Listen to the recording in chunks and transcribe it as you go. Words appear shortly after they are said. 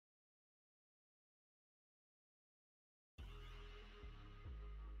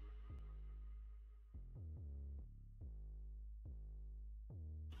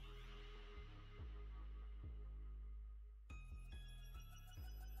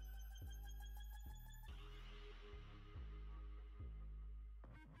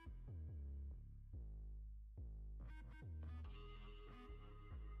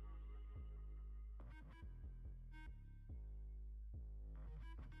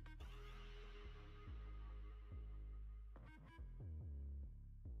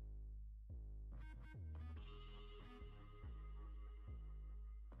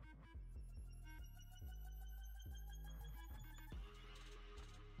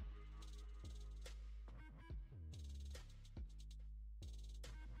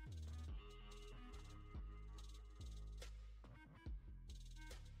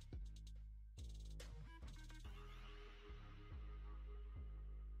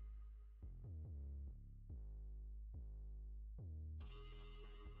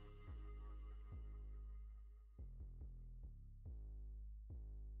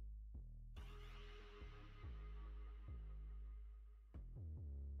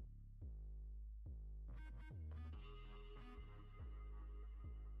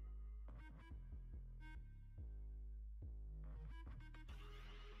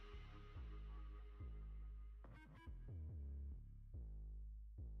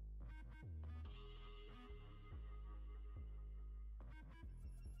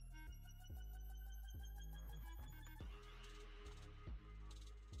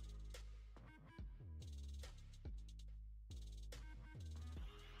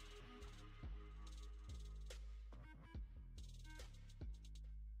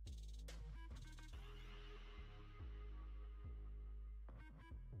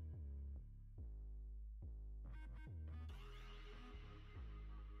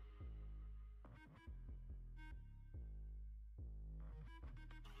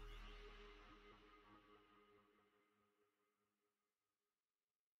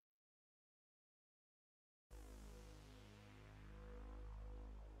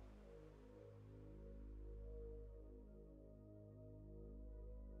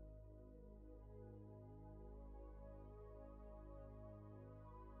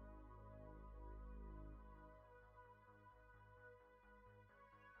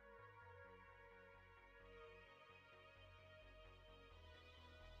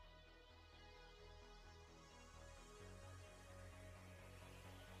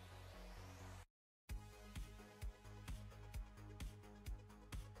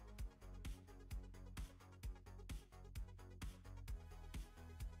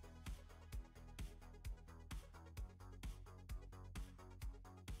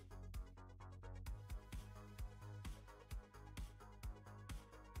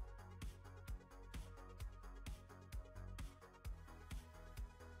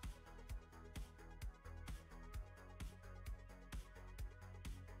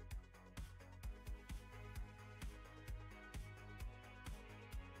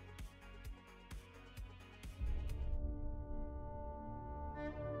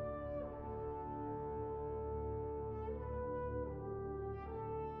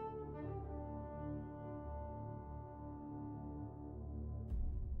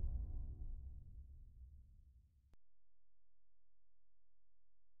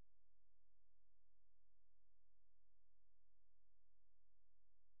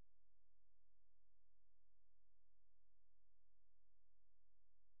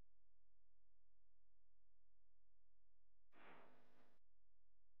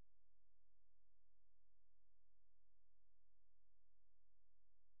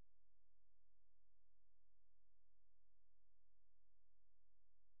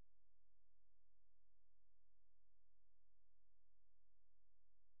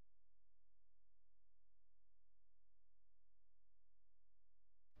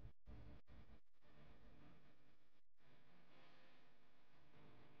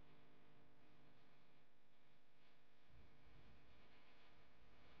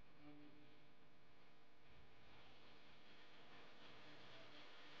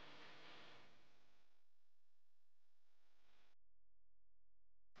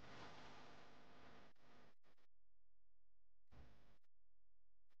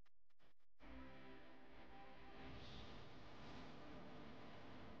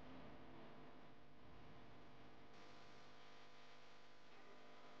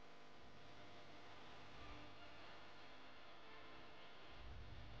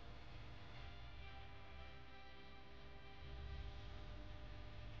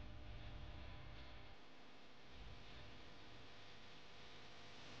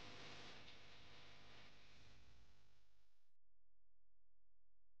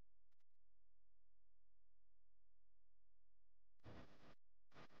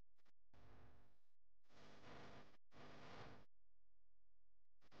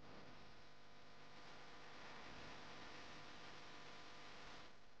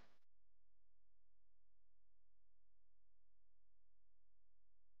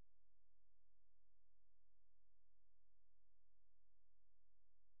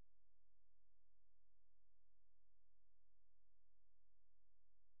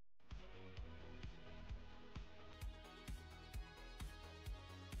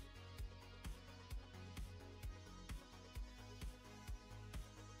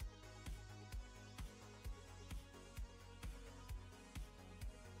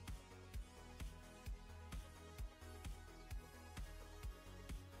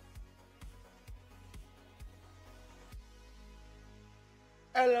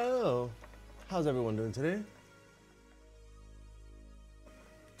Hello. How's everyone doing today?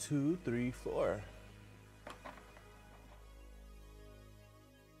 2, 3, 4.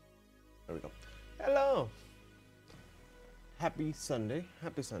 There we go. Hello. Happy Sunday.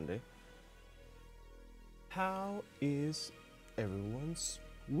 Happy Sunday. How is everyone's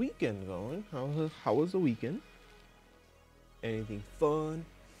weekend going? How was the weekend? Anything fun?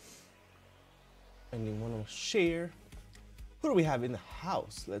 Anyone want to share? Who do we have in the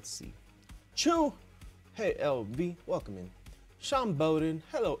house? Let's see. Chew. Hey, LV. Welcome in. Sean Bowden.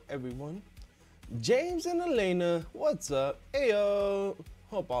 Hello, everyone. James and Elena. What's up? Ayo.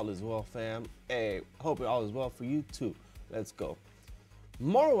 Hope all is well, fam. Hey, hope all is well for you, too. Let's go.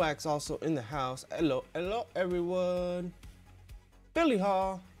 Morwax also in the house. Hello, hello, everyone. Billy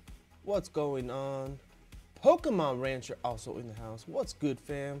Hall. What's going on? Pokemon Rancher also in the house. What's good,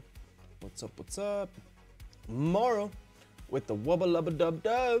 fam? What's up, what's up? Moro with the wubba lubba dub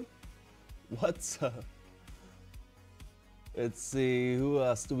dub. What's up? Let's see, who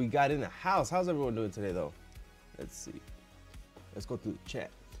else do we got in the house? How's everyone doing today, though? Let's see. Let's go through the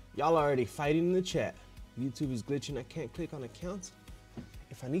chat. Y'all are already fighting in the chat. YouTube is glitching. I can't click on accounts.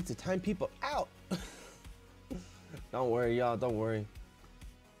 If I need to time people out. Don't worry, y'all. Don't worry.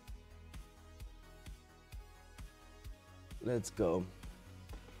 Let's go.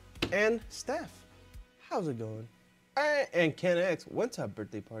 And Steph, how's it going? And Ken X went to a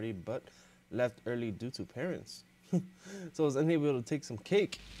birthday party but left early due to parents. So I was unable to take some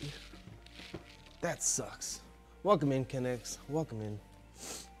cake. That sucks. Welcome in, Ken X. Welcome in.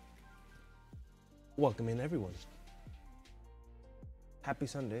 Welcome in, everyone. Happy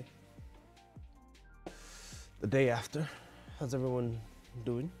Sunday. The day after. How's everyone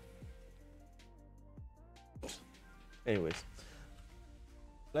doing? Anyways.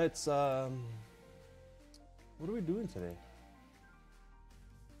 Let's, what are we doing today?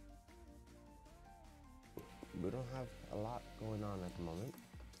 We don't have a lot going on at the moment.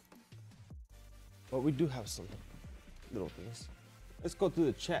 But we do have some little things. Let's go through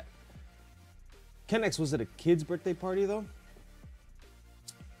the chat. Kennex, was it a kid's birthday party though?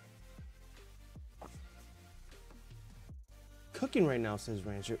 Cooking right now, says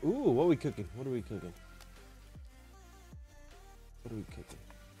Rancher. Ooh, what are we cooking? What are we cooking? What are we cooking?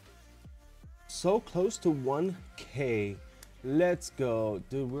 So close to 1K. Let's go.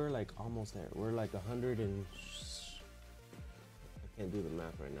 Dude, we're like almost there. We're like 100 and... I can't do the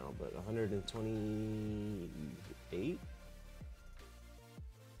math right now, but 128?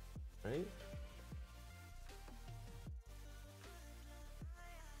 Right?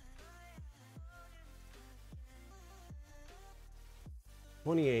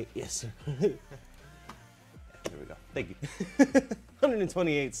 $28, yes sir. There we go, thank you.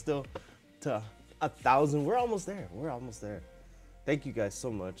 128 still to 1,000. We're almost there. We're almost there. Thank you guys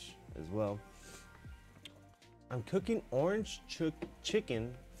so much as well. I'm cooking orange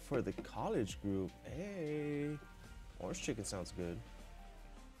chicken for the college group. Hey, orange chicken sounds good.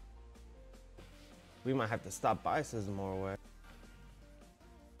 We might have to stop by, says Morway.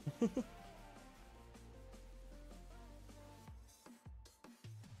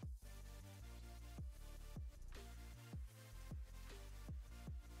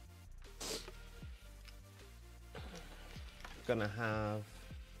 Gonna have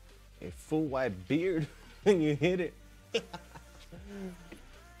a full white beard when you hit it.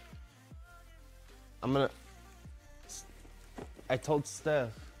 I told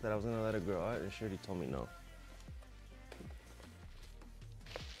Steph that I was gonna let it grow out and she already told me no.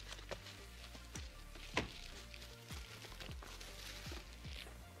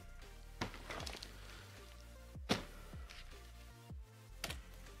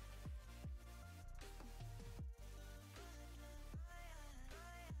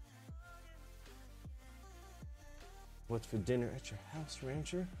 What's for dinner at your house,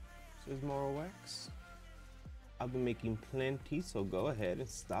 Rancher? Says Morwax. I've been making plenty, so go ahead and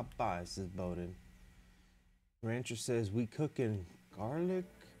stop by, says Bowden. Rancher says we cooking garlic,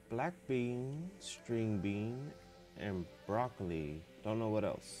 black bean, string bean, and broccoli. Don't know what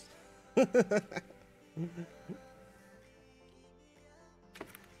else.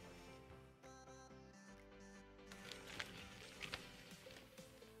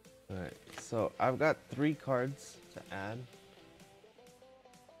 Alright, so I've got 3 cards to add.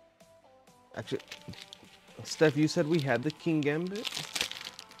 Actually, Steph, you said we had the King Gambit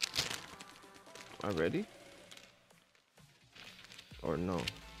already? Or no?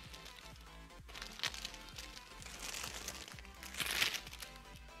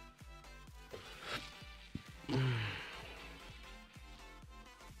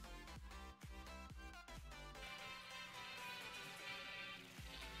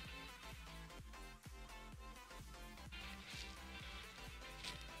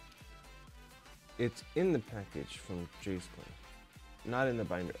 It's in the package from Jay's Play. Not in the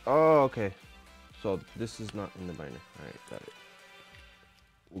binder. Oh, okay. So this is not in the binder. All right, got it.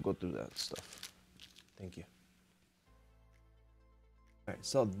 We'll go through that stuff. Thank you. All right,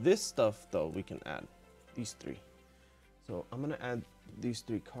 so this stuff though we can add. These three. So I'm gonna add these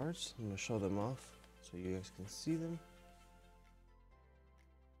three cards. I'm gonna show them off so you guys can see them.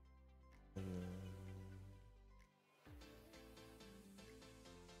 And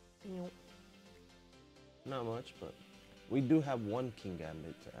then, not much, but we do have one King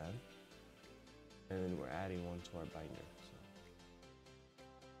Gambit to add, and then we're adding one to our binder. So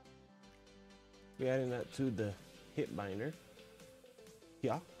we're adding that to the hit binder.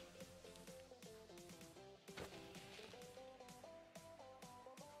 Yeah.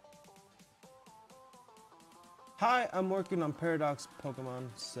 Hi, I'm working on Paradox Pokemon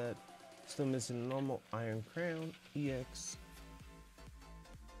set. Still missing normal Iron Crown, EX,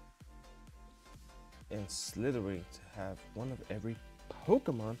 and Slithering to have one of every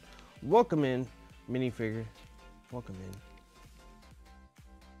Pokemon. Welcome in, minifigure. Welcome in.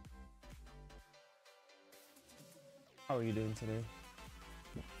 How are you doing today?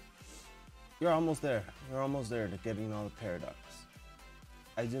 You're almost there. You're almost there to getting all the Paradox.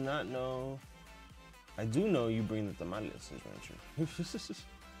 I do not know. I do know you bring the tamales, Rancher.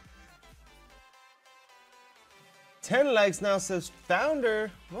 10 likes now says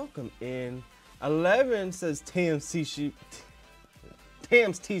Founder. Welcome in. 11 says TMC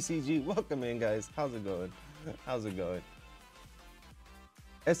Tams TCG. Welcome in, guys. How's it going? How's it going?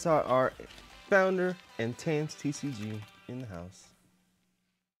 SRR Founder and Tams TCG in the house.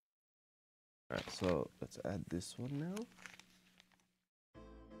 All right, so let's add this one now.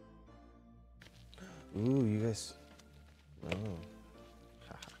 Ooh, you guys. Oh.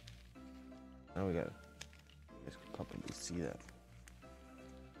 Now we got it. You guys can probably see that.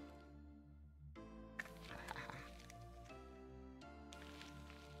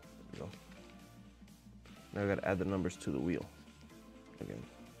 There we go. Now we gotta add the numbers to the wheel. Again.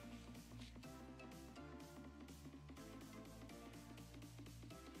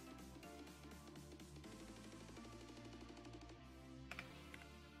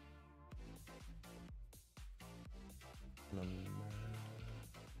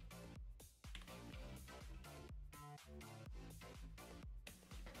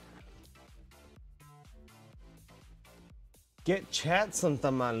 Get chat some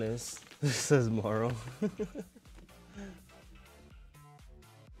tamales, says Moro.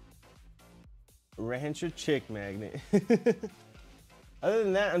 Rancher Chick Magnet. Other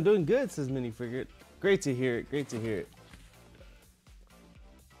than that, I'm doing good, says Minifigure. Great to hear it, great to hear it.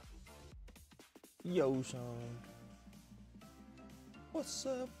 Yo, Sean. What's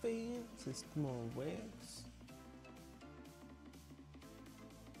up, fans? It's more Wex.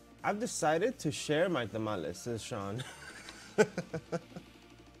 I've decided to share my tamales, says Sean.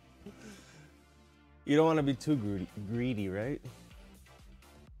 You don't want to be too greedy, right?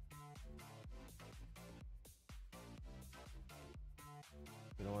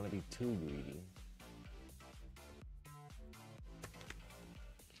 You don't want to be too greedy.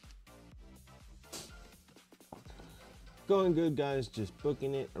 Going good, guys. Just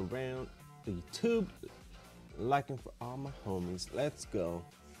booking it around the YouTube. Liking for all my homies. Let's go.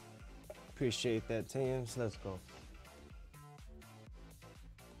 Appreciate that, Tams. Let's go.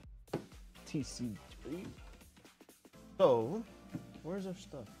 TC3. So, where's our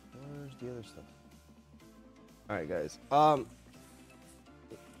stuff? Where's the other stuff? All right, guys.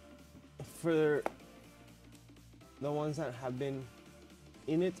 For the ones that have been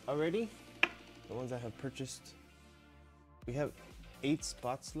in it already, the ones that have purchased, we have 8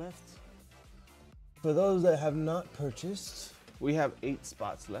 spots left. For those that have not purchased, we have 8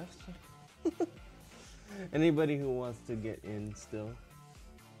 spots left. Anybody who wants to get in still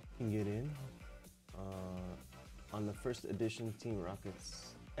can get in. On the first edition Team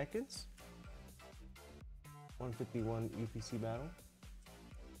Rocket's Ekans 151 UPC battle.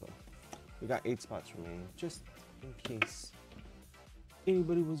 So we got 8 spots remaining, just in case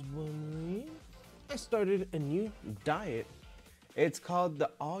anybody was wondering. I started a new diet. It's called the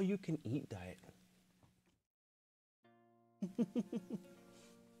all-you-can-eat diet.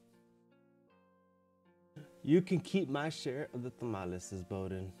 You can keep my share of the tamales, says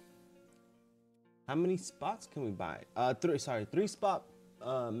Bowden. How many spots can we buy? 3 spot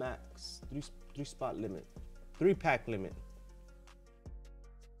max. 3 spot limit. 3 pack limit.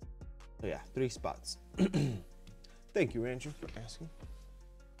 So yeah, 3 spots. Thank you, Rancher, for asking.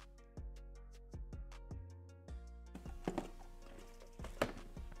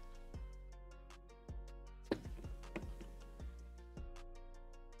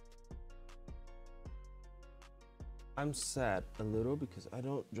 I'm sad a little because I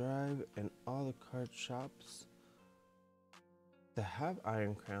don't drive, and all the card shops that have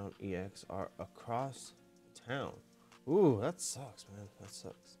Iron Crown EX are across town. Ooh, that sucks, man. That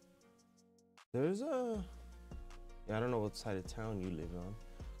sucks. There's a... Yeah, I don't know what side of town you live on.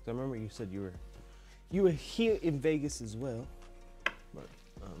 'Cause I remember you said you were here in Vegas as well. But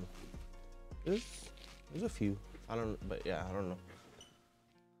there's a few. I don't, but yeah, I don't know.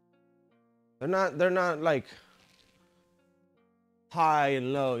 They're not like high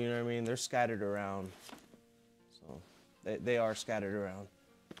and low, you know what I mean? They're scattered around. So they are scattered around.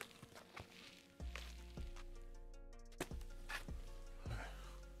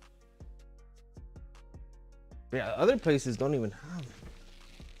 Yeah, other places don't even have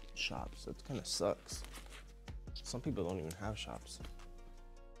shops. That kind of sucks. Some people don't even have shops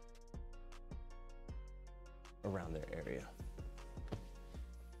around their area.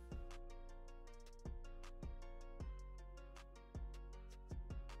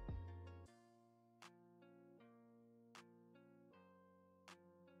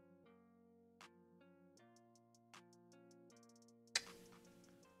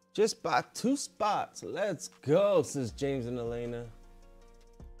 Just bought 2 spots. Let's go, says James and Elena.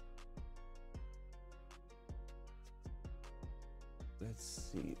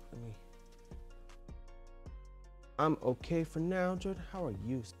 Let's see. I'm okay for now, Jordan. How are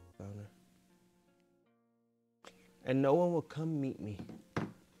you, Stoner? And no one will come meet me.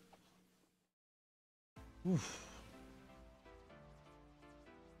 Oof.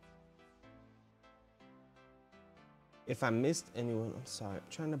 If I missed anyone, I'm sorry. I'm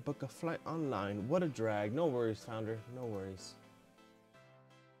trying to book a flight online. What a drag. No worries, founder. No worries.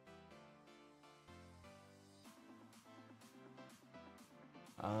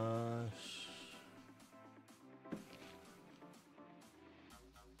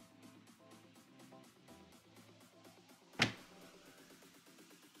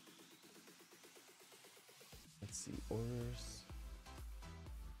 Let's see. Orders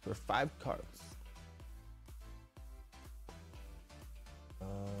for 5 cards.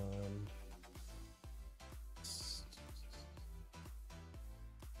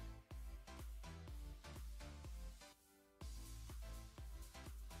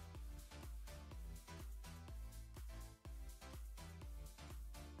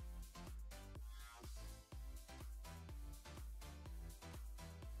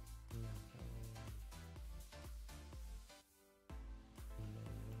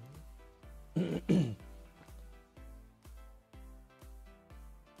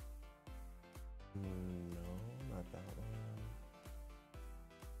 No, not that one.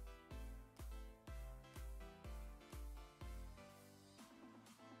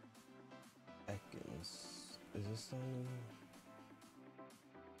 Ekans. Is this on?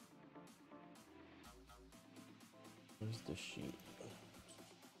 Where's the sheet?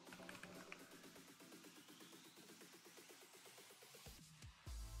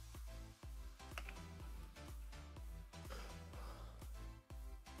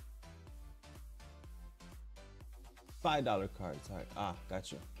 $5 cards. All right. Ah,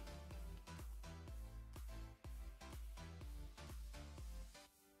 gotcha.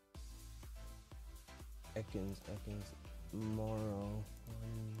 Ekans, Morrow.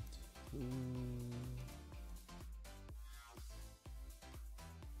 1, 2.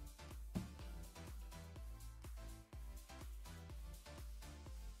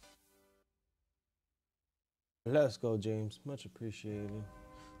 Let's go, James. Much appreciated.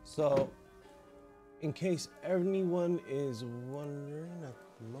 So, in case anyone is wondering at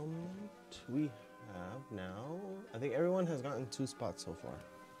the moment, we have now, I think everyone has gotten 2 spots so far.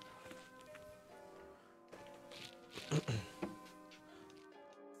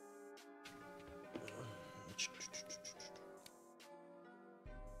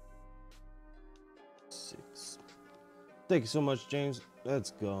 Six. Thank you so much, James.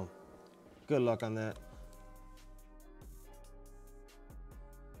 Let's go. Good luck on that.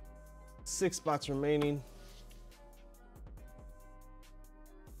 6 spots remaining.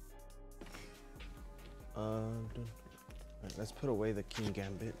 Right, let's put away the King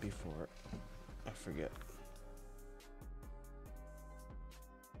Gambit before I forget.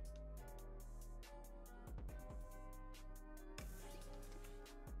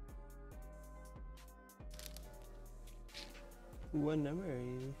 What number are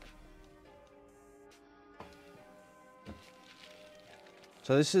you?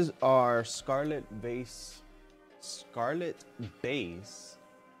 So this is our Scarlet base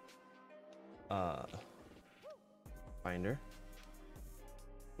binder,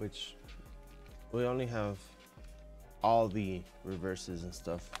 which we only have all the reverses and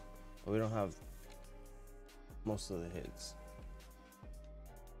stuff, but we don't have most of the hits.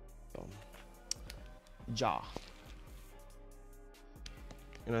 So, Jaw.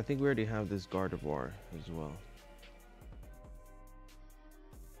 And I think we already have this Gardevoir as well.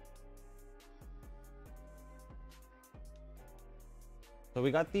 So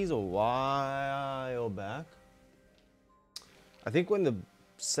we got these a while back. I think when the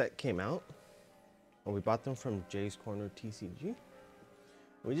set came out, or we bought them from Jay's Corner TCG.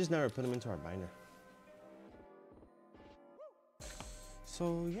 We just never put them into our binder.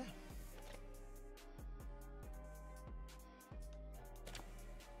 So yeah.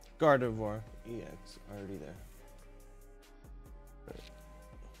 Gardevoir EX already there.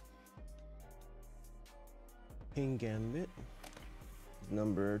 King Gambit,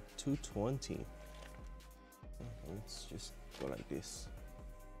 number 220. Let's just go like this.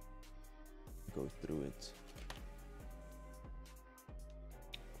 Go through it.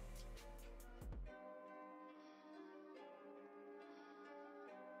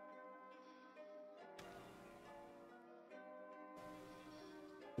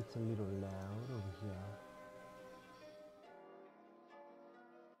 It's a little loud over here.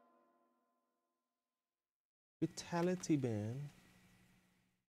 Vitality Band.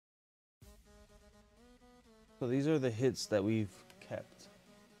 So these are the hits that we've kept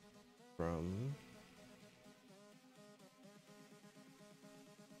from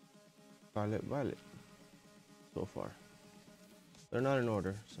Violet so far. They're not in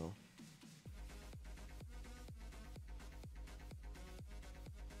order, so.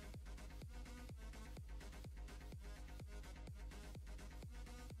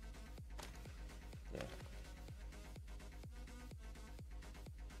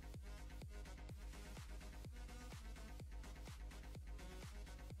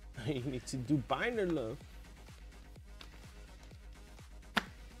 You need to do binder love.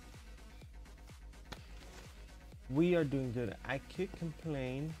 We are doing good. I could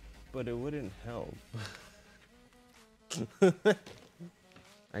complain, but it wouldn't help.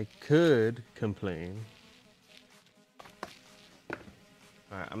 I could complain. All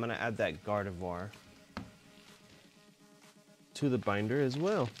right, I'm gonna add that Gardevoir to the binder as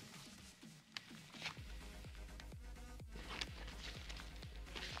well.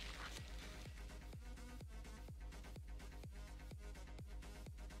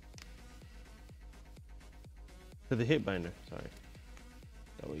 To the hit binder, sorry.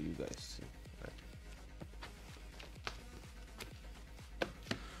 That way you guys see. All right.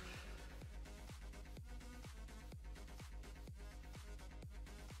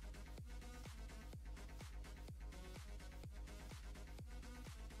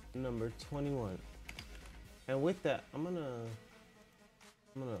 Number 21. And with that, I'm gonna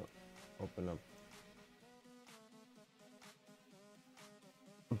open up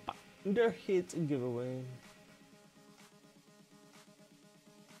binder hits giveaway.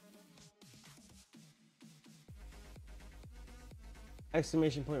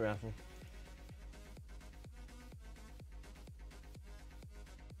 Exclamation point raffle.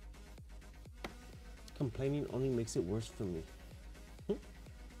 Complaining only makes it worse for me.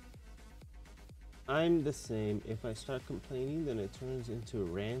 I'm the same. If I start complaining, then it turns into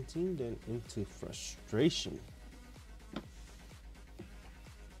ranting, then into frustration.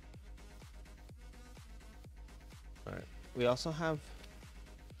 All right. We also have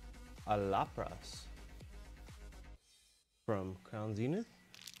a Lapras from Crown Zenith,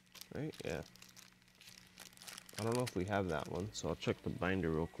 right? Yeah. I don't know if we have that one, so I'll check the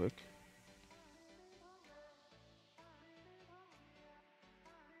binder real quick.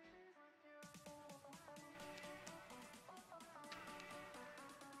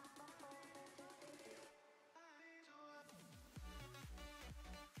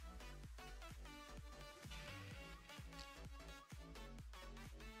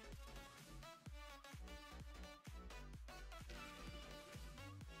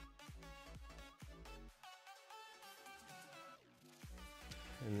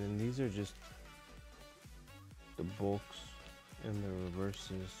 And then these are just the bulks and the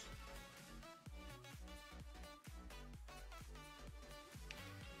reverses.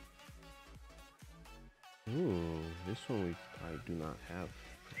 Ooh, this one I do not have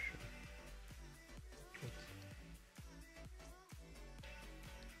for sure.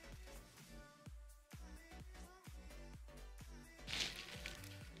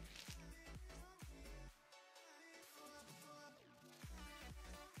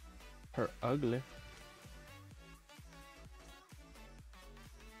 Her ugly.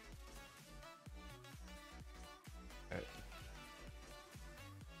 Right.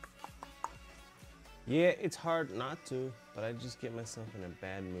 Yeah, it's hard not to, but I just get myself in a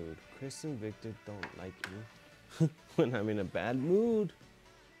bad mood. Chris and Victor don't like me. when I'm in a bad mood.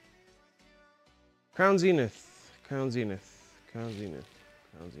 Crown Zenith, Crown Zenith, Crown Zenith,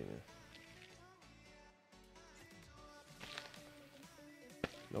 Crown Zenith.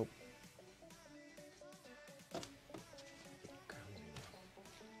 Nope. Crown Zenith.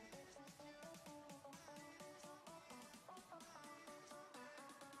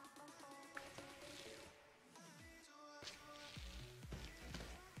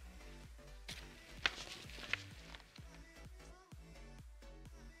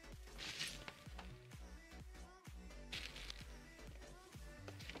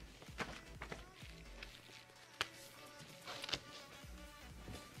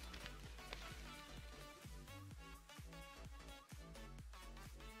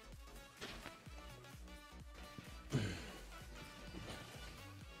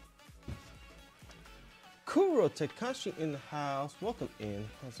 Kuro Takashi in the house. Welcome in.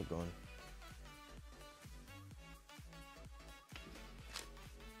 How's it going?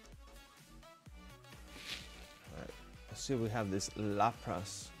 Alright, let's see if we have this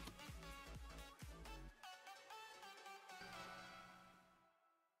Lapras.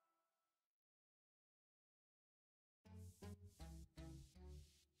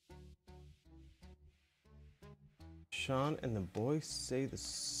 Sean and the boys say the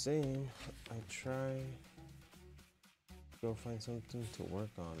same. I try to go find something to work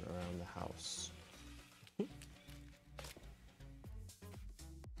on around the house.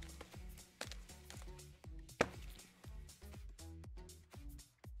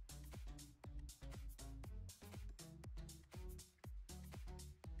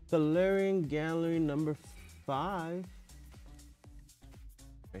 Valerian Gallery number 5.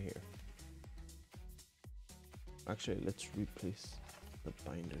 Right here. Actually, let's replace the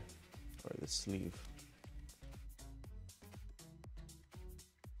binder or the sleeve.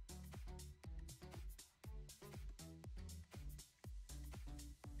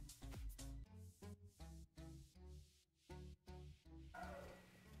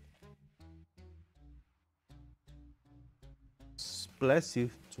 Bless you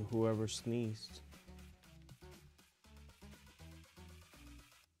to whoever sneezed.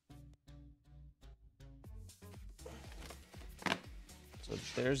 So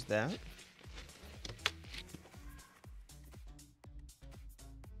there's that.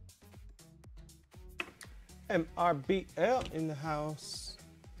 MRBL in the house.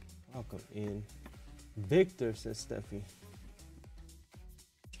 Welcome in. Victor, says Steffi.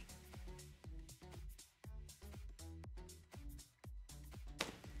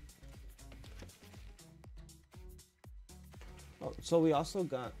 Oh, so we also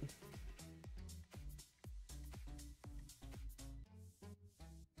got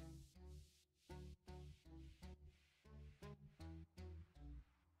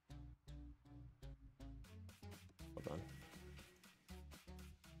hold on.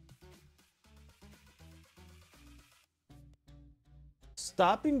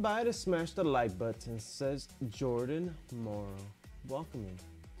 Stopping by to smash the like button, says Jordan Morrow. Welcome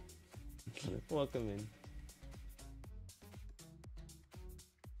in. Welcome in.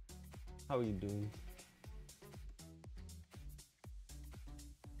 How are you doing?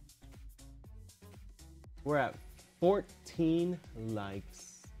 We're at 14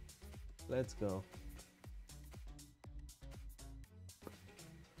 likes. Let's go.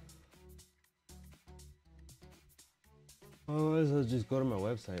 Otherwise, I'll just go to my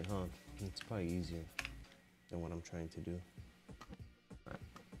website, huh? It's probably easier than what I'm trying to do. All right.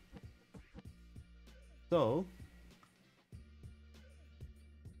 So,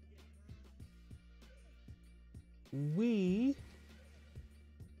 we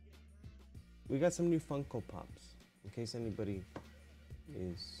got some new Funko Pops, in case anybody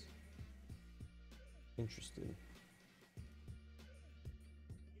is interested.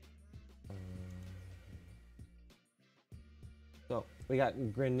 So we got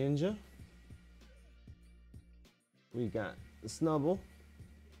Greninja, we got the Snubble,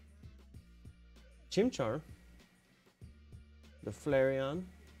 Chimchar, the Flareon,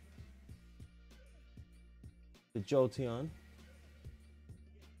 the Jolteon,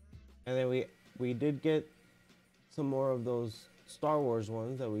 and then we did get some more of those Star Wars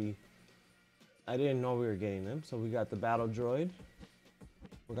ones that I didn't know we were getting them. So we got the Battle Droid,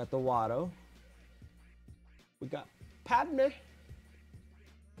 we got the Watto, we got Padme,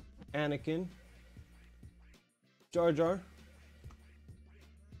 Anakin, Jar Jar,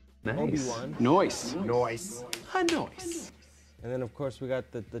 Nice. Obi-Wan, Nice. Nice. Nice. and then of course we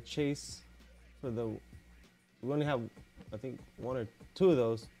got the chase for the. We only have, I think, 1 or 2 of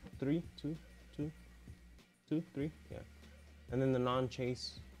those. 3, 2, 3, yeah. And then the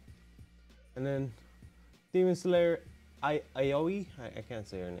non-chase. And then Demon Slayer Aoi, I can't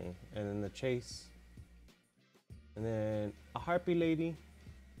say her name. And then the Chase. And then a Harpy Lady.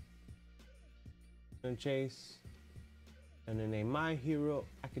 And Chase. And then a My Hero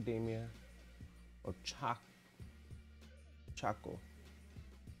Academia. Or Chaco.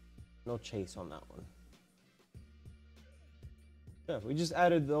 No Chase on that one. Yeah, we just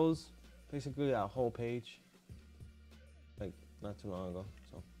added those. Basically that whole page. Like not too long ago.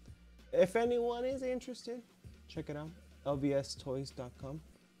 So if anyone is interested, check it out. lvstoys.com.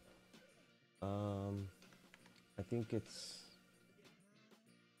 I think it's,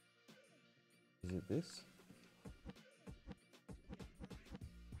 is it this?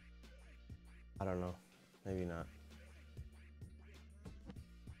 I don't know, maybe not.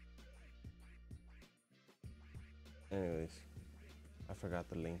 Anyways, I forgot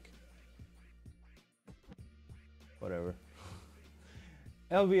the link. Whatever.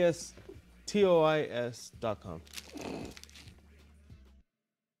 lvstoys.com.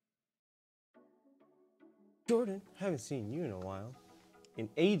 Jordan, haven't seen you in a while. In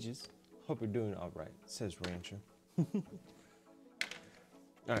ages. Hope you're doing all right, says Rancher. All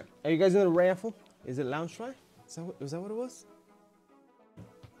right, are you guys in the raffle? Is it Loungefly? Was that what it was?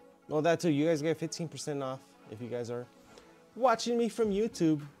 Well, that too. You guys get 15% off if you guys are watching me from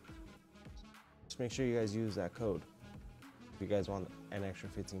YouTube. Just make sure you guys use that code if you guys want an extra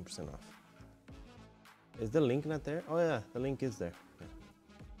 15% off. Is the link not there? Oh yeah, the link is there. Yeah.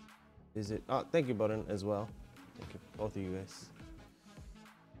 Is it? Oh, thank you, Button, as well. Thank you, both of you guys.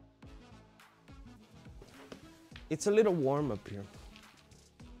 It's a little warm up here.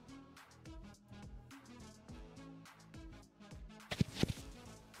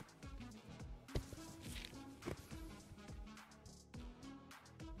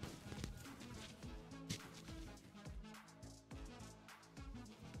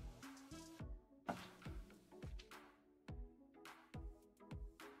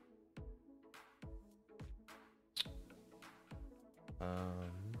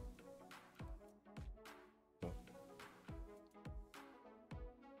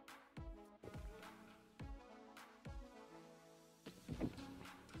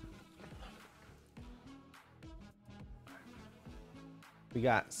 We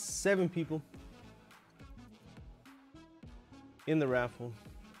got 7 people in the raffle.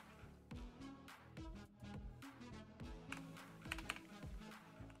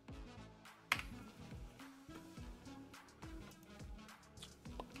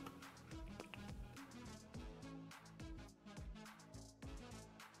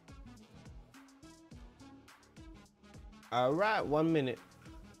 All right, 1 minute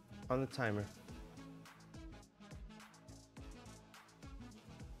on the timer.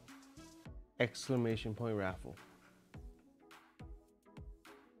 Exclamation point raffle.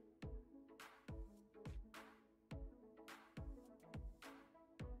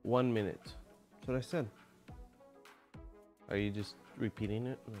 One minute. That's what I said. Are you just repeating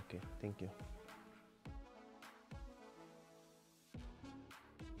it? Okay, thank you.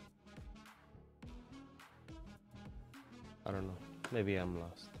 I don't know. Maybe I'm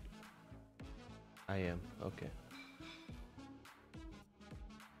lost. I am. Okay.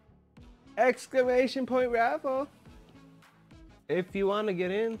 Exclamation point raffle. If you want to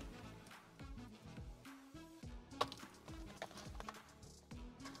get in.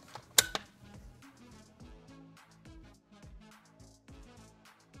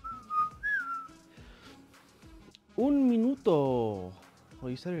 Un minuto. Well,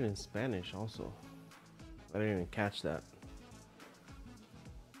 you said it in Spanish also. I didn't even catch that.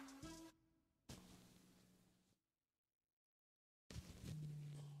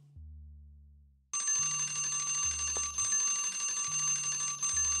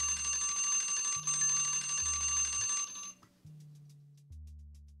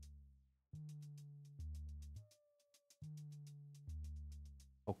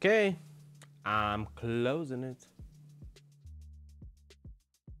 Okay, I'm closing it.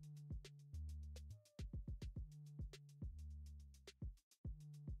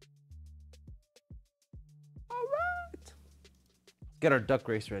 All right. Get our duck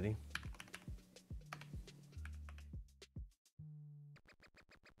race ready.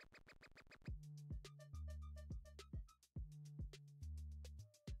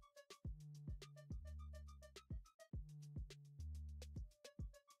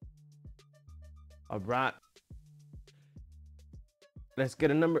 All right. Let's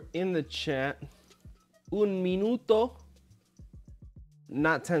get a number in the chat. Un minuto.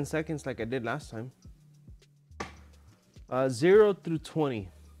 Not 10 seconds like I did last time. 0 through 20.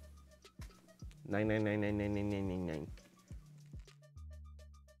 999999999.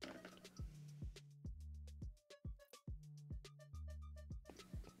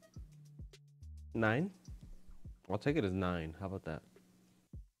 9? I'll take it as 9. How about that?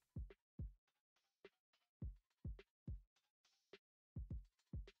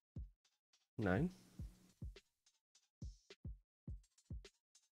 Nine.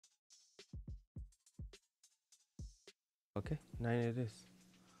 Okay, 9 it is.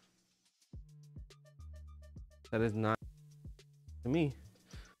 That is 9 to me.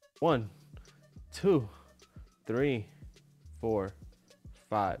 1, 2, 3, 4,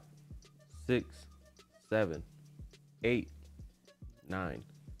 5, 6, 7, 8, 9.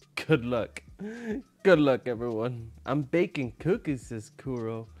 Good luck. Good luck, everyone. I'm baking cookies, says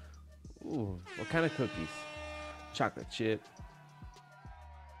Kuro. Ooh, what kind of cookies? Chocolate chip.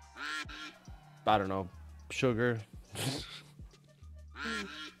 I don't know. Sugar.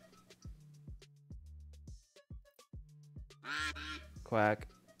 Quack.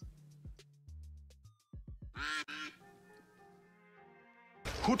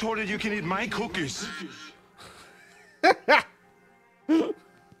 Who told you you can eat my cookies? That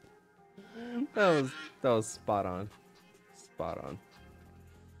was spot on. Spot on.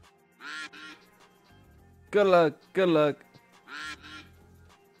 Good luck. Good luck.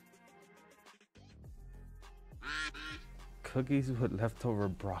 Cookies with leftover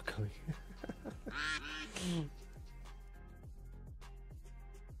broccoli.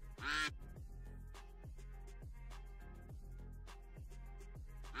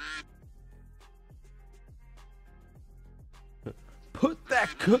 Put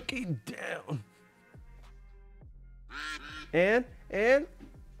that cookie down. And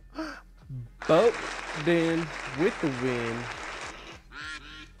boat bin with the win.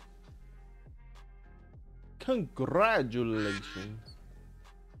 Congratulations.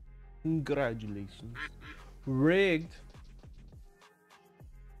 Congratulations. Rigged.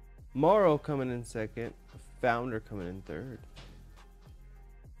 Morrow coming in second. Founder coming in third.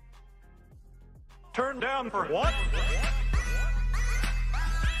 Turn down for what?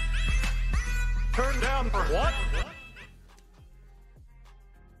 Turn down for what?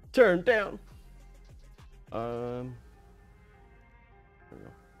 Turn down. There we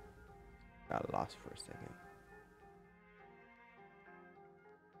go. Got lost for a second.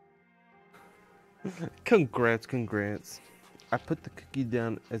 Congrats. I put the cookie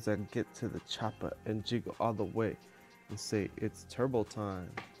down as I get to the chopper and jiggle all the way and say it's turbo time.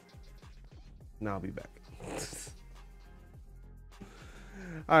 Now I'll be back.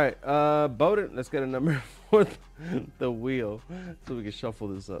 All right, Bowden, let's get a number for the wheel so we can shuffle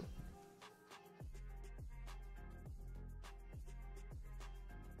this up.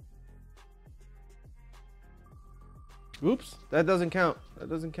 Oops, that doesn't count. That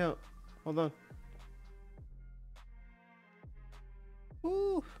doesn't count. Hold on.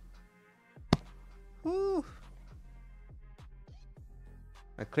 Woo. Woo.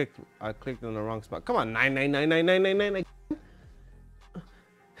 I clicked on the wrong spot. Come on, 9999999.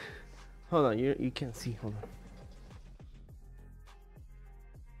 Hold on, you can't see. Hold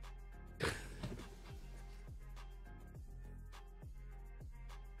on.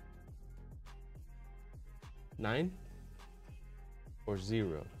 Nine or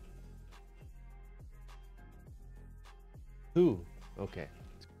 0? 2. Okay.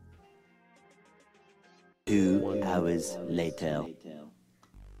 2 hours later.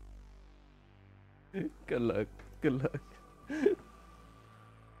 Good luck. Good luck.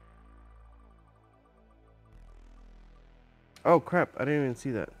 Oh crap, I didn't even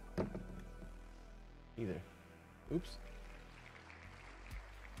see that either. Oops.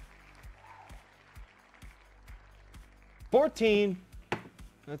 $14.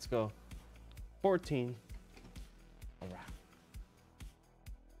 Let's go. 14. All right.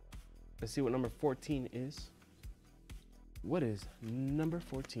 Let's see what number 14 is. What is number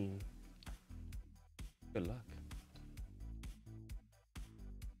 14? Good luck.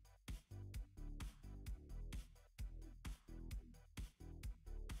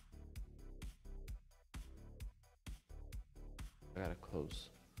 I gotta close.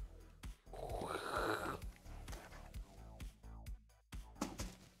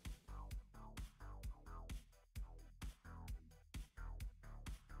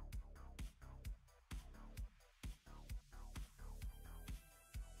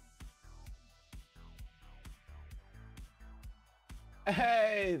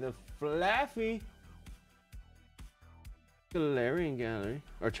 Hey, the Flaffy Galarian Gallery,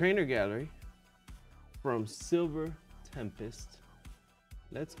 or Trainer Gallery from Silver Tempest.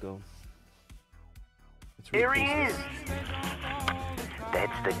 Let's go. Here he is!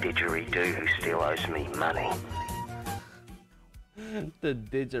 That's the didgeridoo who still owes me money. The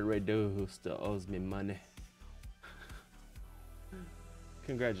didgeridoo who still owes me money.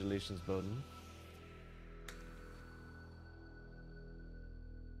 Congratulations, Bowden.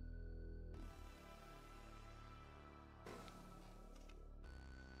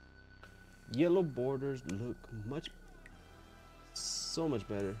 Yellow borders look so much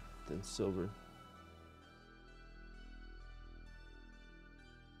better than silver.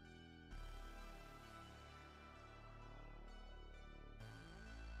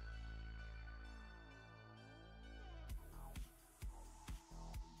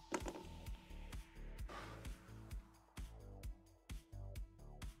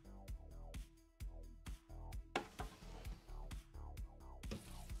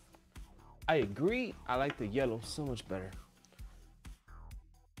 I agree. I like the yellow so much better.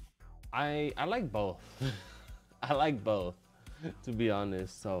 I like both. I like both, to be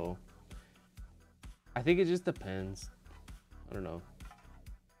honest. So I think it just depends. I don't know,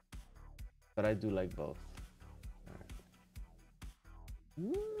 but I do like both. All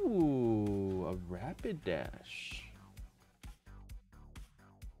right. Ooh, a rapid dash.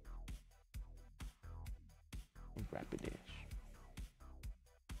 A rapid dash.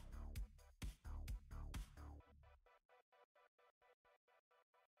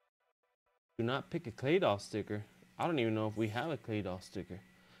 Do not pick a clay doll sticker. I don't even know if we have a clay doll sticker,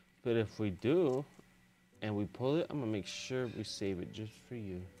 but if we do and we pull it, I'm gonna make sure we save it just for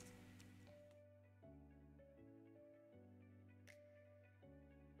you.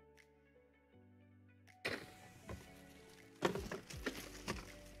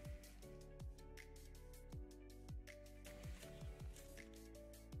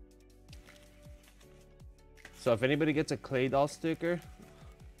 So if anybody gets a clay doll sticker,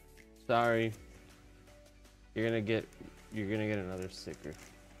 sorry, you're gonna get another sticker.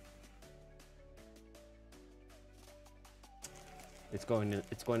 It's going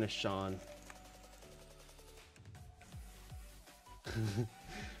to Sean.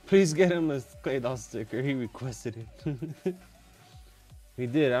 Please get him a clay doll sticker. He requested it. He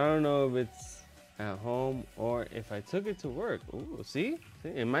did. I don't know if it's at home or if I took it to work. Ooh, see?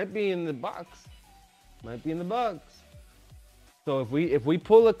 It might be in the box. Might be in the box. So if we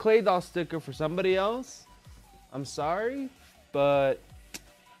pull a clay doll sticker for somebody else, I'm sorry, but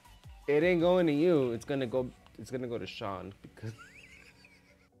it ain't going to you. It's gonna go to Sean because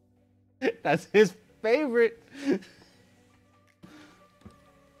that's his favorite.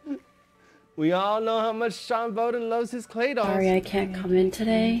 We all know how much Sean Bowden loves his clay dolls. Sorry, I can't come in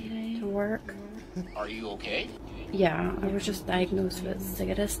today to work. Are you okay? Yeah, I was just diagnosed with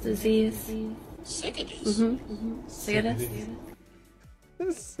Sigatus disease. Sigatus? Sigatus?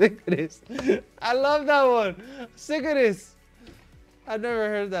 Sigatus. I love that one. Sigatus. I've never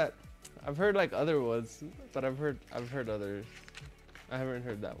heard that. I've heard like other ones, but I've heard others. I haven't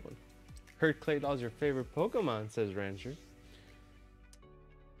heard that one. Heard clay doll's your favorite Pokemon, says Rancher.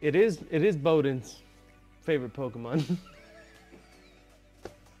 It is Bowden's favorite Pokemon.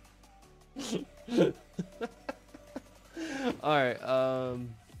 All right,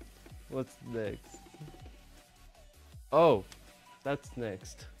 what's next? Oh, that's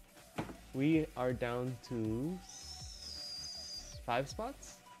next. We are down to 5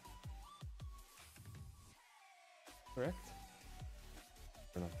 spots. Correct?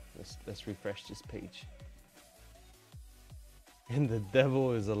 I don't know. Let's refresh this page. And the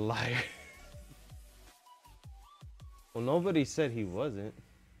devil is a liar. Well, nobody said he wasn't.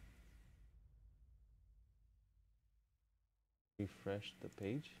 Refresh the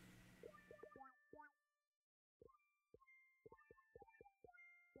page.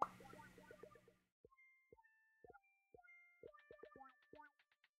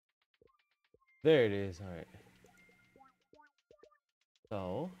 There it is. All right.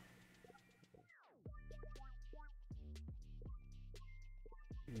 So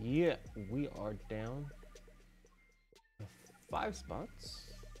yeah, we are down to 5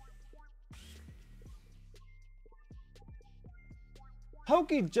 spots.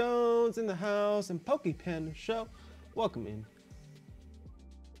 Pokey Jones in the house and Poké Panda Show. Welcome in.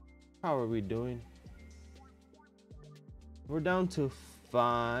 How are we doing? We're down to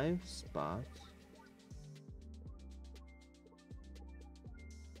 5 spots.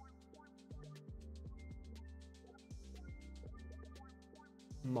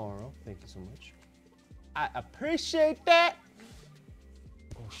 Morrow, thank you so much. I appreciate that.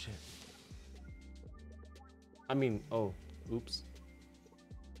 Oh shit. I mean, oh, oops.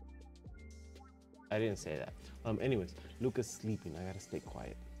 I didn't say that. Anyways, Luca's sleeping. I gotta stay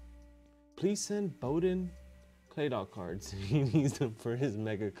quiet. Please send Bowden clay doll cards. He needs them for his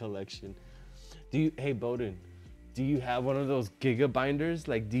mega collection. Hey Bowden, do you have one of those giga binders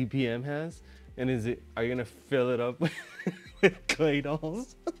like DPM has? And are you gonna fill it up with clay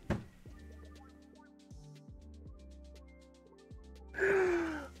dolls?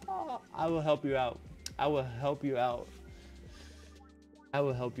 Oh, I will help you out. I will help you out. I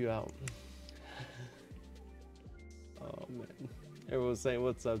will help you out. man. Everyone's saying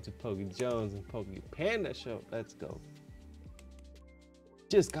what's up to Poké Jones and Poké Panda Show. Let's go.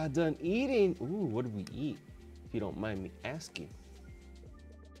 Just got done eating. Ooh, what did we eat? If you don't mind me asking.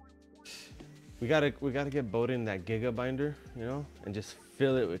 We gotta get Bowden that Giga binder, you know, and just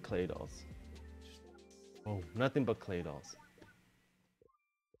fill it with clay dolls. Oh, nothing but clay dolls.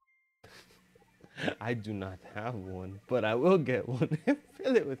 I do not have one, but I will get one and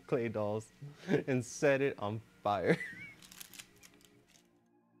fill it with clay dolls and set it on fire.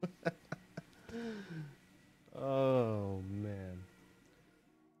 Oh man.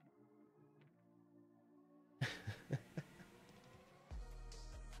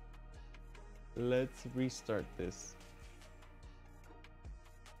 Let's restart this.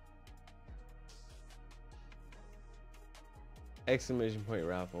 Exclamation point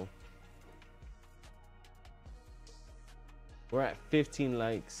raffle. We're at 15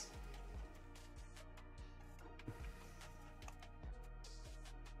 likes.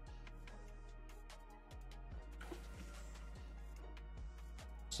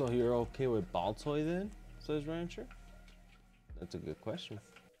 So you're okay with ball toy then? Says Rancher. That's a good question.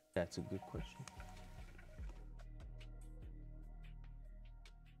 That's a good question.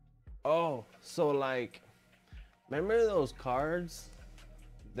 Oh, so like, remember those cards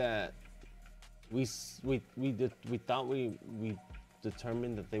that we thought we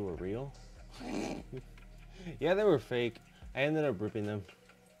determined that they were real? Yeah, they were fake. I ended up ripping them.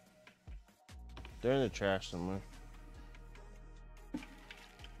 They're in the trash somewhere.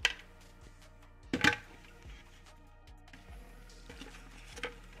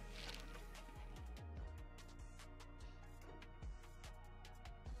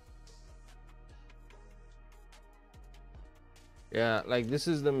 Yeah, like this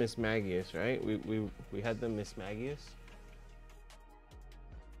is the Miss Magius, right? We had the Miss Magius.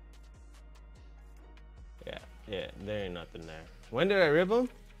 Yeah, there ain't nothing there. When did I rip them?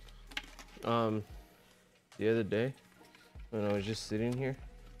 The other day when I was just sitting here,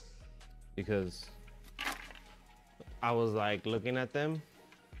 because I was like looking at them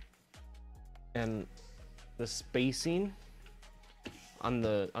and the spacing on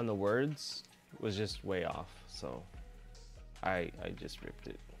the words was just way off, so I just ripped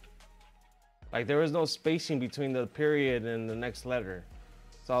it. Like there was no spacing between the period and the next letter,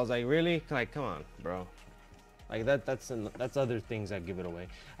 so I was like, really? Like, come on, bro. Like that's other things that give it away.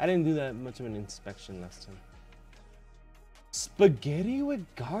 I didn't do that much of an inspection last time. Spaghetti with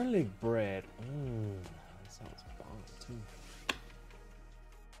garlic bread. That sounds bomb too.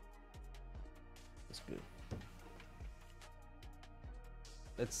 That's good.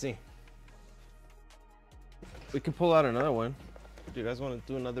 Let's see. We could pull out another one. Do you guys want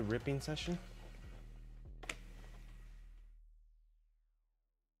to do another ripping session?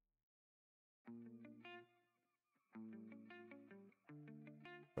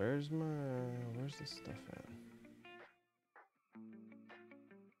 Where's the stuff at?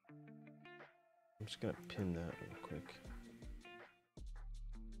 I'm just gonna pin that real quick.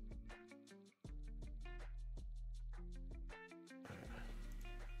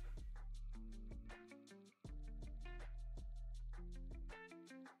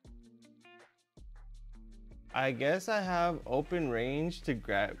 I guess I have open range to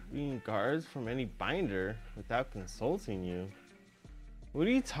grabbing cards from any binder without consulting you. What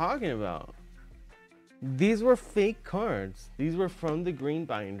are you talking about? These were fake cards. These were from the green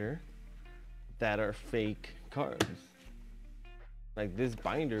binder that are fake cards. Like this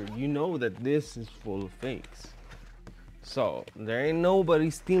binder, you know that this is full of fakes. So there ain't nobody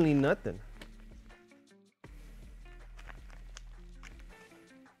stealing nothing.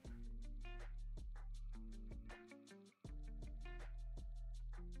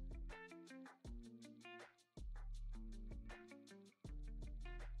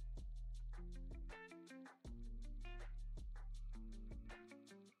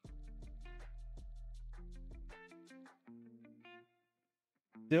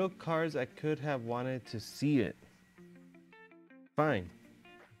 Still cards I could have wanted to see it. Fine.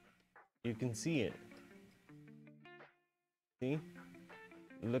 You can see it. See?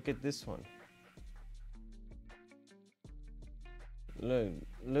 Look at this one.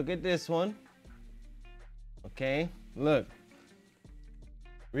 Look at this one. Okay, look.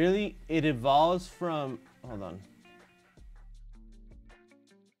 Really, it evolves from, hold on.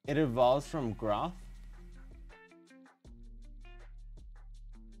 It evolves from Groth.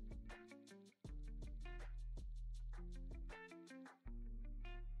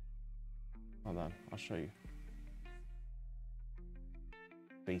 Hold on, I'll show you.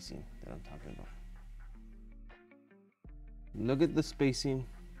 Spacing that I'm talking about. Look at the spacing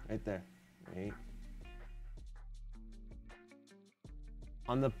right there. Right?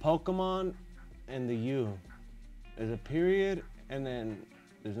 On the Pokemon and the U, there's a period and then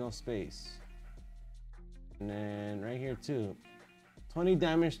there's no space. And then right here too, 20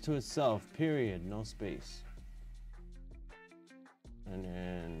 damage to itself, period, no space. And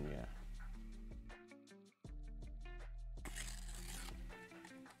then, yeah.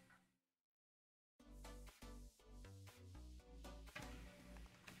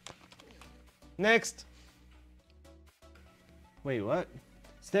 Next. Wait, what?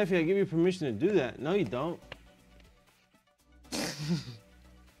 Steffi, I give you permission to do that. No, you don't.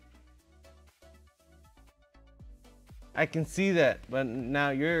 I can see that, but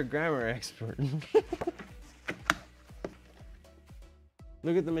now you're a grammar expert.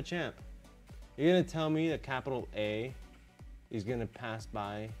 Look at the Machamp. You're gonna tell me that capital A is gonna pass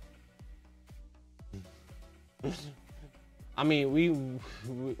by? I mean, we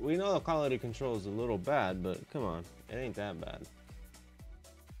know the quality control is a little bad, but come on, it ain't that bad.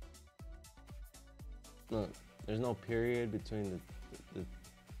 Look, there's no period between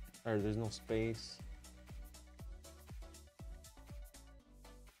or there's no space.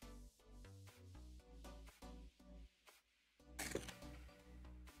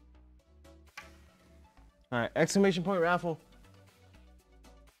 All right, exclamation point raffle.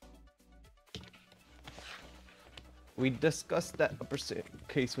 We discussed that upper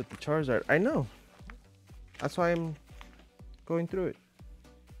case with the Charizard. I know. That's why I'm going through it.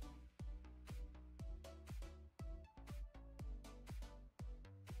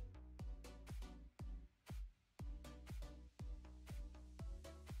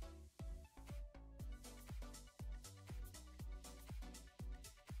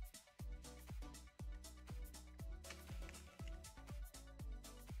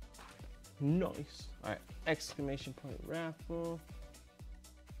 Nice. All right, exclamation point raffle.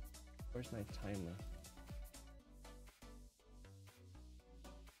 Where's my timer?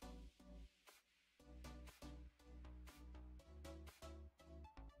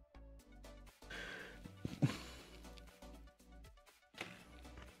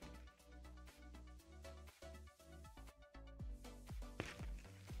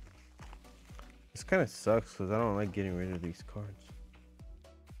 This kind of sucks because I don't like getting rid of these cards.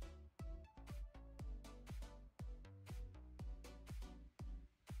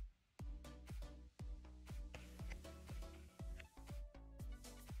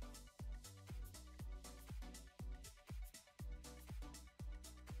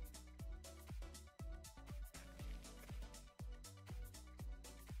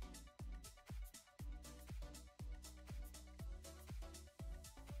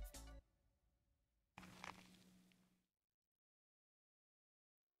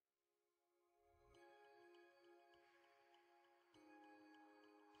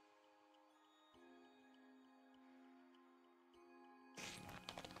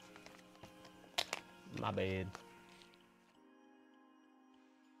 My bad.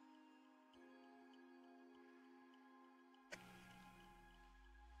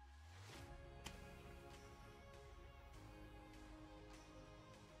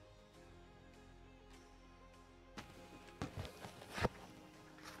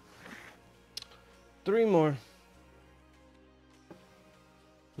 Three more.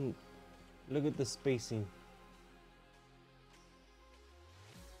 Look at the spacing.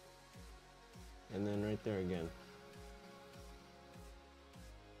 And then right there again.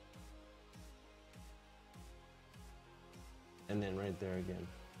 And then right there again.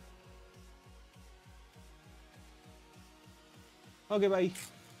 Okay, bye.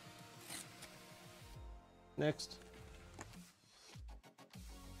 Next.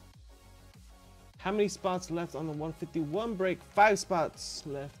 How many spots left on the 151 break? 5 spots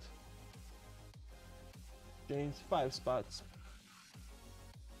left. James, 5 spots.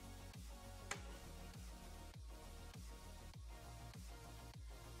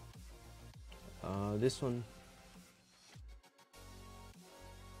 This one.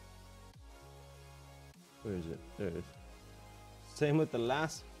 Where is it? There it is. Same with the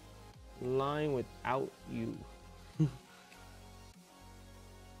last line without you. Yeah.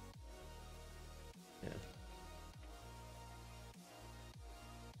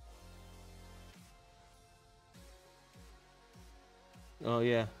 Oh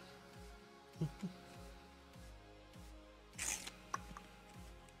yeah.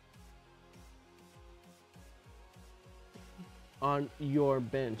 On your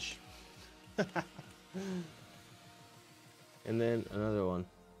bench. And then another one.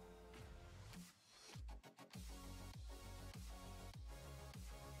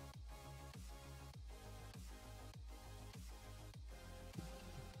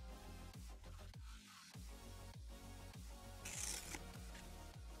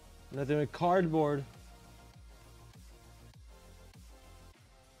 Nothing with cardboard.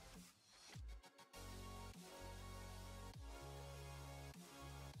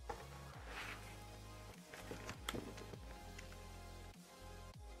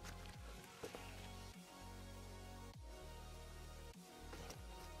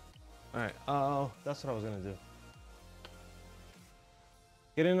 Alright, oh, that's what I was gonna do.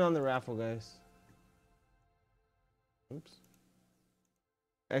 Get in on the raffle, guys. Oops.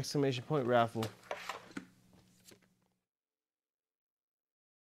 Exclamation point raffle.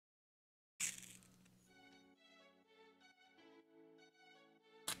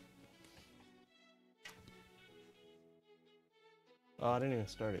 Oh, I didn't even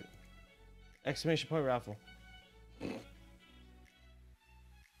start it. Exclamation point raffle.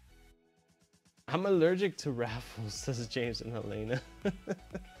 I'm allergic to raffles, says James and Helena.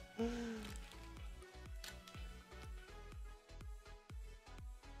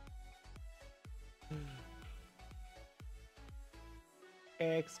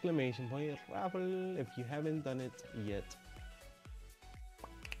 Exclamation point raffle if you haven't done it yet.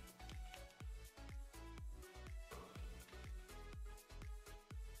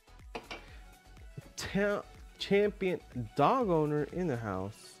 Champion dog owner in the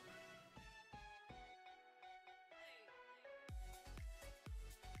house.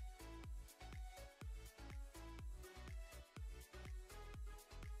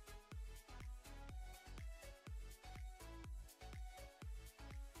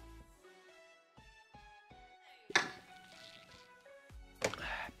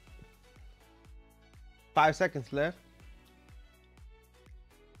 Five seconds left.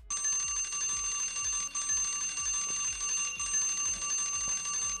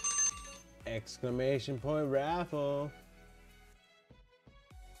 Exclamation point raffle.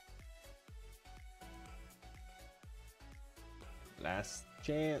 Last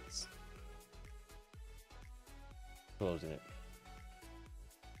chance. Closing it.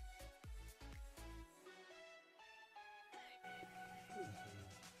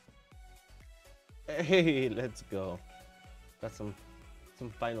 Hey, let's go. Got some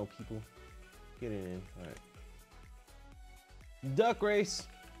final people getting in. All right. Duck race.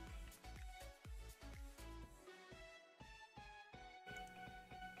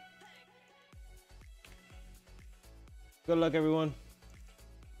 Good luck, everyone.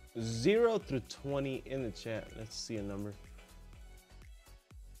 0 through 20 in the chat. Let's see a number.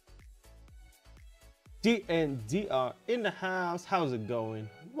 DNDR in the house. How's it going?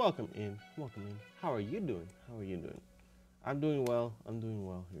 Welcome in. Welcome in. How are you doing? How are you doing? I'm doing well. I'm doing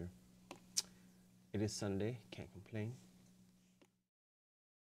well here. It is Sunday. Can't complain.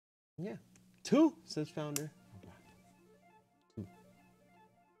 Yeah. 2, says founder. 2.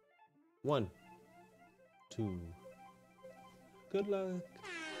 1. 2. Good luck.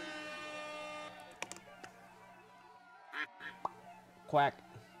 Quack.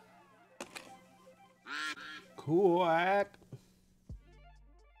 Quack.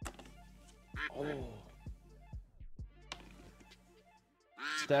 Oh.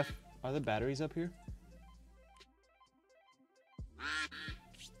 Steph, are the batteries up here?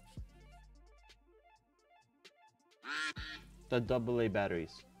 The AA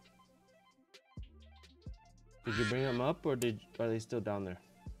batteries. Did you bring them up, or are they still down there?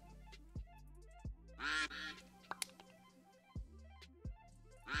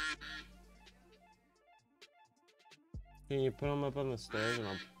 Can you put them up on the stairs and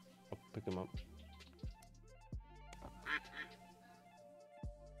I'll pick them up?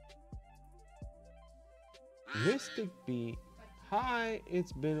 Mystic B, hi,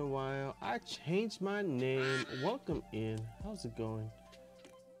 it's been a while. I changed my name. Welcome in. How's it going?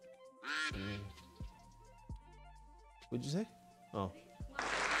 What'd you say? Oh.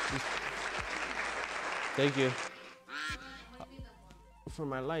 Thank you. For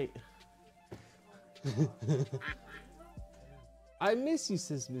my light. I miss you,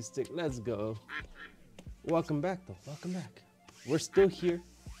 sis Mystic. Let's go. Welcome back, though. Welcome back. We're still here.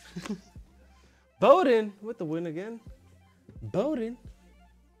 Bowden with the win again. Bowden.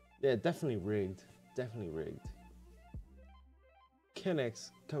 Yeah, definitely rigged. Definitely rigged.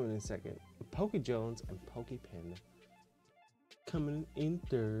 Kennex coming in second. Poke Jones and Poke Panda coming in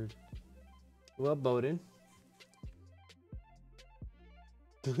third. Well, Bowden.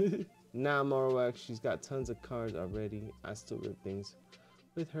 Nah, Morwax, she's got tons of cards already. I still rip things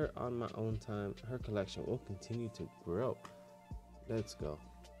with her on my own time. Her collection will continue to grow. Let's go.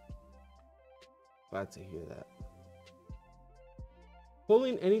 Glad to hear that.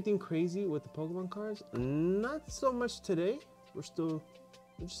 Pulling anything crazy with the Pokemon cards? Not so much today. We're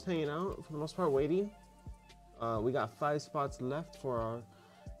just hanging out for the most part, waiting. We got 5 spots left for our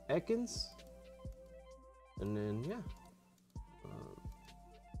Ekans. And then, yeah.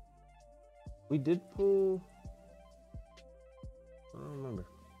 We did pull... I don't remember.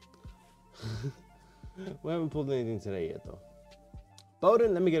 We haven't pulled anything today yet, though.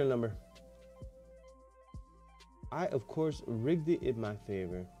 Bowden, let me get a number. I, of course, rigged it in my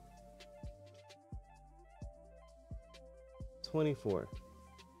favor. 24.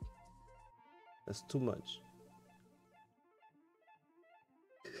 That's too much.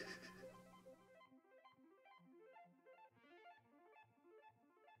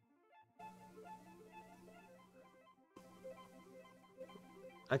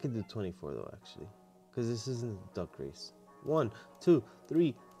 I could do 24 though, actually, because this isn't a duck race. 1, 2,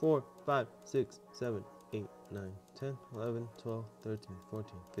 3, 4, 5, 6, 7, 8, 9, 10, 11, 12, 13,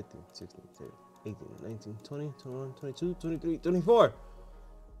 14, 15, 16, 17, 18, 19, 20, 21, 22, 23, 24.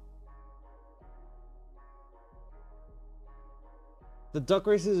 The duck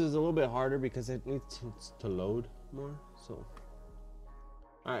races is a little bit harder because it needs to load more. So,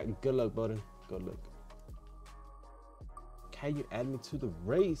 all right, good luck, Bowden. Good luck. Can you add me to the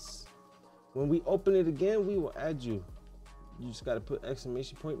race? When we open it again, we will add you. You just gotta put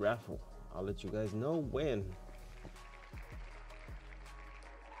exclamation point raffle. I'll let you guys know when.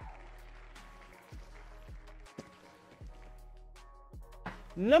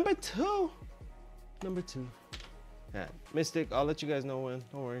 Number two. Yeah, Mystic, I'll let you guys know when.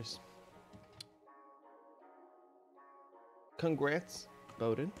 No worries. Congrats,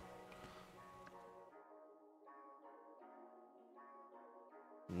 Bowden.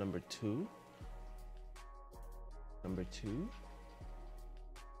 Number two.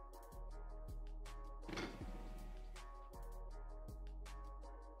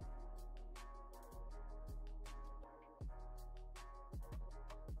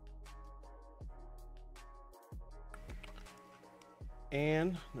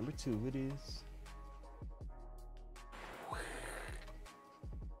 And number 2 it is.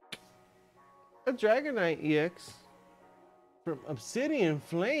 A Dragonite EX from Obsidian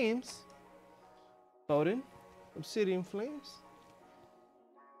Flames. Bowden, Obsidian Flames.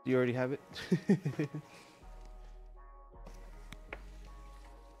 Do you already have it?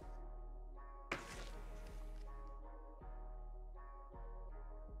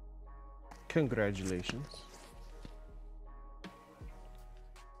 Congratulations.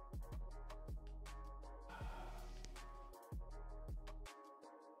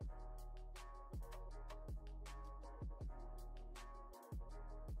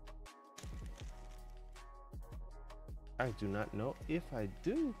 I do not know if I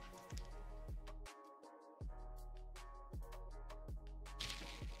do.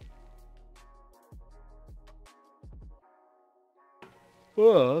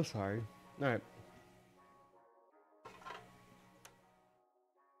 Oh, sorry. All right.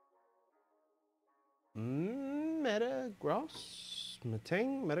 Metagross?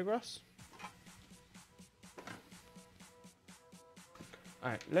 Metagross? All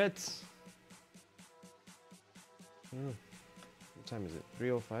right, let's... What time is it?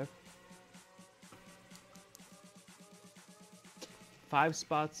 3:05. 5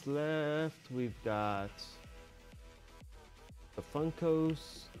 spots left. We've got the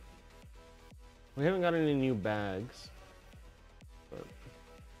Funkos. We haven't got any new bags. But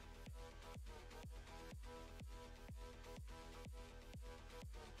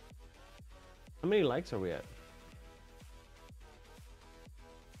how many likes are we at?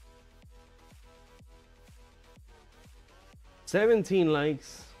 $17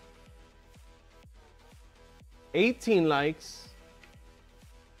 likes, 18 likes.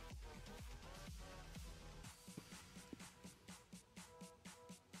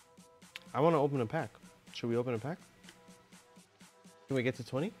 I want to open a pack. Should we open a pack? Can we get to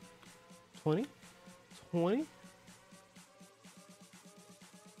 20? 20? 20?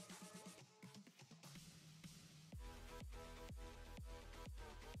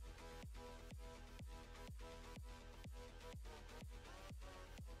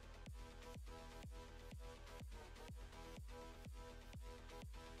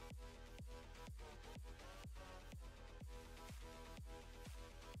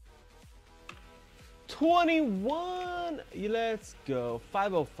 $21. Let's go.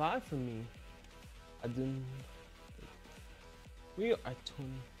 505 for me. I didn't. We are at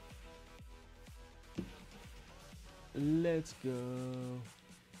 20. Let's go.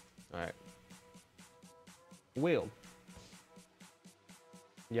 All right. Wheel.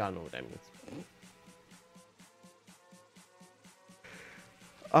 Y'all know what that means.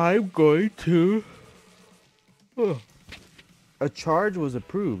 I'm going to. A charge was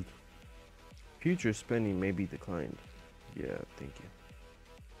approved. Future spending may be declined. Yeah, thank you.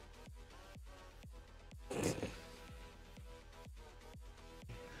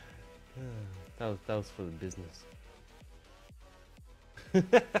 That was for the business.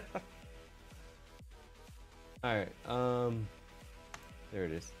 Alright, there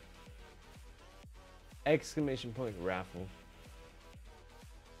it is. Exclamation point raffle.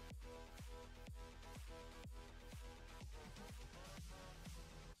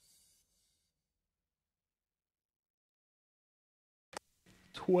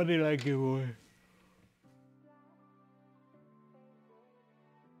 $20 giveaway.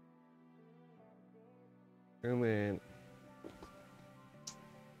 Oh man.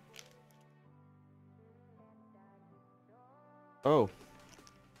 Oh.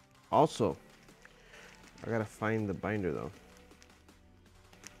 Also, I gotta find the binder though.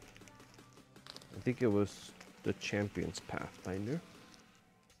 I think it was the Champion's Path binder.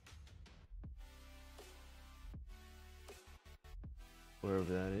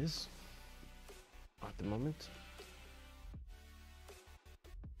 Wherever that is at the moment.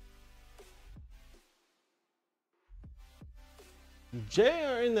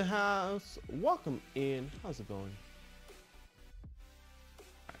 JR in the house. Welcome in. How's it going?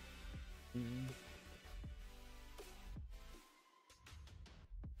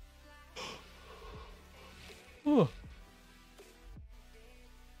 Oh.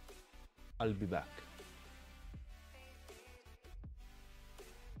 I'll be back.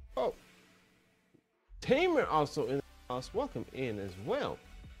 Oh. Tamer also in the house. Welcome in as well.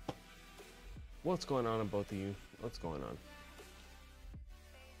 What's going on with both of you? What's going on?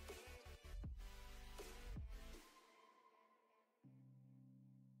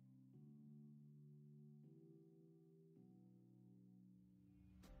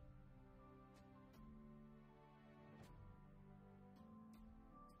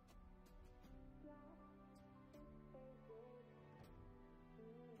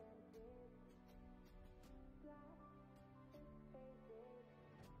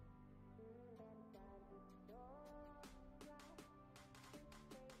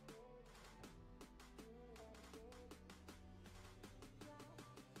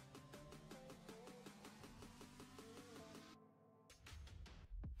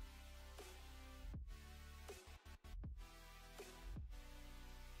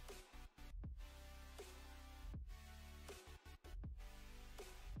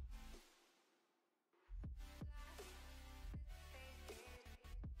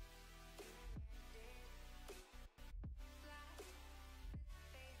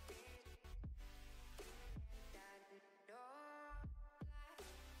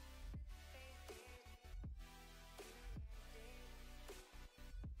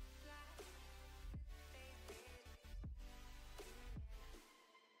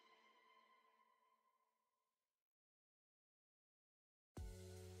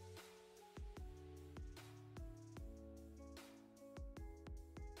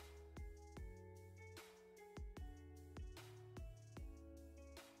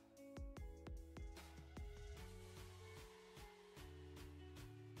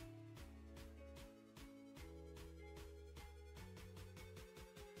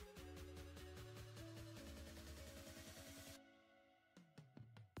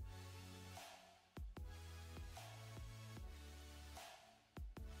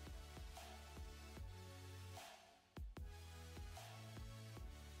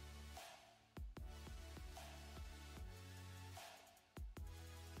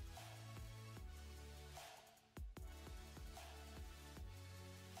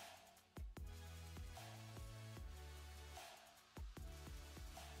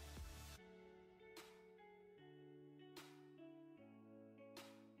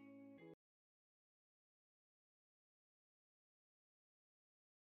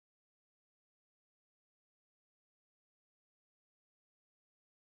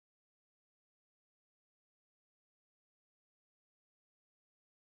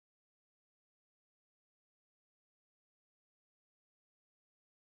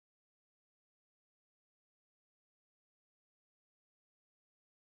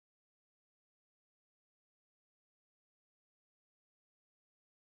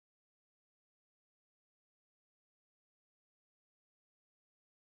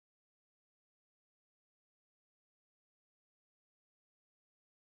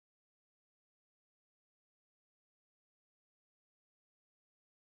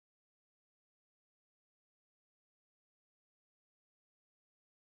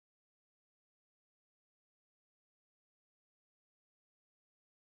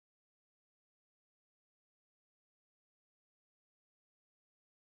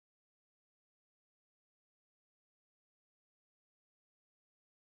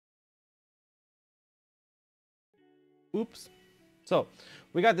 Oops. So,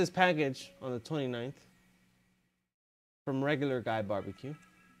 we got this package on the 29th from Regular Guy Barbecue.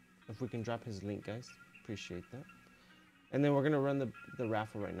 If we can drop his link, guys, appreciate that. And then we're gonna run the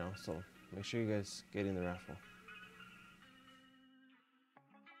raffle right now, so make sure you guys get in the raffle.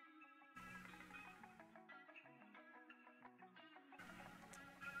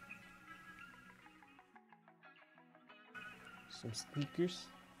 Some sneakers.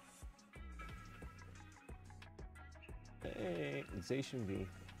 Hey, Zation V.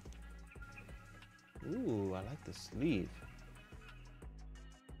 Ooh, I like the sleeve.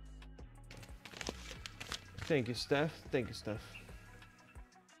 Thank you, Steph. Thank you, Steph.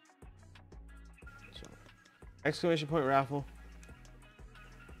 So, exclamation point raffle.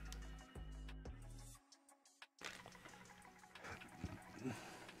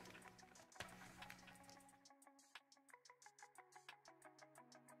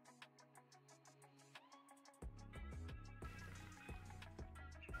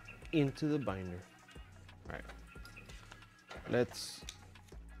 Into the binder. All right, let's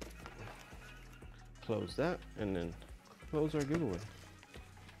close that and then close our giveaway.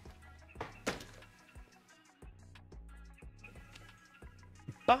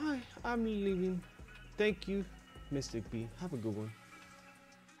 Bye, I'm leaving. Thank you, Mystic B. Have a good one.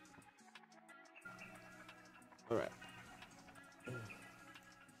 All right.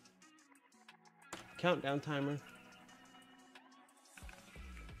 Countdown timer.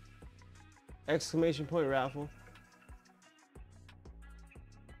 Exclamation point raffle.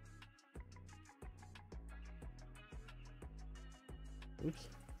 Oops.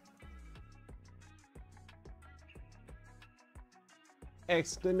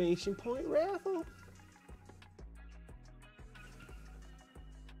 Exclamation point raffle.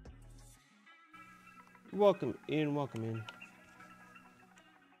 Welcome in, welcome in.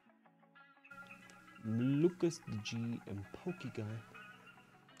 Lucas the G and Pokey Guy.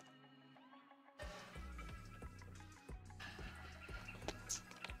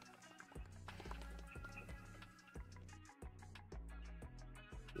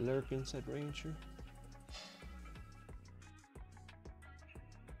 Lurking, said Ranger.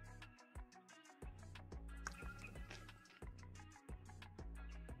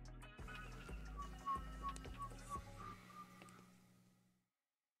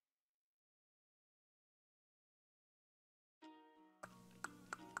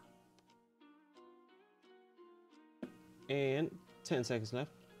 And 10 seconds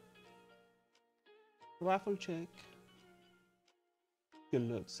left. Raffle check. Good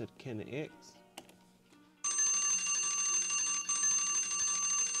luck, said Kenny X.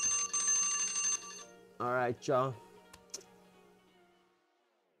 All right, y'all.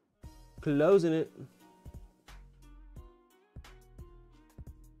 Closing it.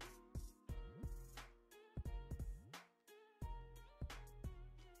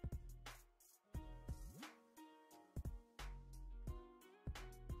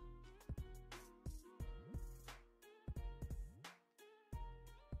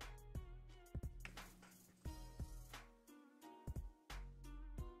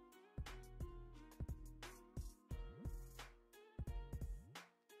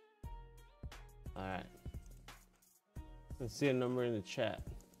 All right. Let's see a number in the chat.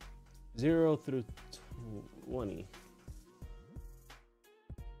 0 through 20.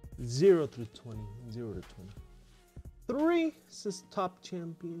 0 through 20. 0 to 20. 3 says top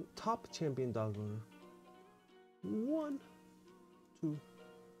champion dog owner. 1, 2,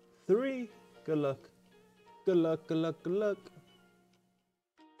 3. Good luck. Good luck, good luck, good luck.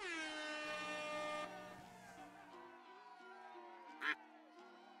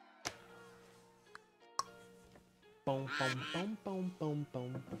 Boom, boom, boom, boom, boom,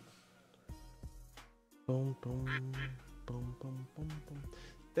 boom. Boom, boom, boom, boom, boom, boom.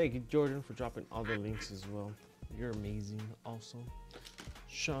 Thank you, Jordan, for dropping all the links as well. You're amazing. Also,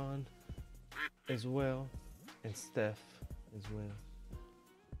 Sean as well, and Steph as well.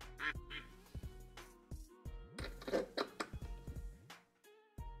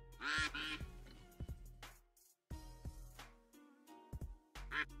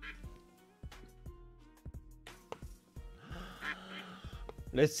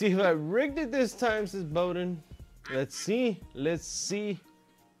 Let's see if I rigged it this time, says Bowden. Let's see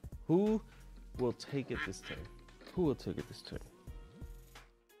who will take it this time. Who will take it this time?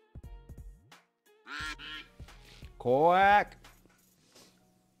 Quack.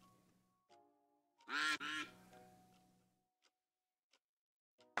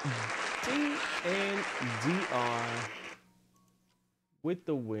 DNDR with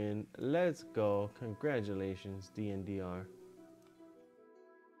the win. Let's go. Congratulations, DNDR.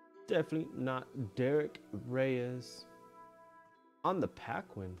 Definitely not Derek Reyes. On the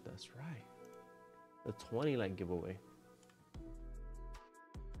pack win, that's right. The 20 like giveaway.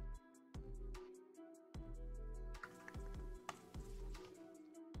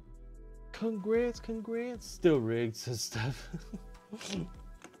 Congrats, congrats. Still rigged and stuff.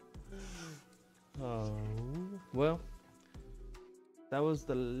 Oh, well, that was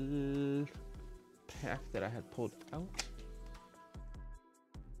the pack that I had pulled out.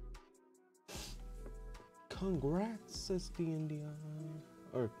 Congrats, says D&D.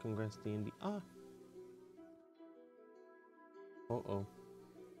 Or congrats, D&D. Uh-oh.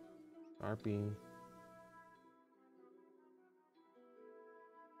 RP.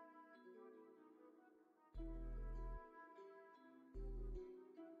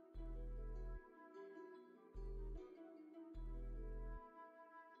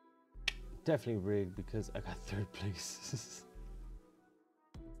 Definitely rigged because I got 3rd place.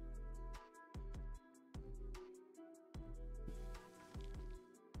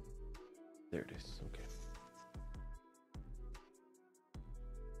 There it is. Okay.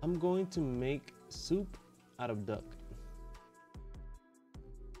 I'm going to make soup out of duck.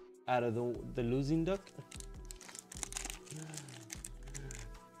 Out of the losing duck.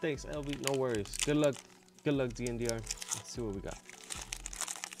 Thanks, LV. No worries. Good luck. Good luck, DNDR. Let's see what we got.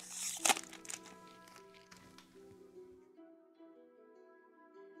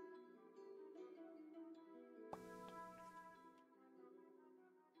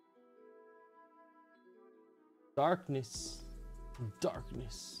 Darkness.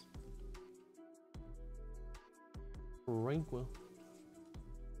 Darkness. Tranquil.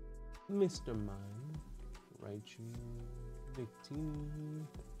 Mr. Mime. Raichu. Victini.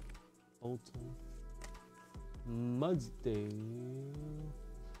 Alton. Mudsdale.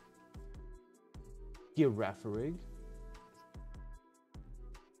 Girafarig.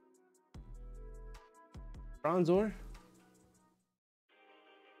 Bronzor.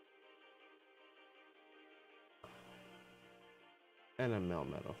 And a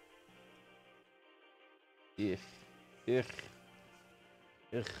Melmetal. Ich.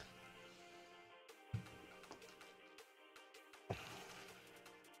 I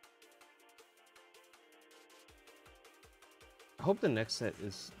hope the next set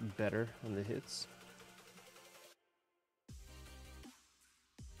is better on the hits.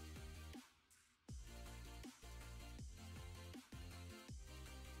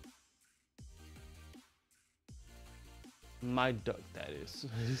 My duck, that is.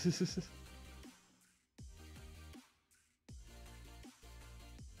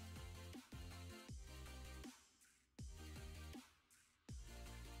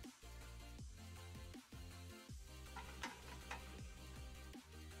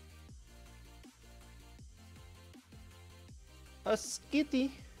 A Skitty,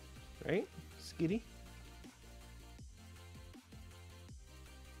 right? Skitty.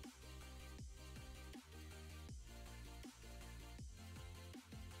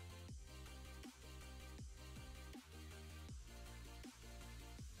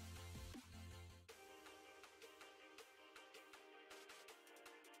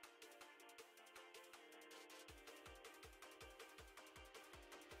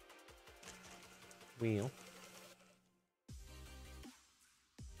 Wheel.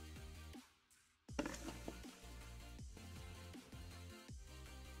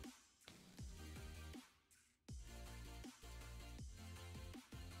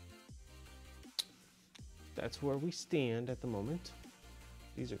 That's where we stand at the moment.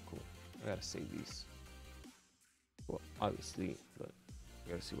 These are cool. I gotta save these. Well, obviously, but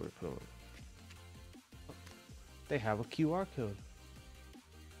I gotta see where to put them. They have a QR code.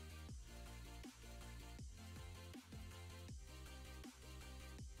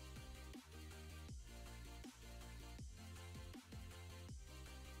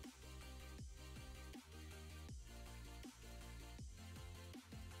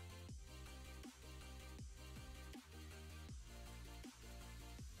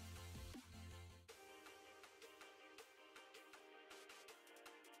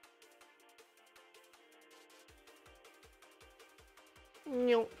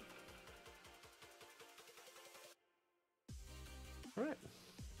 No. All right.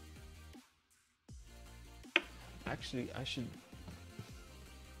 Actually, I should.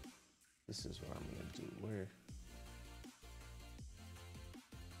 This is what I'm gonna do. Where?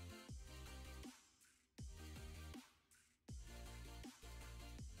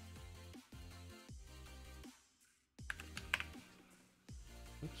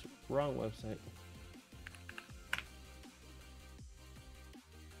 Oops, wrong website.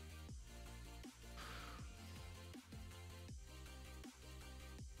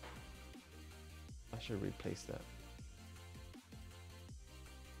 I should replace that.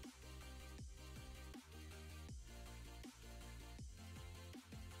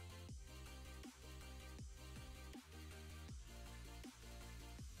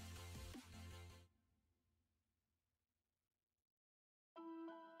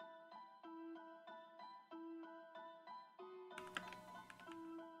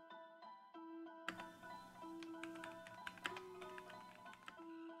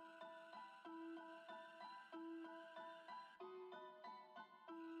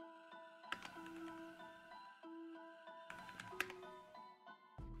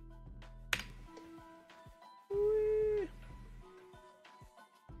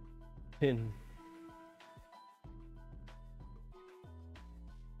 Pin.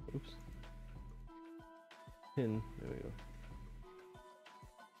 Oops. Pin. There we go.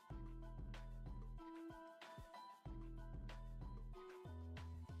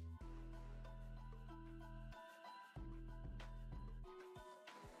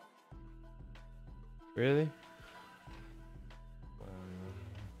 Really?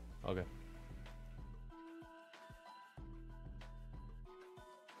 Okay.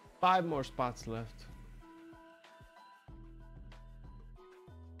 5 more spots left.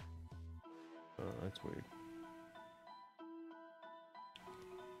 Oh, that's weird.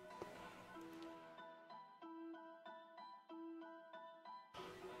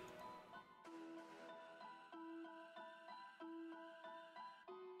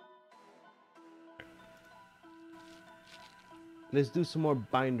 Let's do some more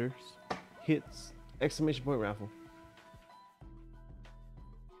binders, hits, exclamation point raffle.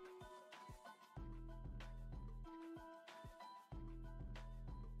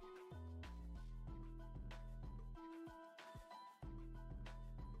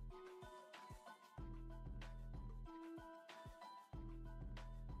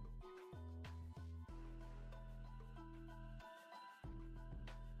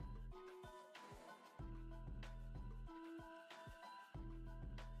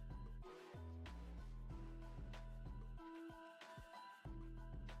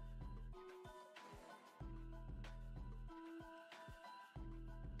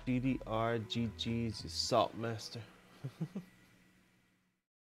 DDR GG's Salt Master.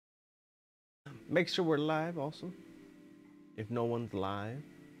 Make sure we're live also. If no one's live,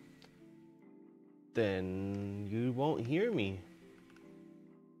 then you won't hear me.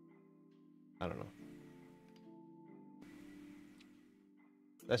 I don't know.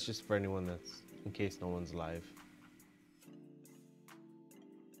 That's just for anyone that's in case no one's live.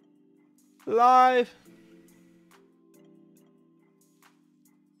 Live!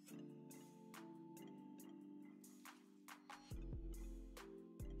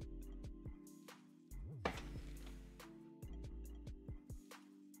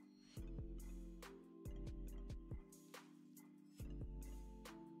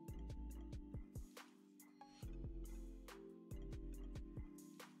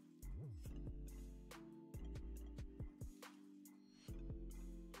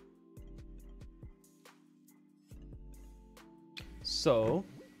 So,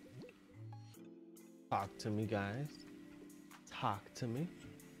 talk to me, guys. Talk to me.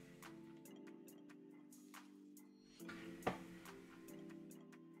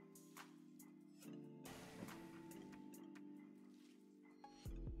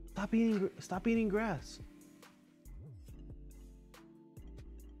 Stop eating grass.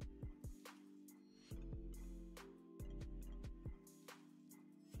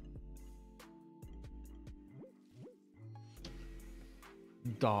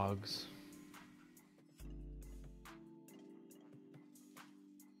 Dogs.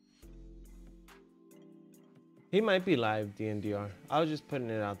 He might be live, DNDR. I was just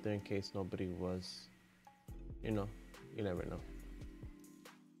putting it out there in case nobody was. You know, you never know.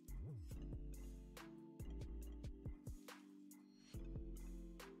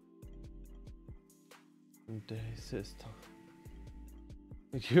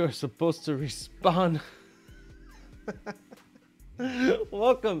 You're supposed to respawn.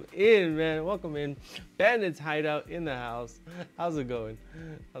 Welcome in, man. Welcome in. Bandit's hideout in the house. How's it going?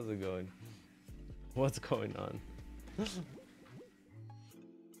 How's it going? What's going on?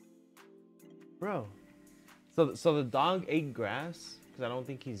 Bro. So the dog ate grass because I don't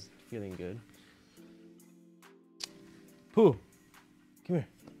think he's feeling good. Pooh, come here.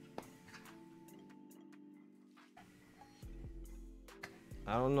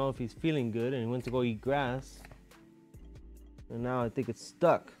 I don't know if he's feeling good and he went to go eat grass. And now I think it's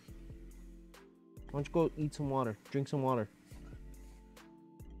stuck. Why don't you go eat some water? Drink some water.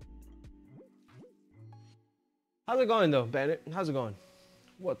 How's it going though, Bandit? How's it going?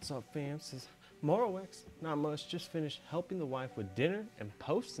 What's up, fam? Says Morowex. Not much. Just finished helping the wife with dinner and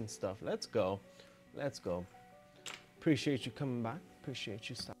posts and stuff. Let's go. Let's go. Appreciate you coming by. Appreciate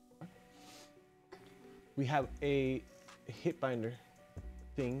you stopping by. We have a hit binder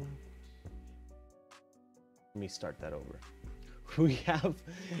thing. Let me start that over. We have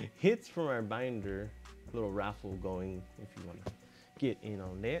hits from our binder, little raffle going if you want to get in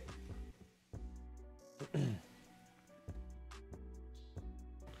on that.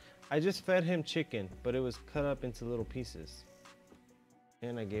 I just fed him chicken, but it was cut up into little pieces.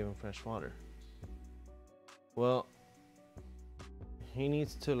 And I gave him fresh water. Well, he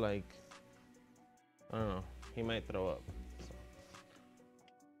needs to like, I don't know, he might throw up. So.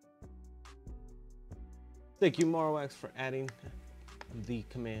 Thank you, Marwax, for adding the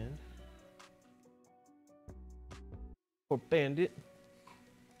command. For Bandit.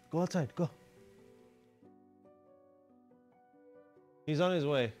 Go outside, go. He's on his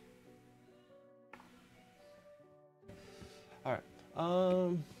way. All right.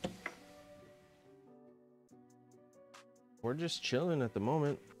 We're just chilling at the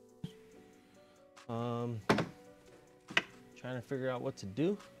moment. Trying to figure out what to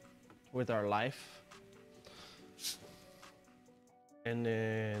do with our life. And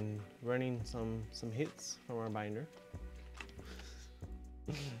then running some hits from our binder.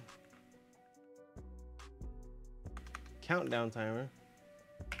 Countdown timer.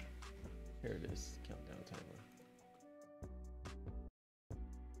 Here it is, countdown timer.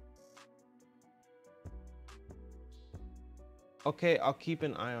 Okay, I'll keep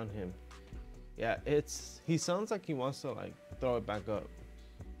an eye on him. Yeah, he sounds like he wants to like throw it back up,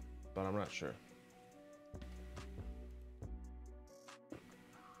 but I'm not sure.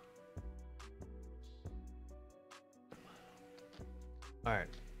 All right,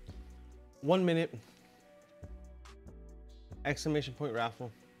 1 minute. Exclamation point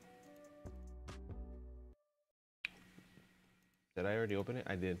raffle. Did I already open it?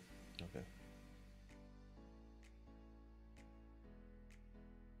 I did. Okay.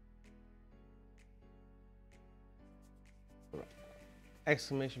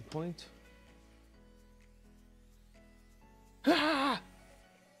 Exclamation point. Ah!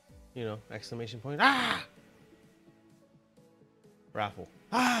 You know, exclamation point. Ah! Raffle.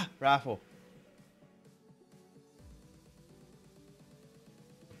 Ah! Raffle.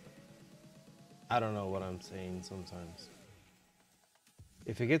 I don't know what I'm saying sometimes.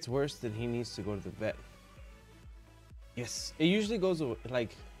 If it gets worse, then he needs to go to the vet. Yes, it usually goes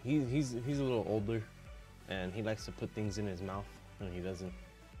like he's a little older, and he likes to put things in his mouth, and he doesn't.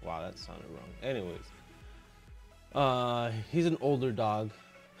 Wow, that sounded wrong. Anyways, he's an older dog,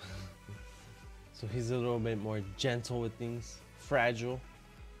 so he's a little bit more gentle with things, fragile.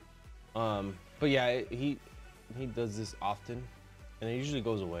 But yeah, he does this often, and it usually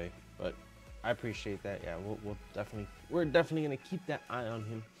goes away. But I appreciate that. Yeah, we're definitely gonna keep that eye on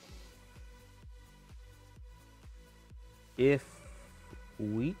him. If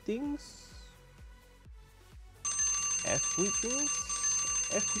we things, F we things,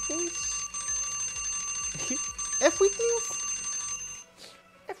 F we things, F we things,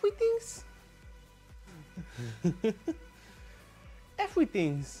 F we things, F we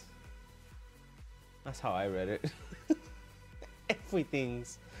things. That's how I read it.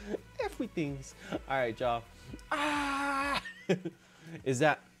 Everything's. All right, y'all. Ah! Is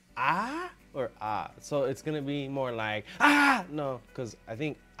that ah or ah? So it's gonna be more like ah. No, because I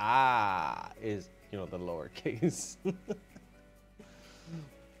think ah is, you know, the lowercase.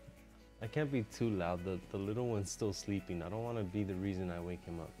 I can't be too loud. The little one's still sleeping. I don't want to be the reason I wake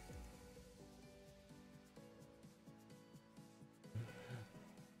him up.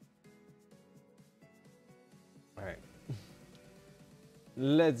 All right.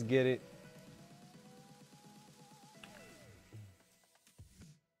 Let's get it.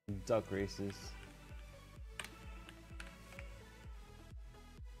 Duck races.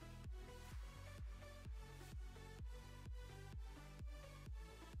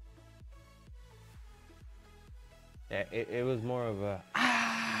 Yeah, it was more of a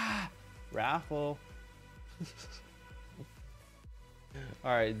raffle.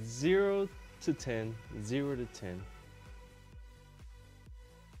 All right, 0 to 10, 0 to 10.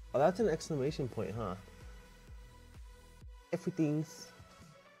 Oh, that's an exclamation point, huh? Everything's.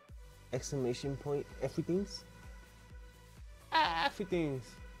 Exclamation point, everything's. Everything's.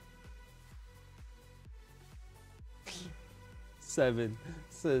 7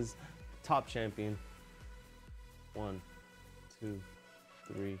 says top champion. 1, 2,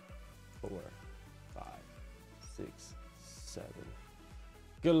 3, 4, 5, 6, 7.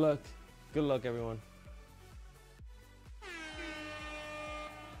 Good luck. Good luck, everyone.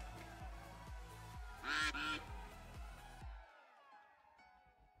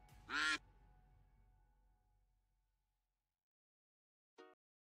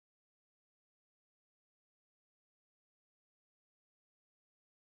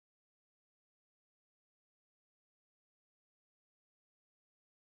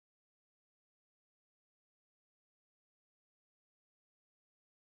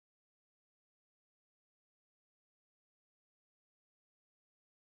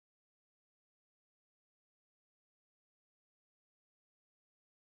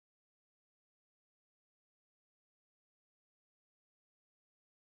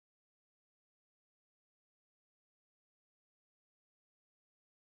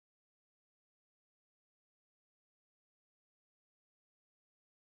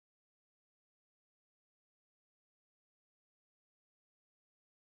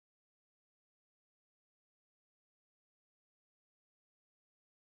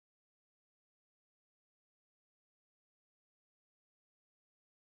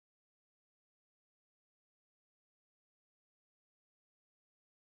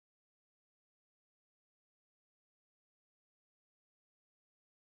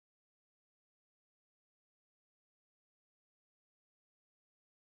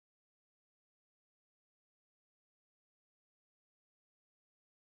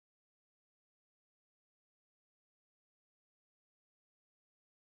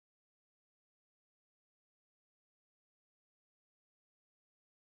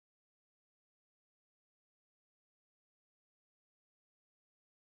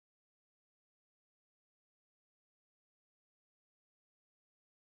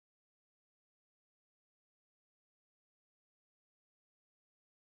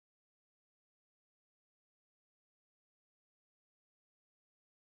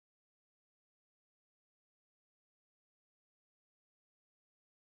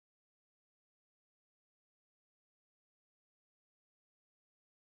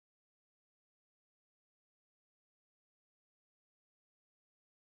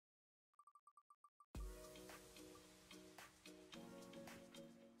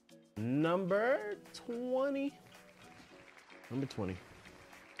 number 20. Number 20.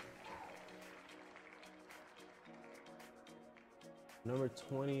 Number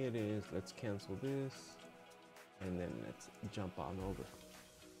 20 it is. Let's cancel this. And then let's jump on over.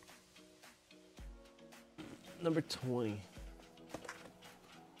 Number 20.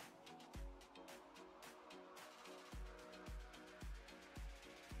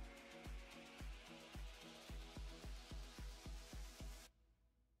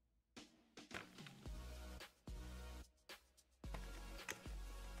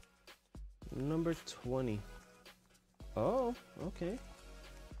 Number 20. Oh, okay.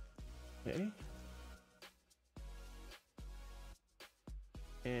 Okay.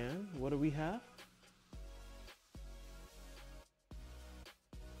 And what do we have?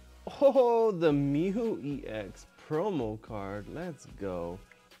 Oh, the Mew EX promo card. Let's go.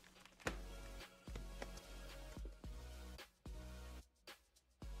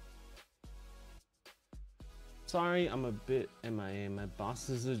 Sorry, I'm a bit MIA. My boss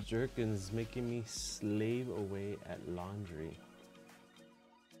is a jerk and is making me slave away at laundry.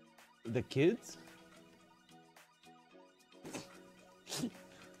 The kids?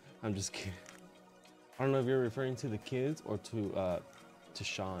 I'm just kidding. I don't know if you're referring to the kids or to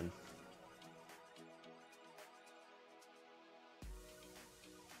Sean.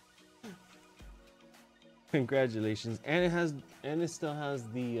 Congratulations. And it still has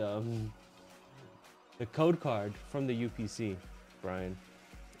the code card from the UPC, Brian.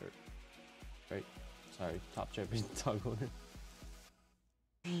 Right? Sorry, top champion dog owner.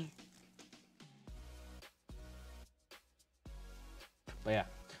 But yeah.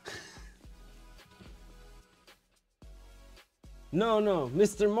 No,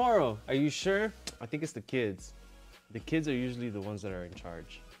 Mr. Morrow, are you sure? I think it's the kids. The kids are usually the ones that are in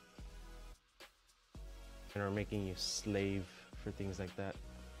charge and are making you slave for things like that.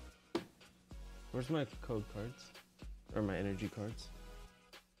 Where's my code cards? Or my energy cards?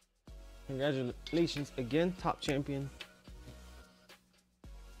 Congratulations again, top champion.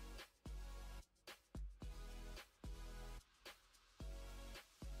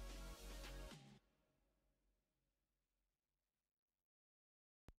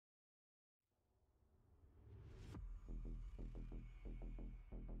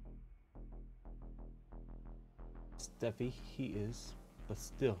 Steffi, he is, but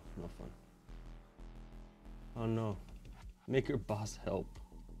still no fun. Oh no, make your boss help.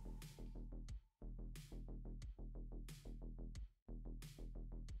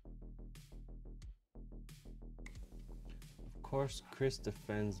 Of course, Chris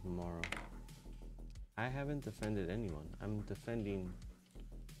defends Morrow. I haven't defended anyone. I'm defending,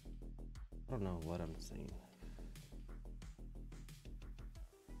 I don't know what I'm saying.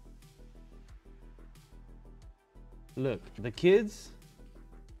 Look, the kids,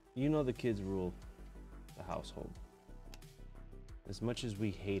 you know the kids rule the household. As much as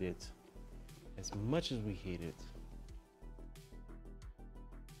we hate it,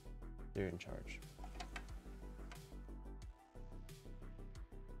 they're in charge.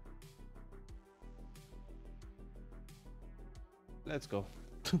 Let's go.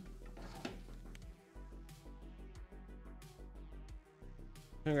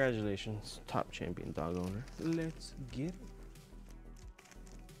 Congratulations, top champion dog owner. Let's get it.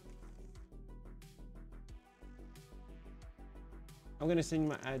 I'm gonna send you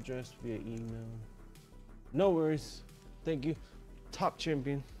my address via email. No worries. Thank you, top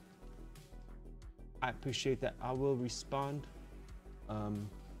champion. I appreciate that. I will respond.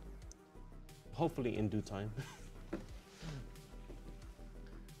 Hopefully in due time.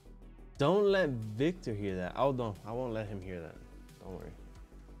 Don't let Victor hear that. Oh no, I won't let him hear that. Don't worry.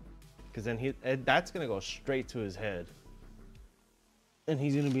 Because then that's gonna go straight to his head. And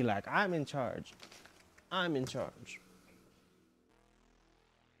he's gonna be like, I'm in charge. I'm in charge.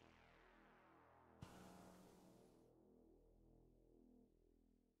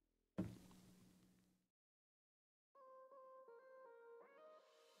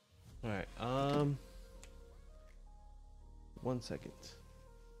 All right, 1 second.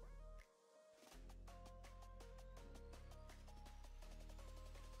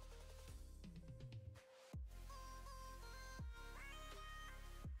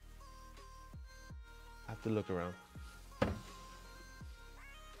 I have to look around.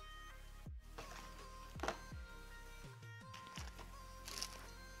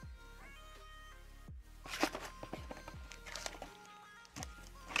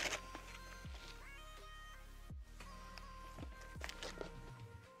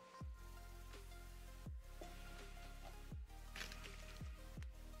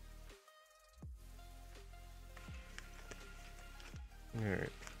 All right.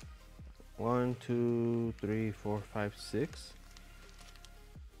 3, 4, 5, 6.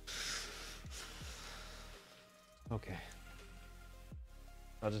 Okay.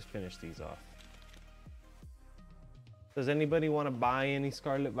 I'll just finish these off. Does anybody want to buy any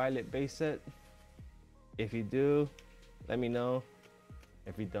Scarlet Violet base set? If you do, let me know.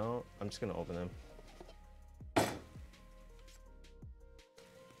 If you don't, I'm just gonna open them.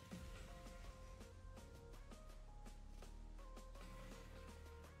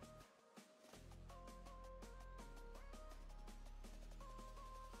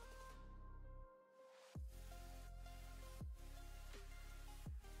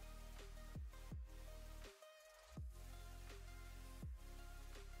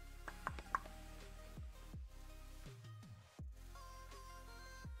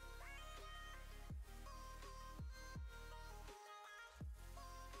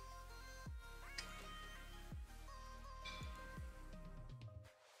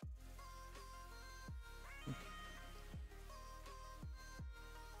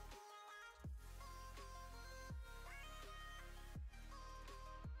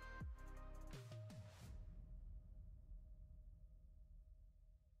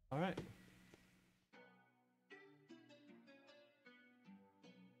 All right.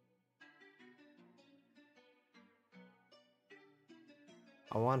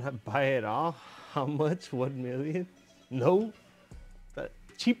 I want to buy it all. How much? 1 million? No, but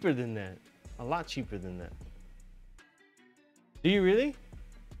cheaper than that. A lot cheaper than that. Do you really?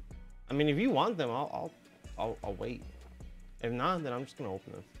 I mean, if you want them, I'll wait. If not, then I'm just gonna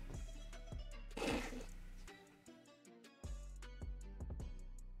open them.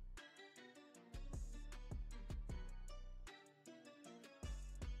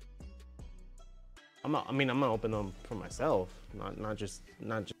 I'm gonna open them for myself, not just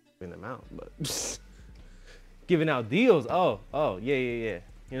giving them out, but giving out deals. Oh, yeah.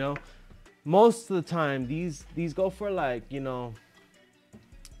 You know, most of the time these go for like, you know,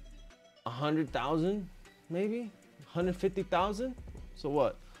 100,000, maybe 150,000. So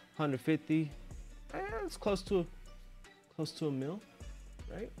what? 150? It's close to a mil,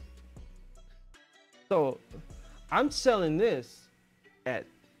 right? So I'm selling this at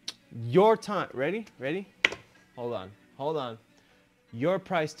your time. Ready? Hold on. Your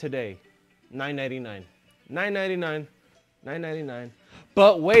price today, $9.99. $9.99.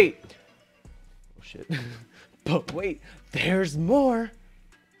 But wait. Oh shit. But wait, there's more.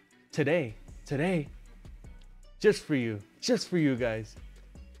 Today. Just for you guys.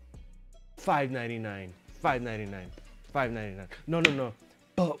 $5.99. No.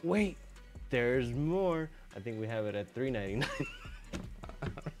 But wait, there's more. I think we have it at $3.99.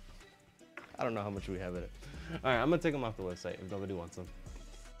 I don't know how much we have it at. All right, I'm gonna take them off the website if nobody wants them.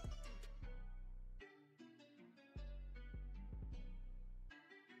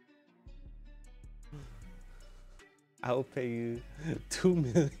 I'll pay you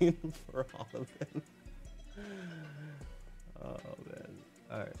 $2 million for all of them. Oh man.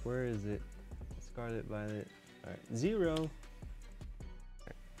 All right, where is it? Scarlet Violet. All right, 0. All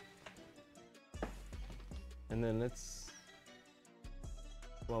right. And then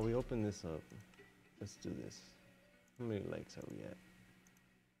while we open this up, let's do this. How many likes are we at?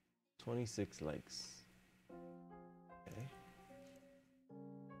 26 likes. Okay.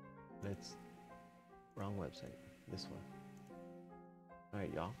 Wrong website. This one. All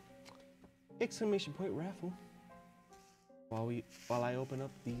right, y'all. Exclamation point raffle. While I open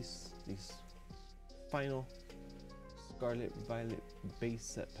up these final Scarlet Violet base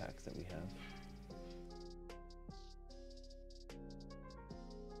set packs that we have.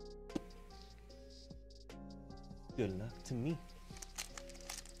 Good luck to me.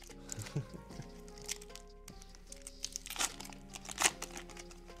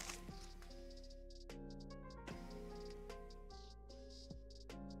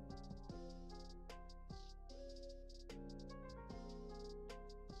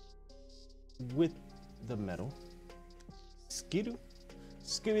 With the metal. Skidoo.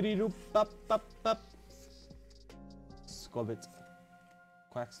 Skibidoo pop pop pop. Scobbit.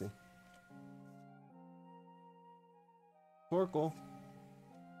 Quaxley. Torkoal.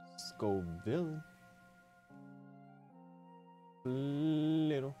 Scoville.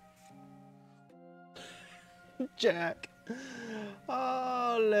 Little. Jack.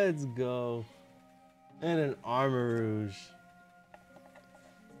 Oh, let's go. And an Armor Rouge.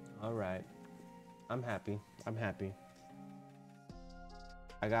 All right. I'm happy.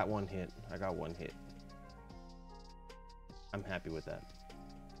 I got one hit. I'm happy with that.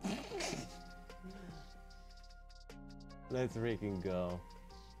 Let's freaking go.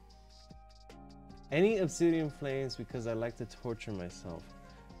 Any obsidian flames because I like to torture myself.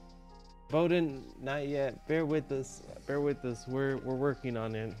 Bowden, not yet. Bear with us. Bear with us. We're working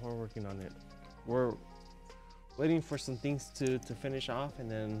on it. We're working on it. We're waiting for some things to finish off, and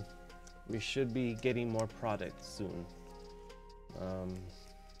then we should be getting more products soon.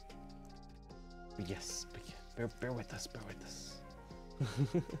 But yes, bear with us. Bear with us.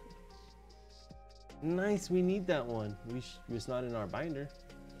 Nice. We need that one. It's not in our binder.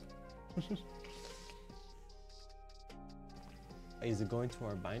 Is it going to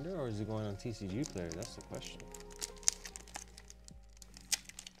our binder or is it going on TCG Player? That's the question.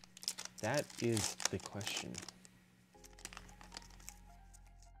 That is the question.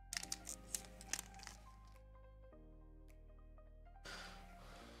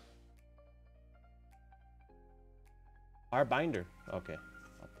 Our binder. Okay,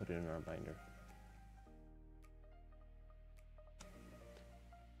 I'll put it in our binder.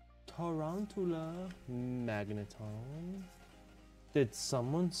 Tarantula Magneton. Did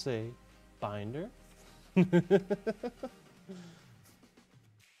someone say binder?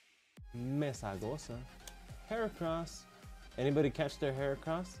 Mesagosa. Heracross. Anybody catch their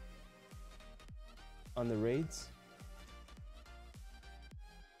Heracross on the raids?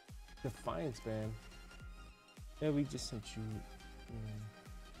 Defiance Band. Yeah, we just sent you.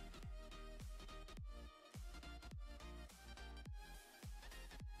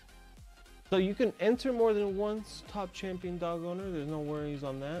 So you can enter more than once top champion dog owner. There's no worries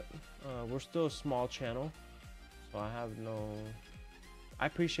on that. We're still a small channel, so I have no. I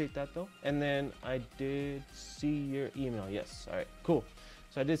appreciate that though. And then I did see your email. Yes. All right. Cool.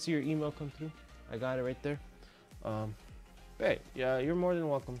 So I did see your email come through. I got it right there. Hey, yeah, you're more than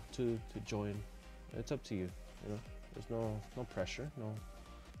welcome to join. It's up to you. You know, there's no pressure. No,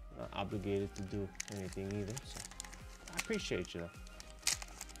 not obligated to do anything either. So I appreciate you though.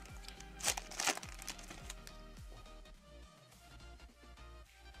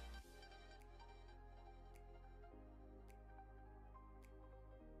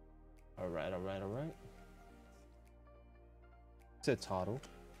 All right. It's a total.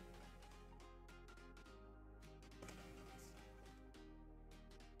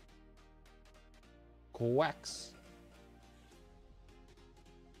 Quacks.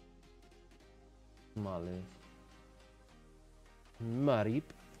 Maliv. Marip.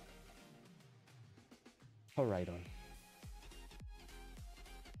 Horidon.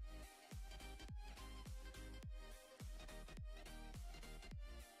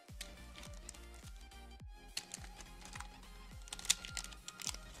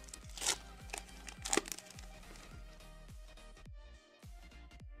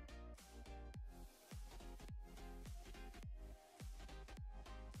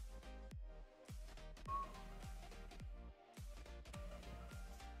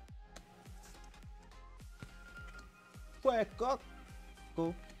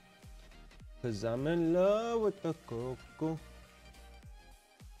 Coco, cause I'm in love with the coco.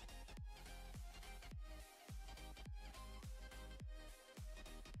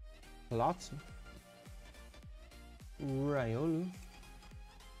 Lots. Riolu.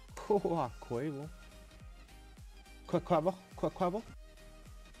 Coaquavo. Quaquavo.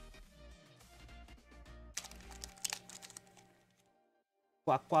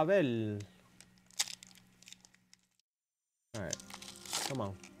 Quaquavel. Alright, come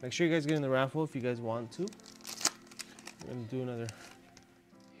on. Make sure you guys get in the raffle if you guys want to. We're gonna do another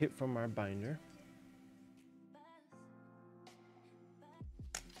hit from our binder.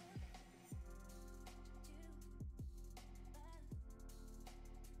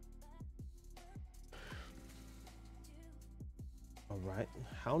 Alright,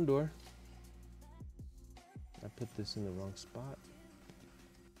 Houndour. I put this in the wrong spot.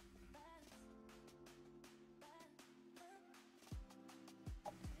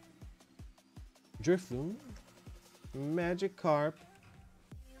 Drifloon, Magikarp.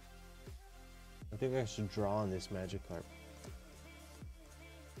 I think I should draw on this Magikarp.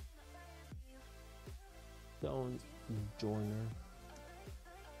 Stone Joiner,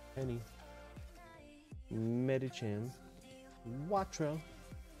 Penny, Medicham, Wattrel,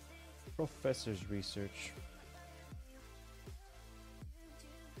 Professor's Research.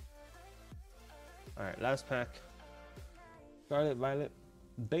 Alright, last pack. Scarlet Violet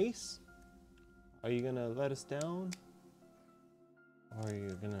base. Are you gonna let us down? Or are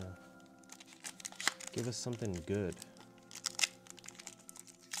you gonna give us something good?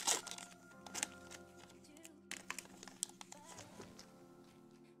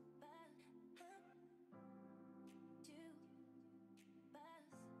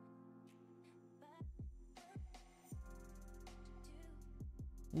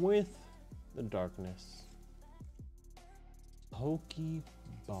 With the darkness.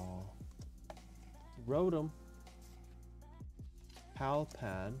 Pokeball. Rotom,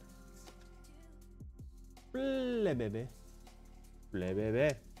 Palpad, Flebebe,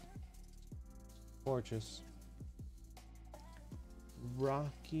 Fortress,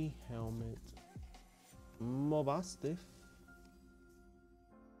 Rocky Helmet, Mobastiff,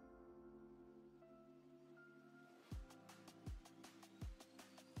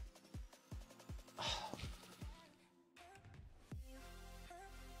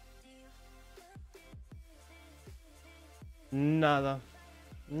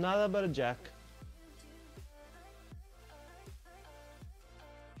 nada but a Jack.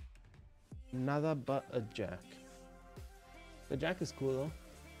 Nada but a Jack. The Jack is cool though.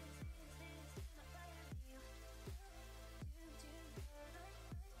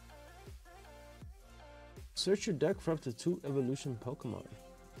 Search your deck for up to 2 evolution Pokemon.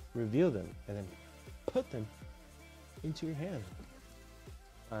 Reveal them and then put them into your hand.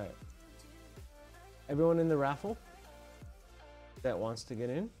 Alright. Everyone in the raffle that wants to get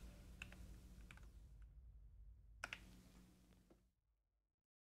in,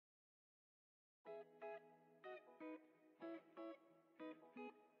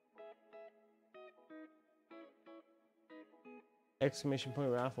 exclamation point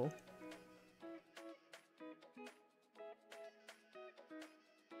raffle.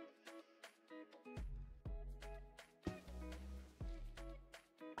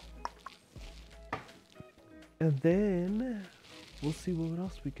 And then we'll see what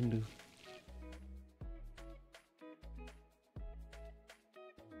else we can do.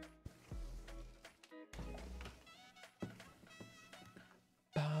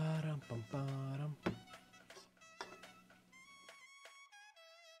 Ba-dum-bum-ba-dum.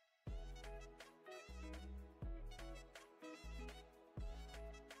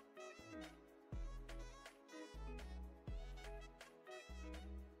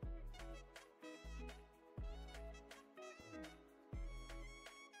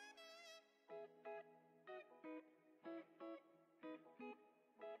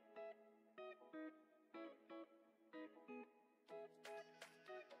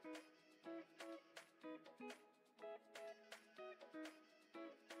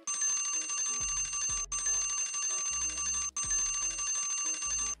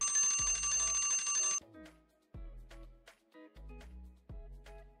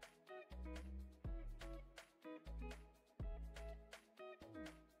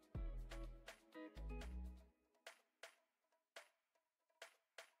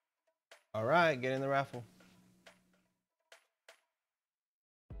 All right, get in the raffle.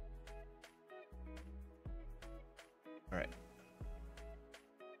 All right.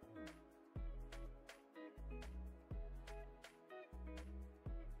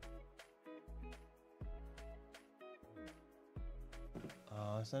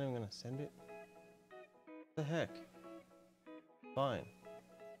 It's not even gonna send it. What the heck? Fine.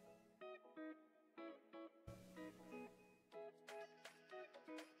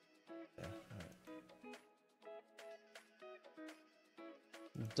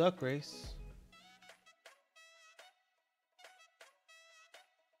 Duck race.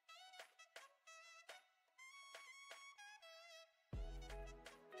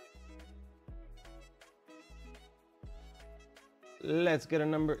 Let's get a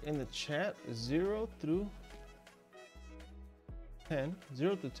number in the chat. 0 through 10.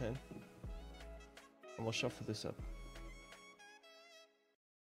 0 through 10. And we'll shuffle this up.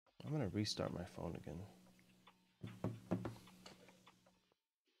 I'm gonna restart my phone again.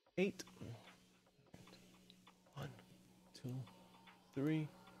 8. 1, 2, 3,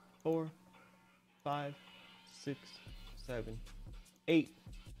 4, 5, 6, 7, 8.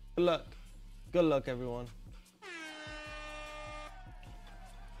 Good luck. Good luck, everyone.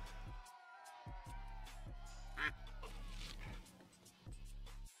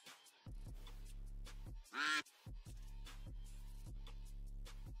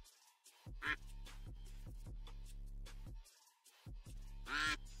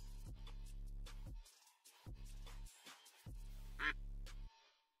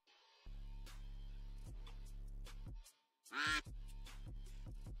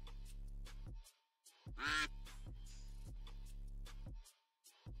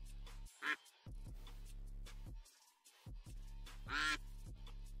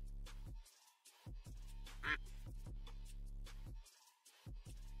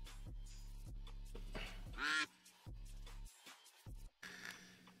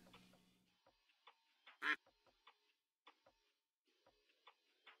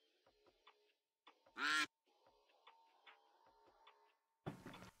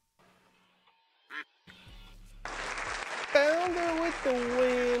 the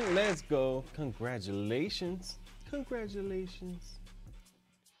win. Let's go. Congratulations. Congratulations.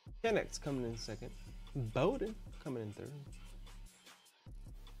 Kennex coming in second. Bowden coming in third.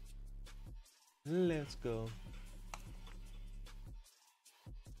 Let's go.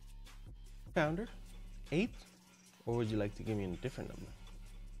 Founder, 8th, or would you like to give me a different number?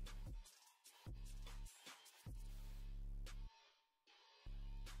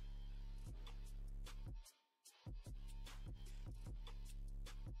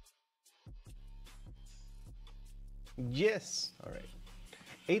 Yes. All right.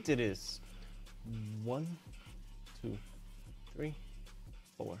 8 it is. 1, 2, 3,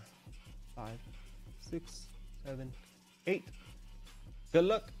 4, 5, 6, 7, 8. Good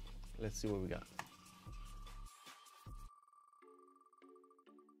luck. Let's see what we got.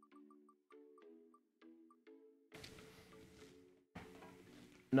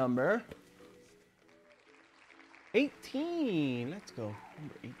 Number 18. Let's go.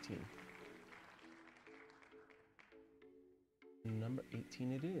 Number 18. Number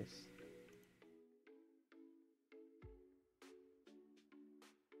 18 it is.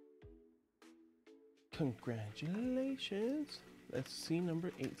 Congratulations. Let's see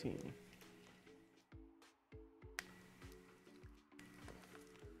number 18.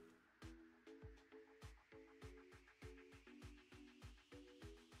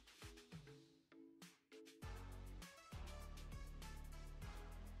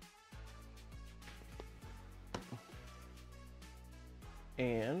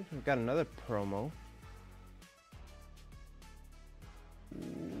 And we've got another promo.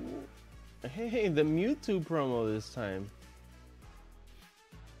 Hey, the Mewtwo promo this time.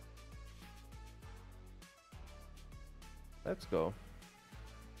 Let's go.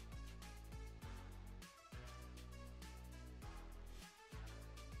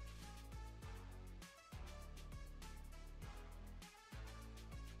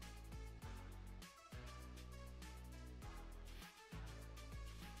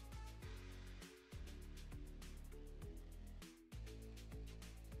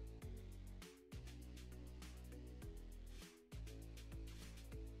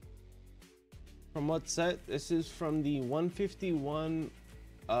 From what set? This is from the 151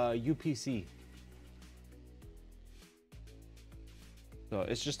 UPC. So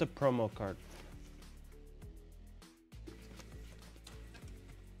it's just a promo card.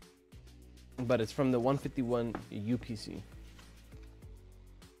 But it's from the 151 UPC.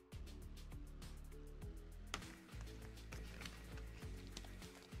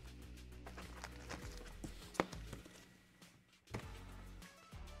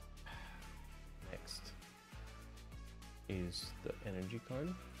 Is the energy card,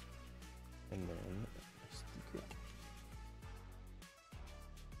 and then a sticker.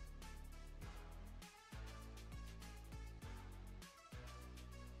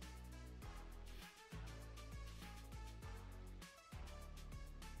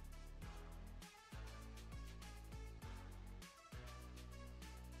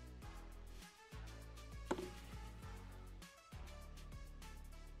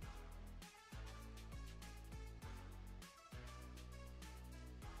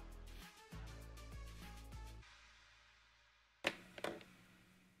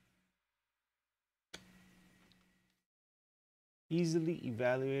 Easily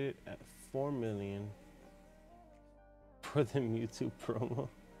evaluated at 4 million for the Mewtwo promo.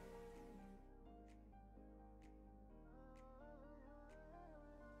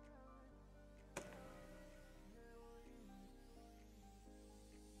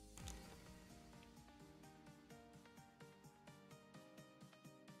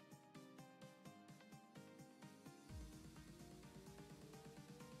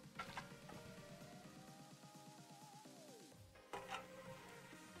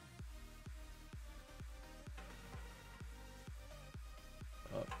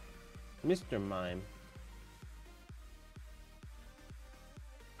 Mr. Mime.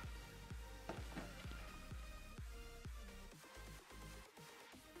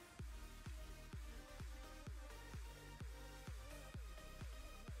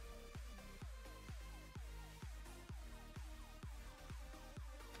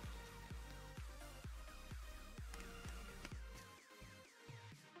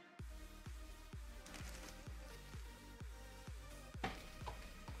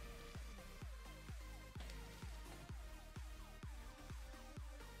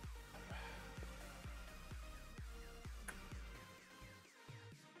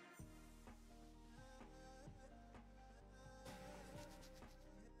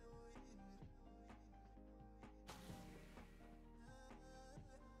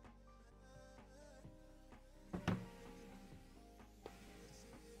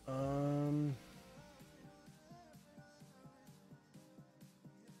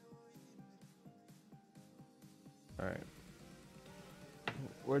 All right.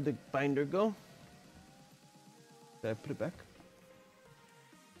 Where'd the binder go? Did I put it back?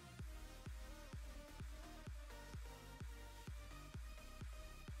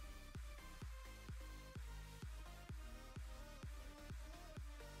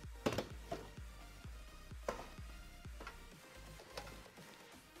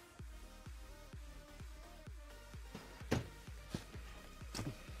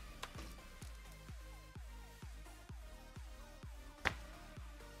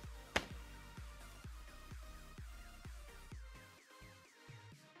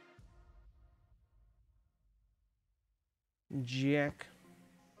 Jack.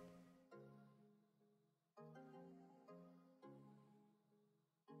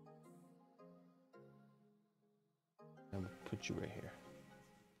 I'm gonna put you right here.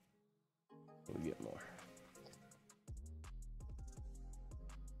 We get more.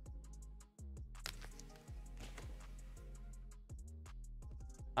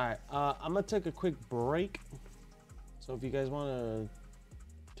 All right, I'm gonna take a quick break. So if you guys want to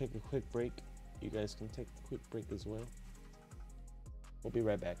take a quick break, you guys can take a quick break as well. We'll be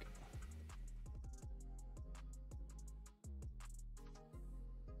right back.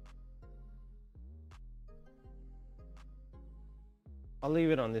 I'll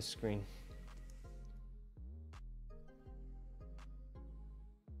leave it on this screen.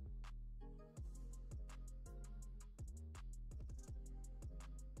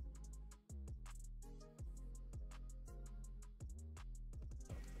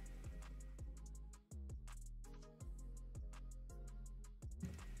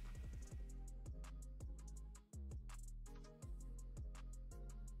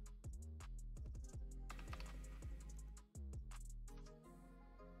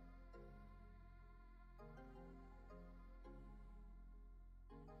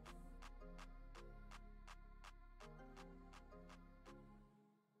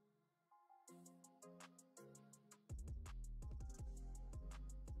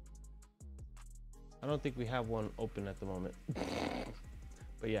 I don't think we have one open at the moment.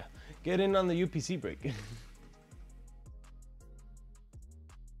 But yeah, get in on the UPC break.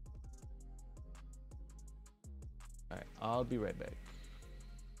 All right, I'll be right back.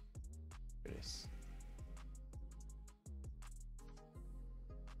 Here it is.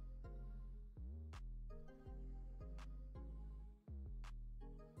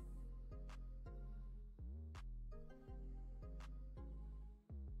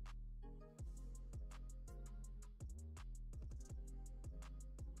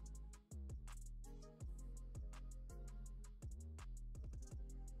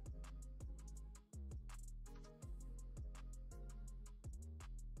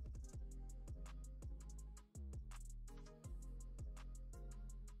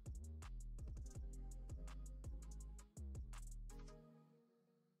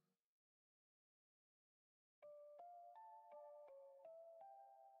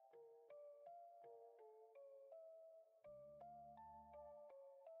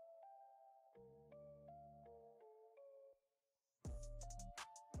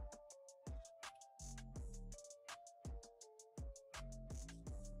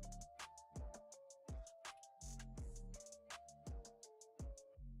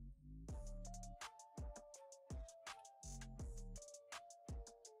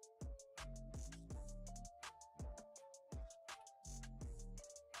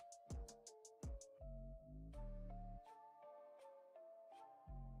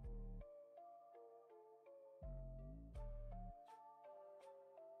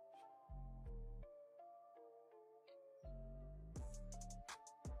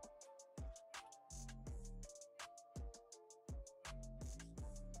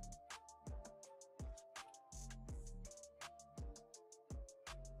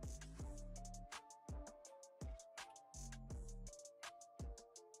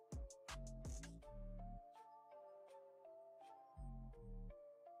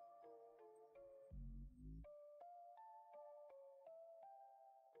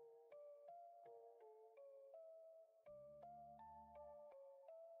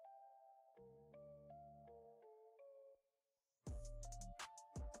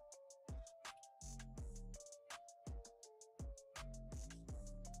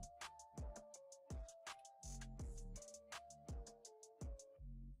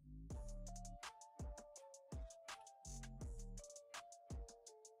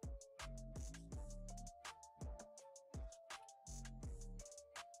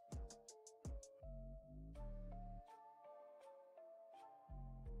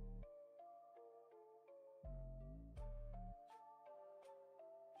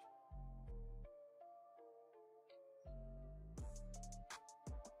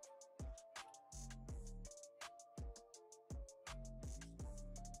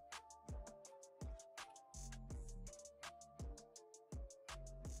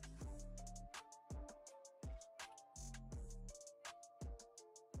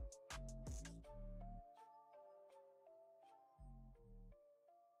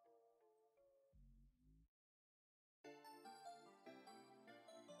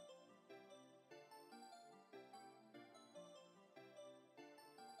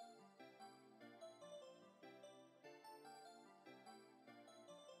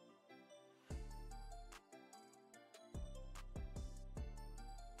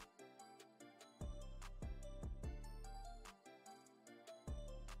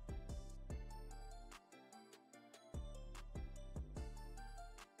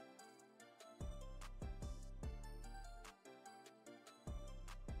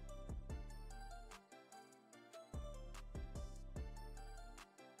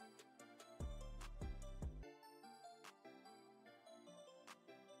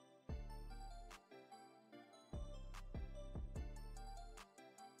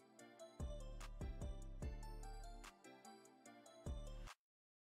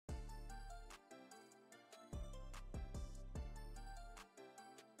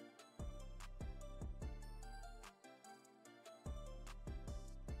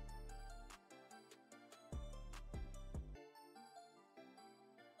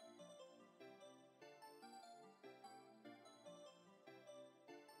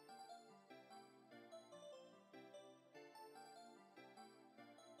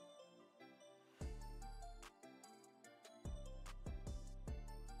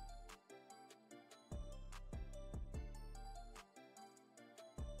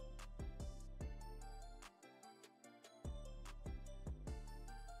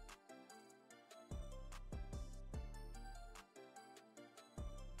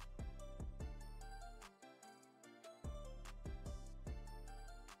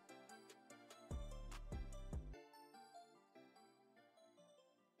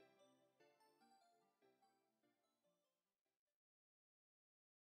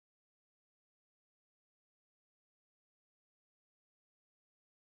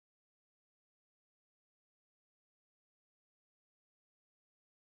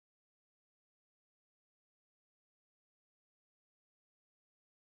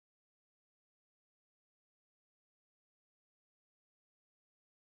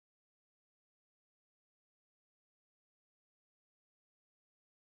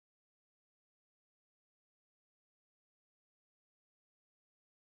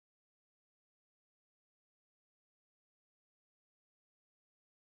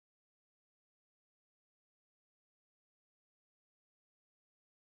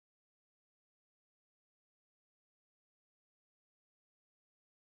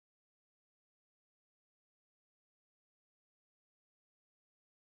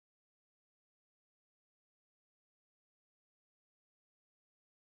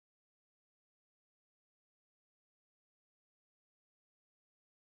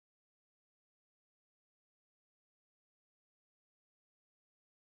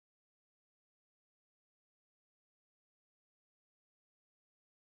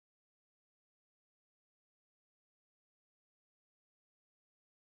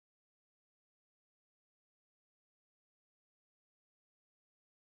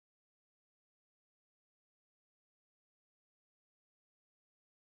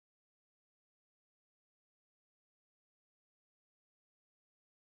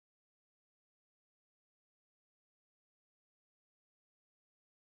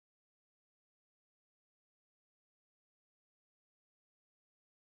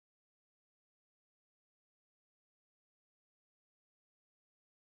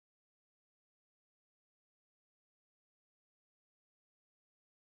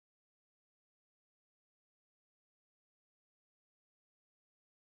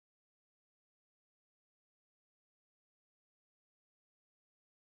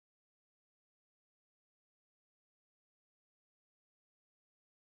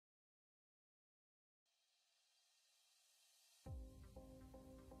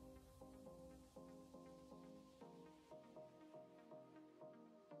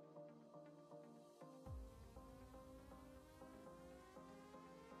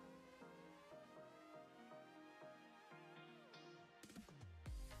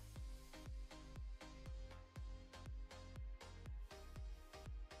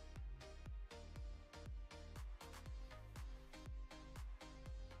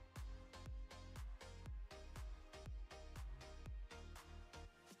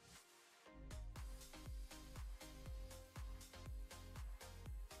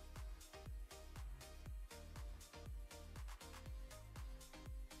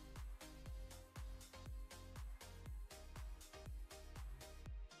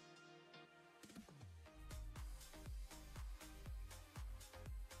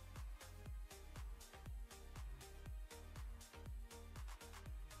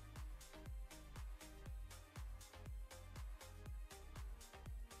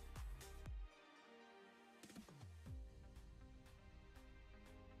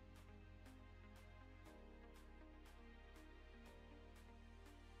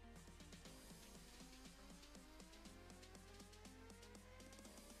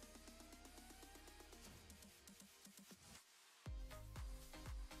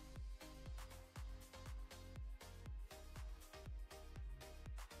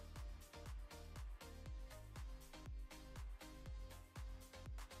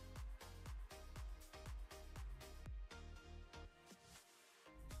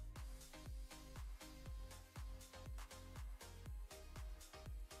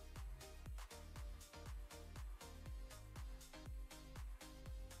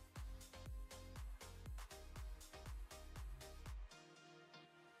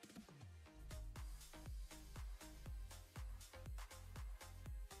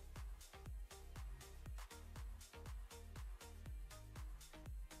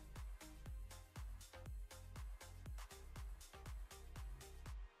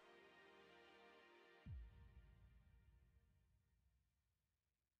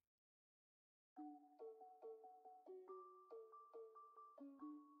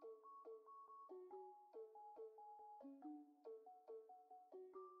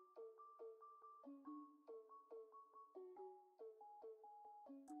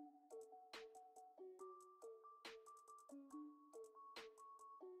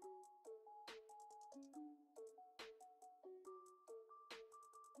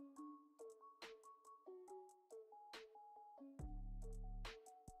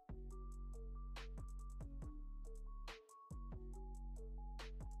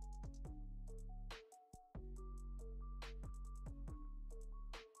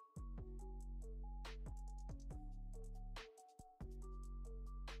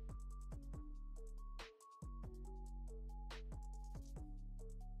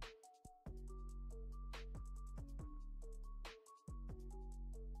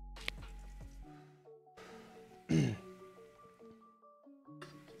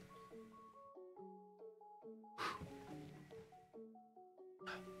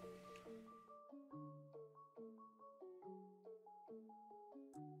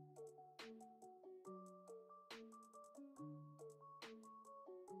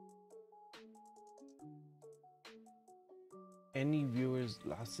 Any viewers'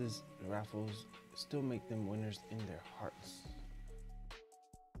 losses in raffles still make them winners in their hearts.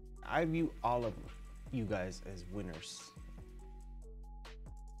 I view all of you guys as winners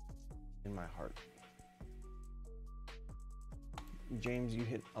in my heart. James, you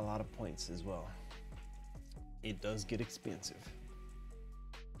hit a lot of points as well. It does get expensive.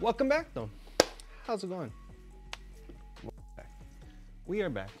 Welcome back though. How's it going? Welcome back. We are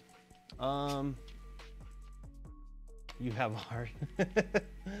back. You have a heart.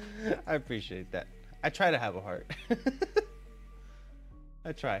 I appreciate that. I try to have a heart.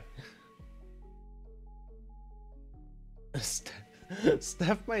 I try.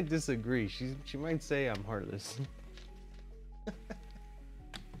 Steph might disagree. She might say I'm heartless.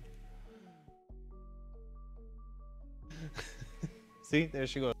 See, there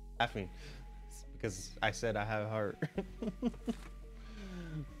she goes laughing because I said I have a heart.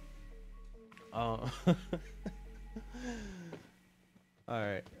 All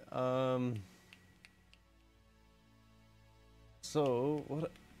right. So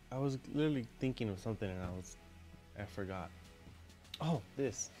what? I was literally thinking of something and I forgot. Oh,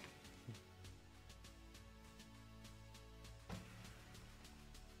 this.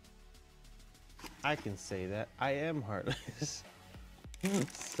 I can say that I am heartless.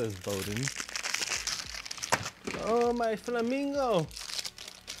 Says Bowden. Oh, my flamingo.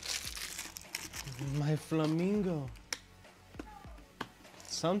 My flamingo.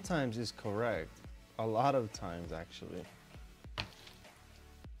 Sometimes is correct. A lot of times, actually.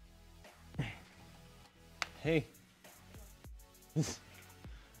 Hey.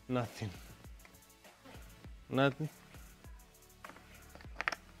 Nothing. Nothing.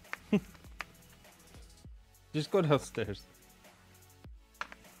 Just go downstairs.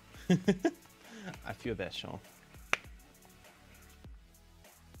 I feel that, Sean.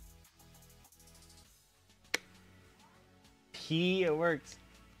 It works.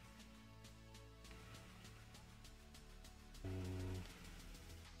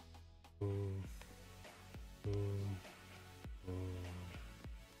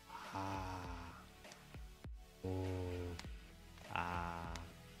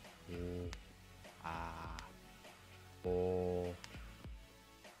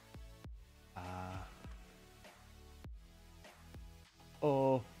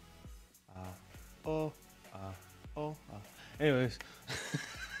 Anyways,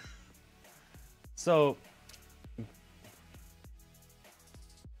 so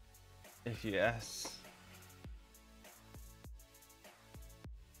if you ask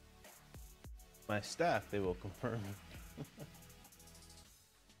my staff, they will confirm.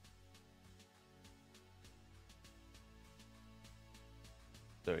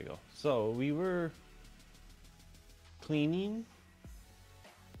 There we go. So we were cleaning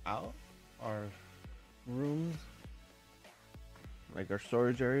out our rooms, like our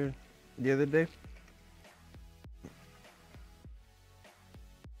storage area, the other day.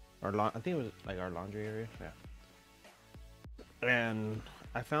 I think it was like our laundry area, yeah. And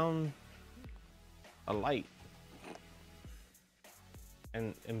I found a light.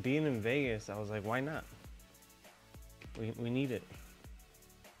 And being in Vegas, I was like, why not? We need it.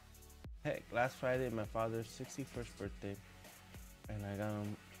 Heck, last Friday, my father's 61st birthday, and I got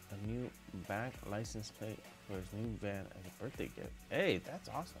him a new bank license plate for his new van as a birthday gift. Hey, that's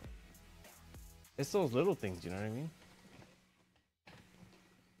awesome. It's those little things, you know what I mean?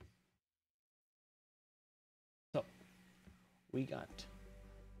 So, we got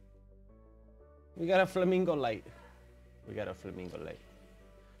a flamingo light. We got a flamingo light.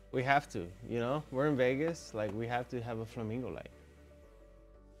 We have to, you know? We're in Vegas, like we have to have a flamingo light.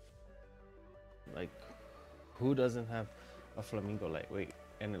 Like, who doesn't have a flamingo light? Wait,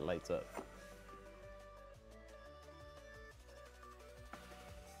 and it lights up.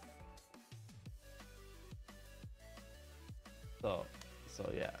 So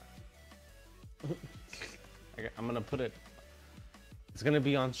yeah. I'm gonna put it. It's gonna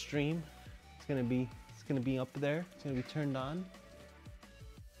be on stream. It's gonna be up there. It's gonna be turned on.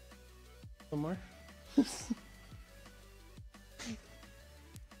 Somewhere.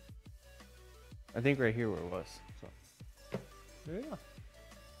 I think right here where it was. So there you go.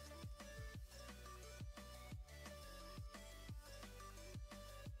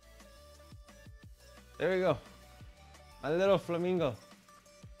 There we go. A little flamingo.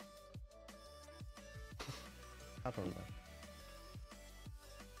 Hop on that.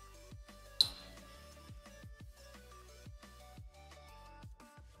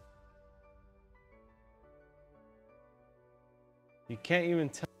 You can't even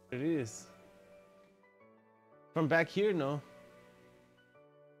tell what it is. From back here, no.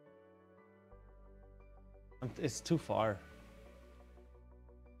 It's too far.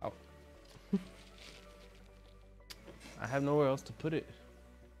 Oh. I have nowhere else to put it.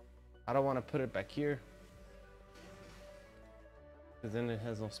 I don't want to put it back here. Because then it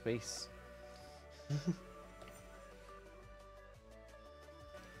has no space.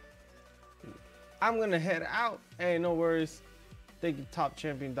 I'm gonna head out. Hey, no worries. Thank you, Top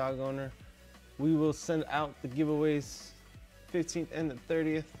Champion Dog Owner. We will send out the giveaways 15th and the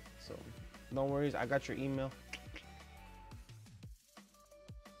 30th. So no worries, I got your email.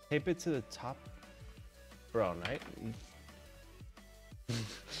 Tape it to the top. Bro, night.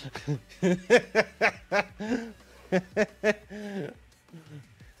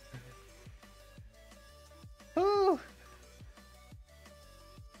 Ooh.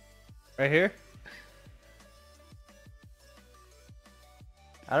 Right here?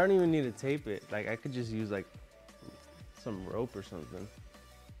 I don't even need to tape it. Like, I could just use like some rope or something.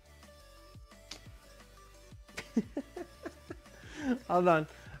 Hold on.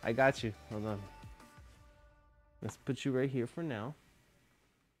 I got you. Hold on. Let's put you right here for now.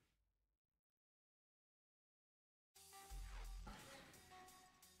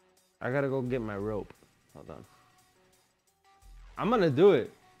 I gotta go get my rope. Hold on. I'm gonna do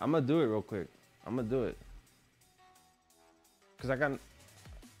it. I'm gonna do it real quick. I'm gonna do it. Cause I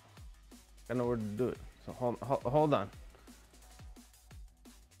know where to do it. So hold on.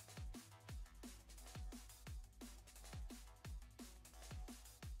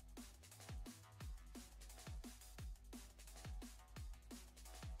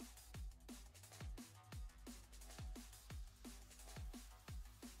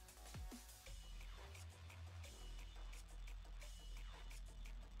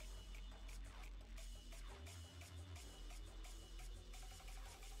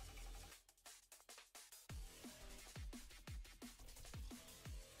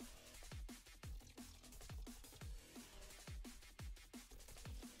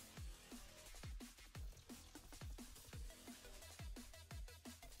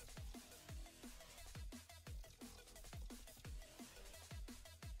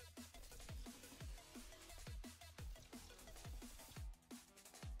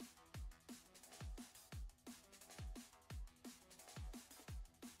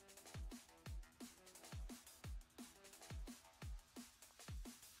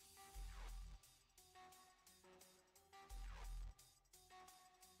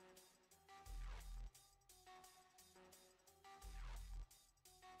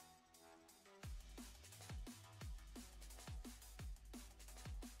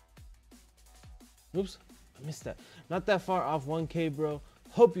 Oops, I missed that. Not that far off 1K, bro.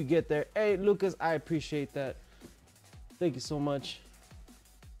 Hope you get there. Hey, Lucas, I appreciate that. Thank you so much.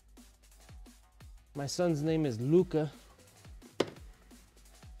 My son's name is Luca.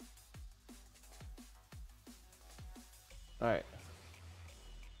 All right.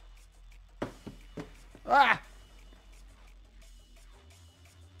 Ah!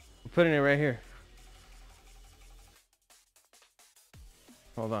 I'm putting it right here.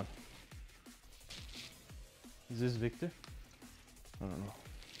 Hold on. Is this Victor? I don't know.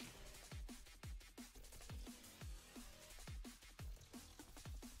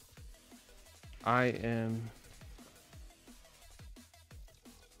 I am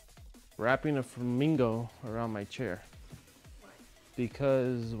wrapping a flamingo around my chair.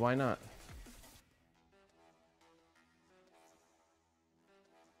 Because why not?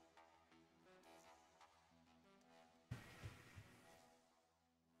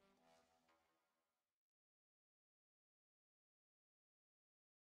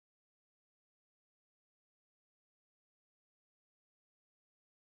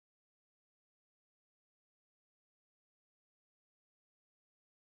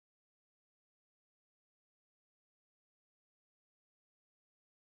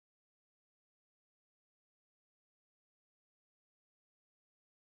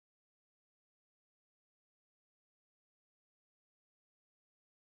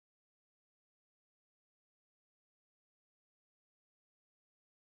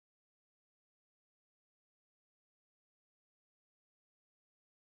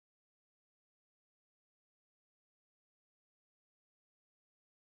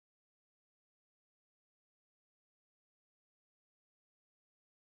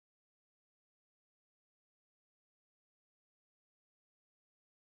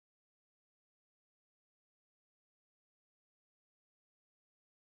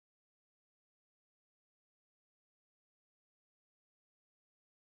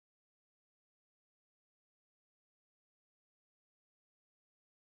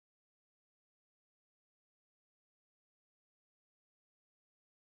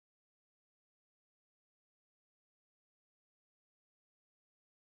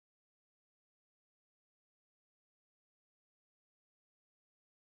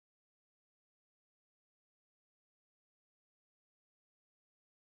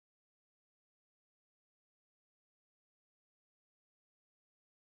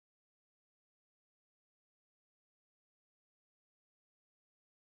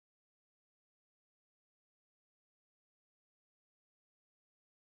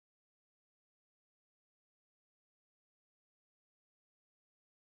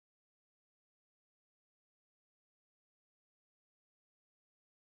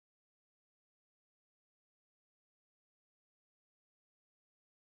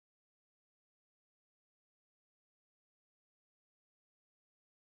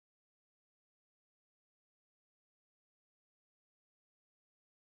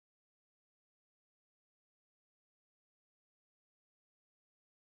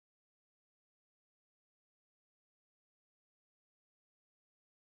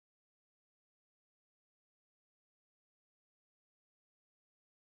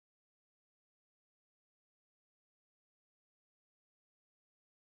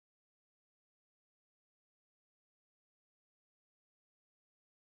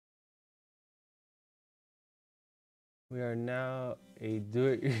 We are now a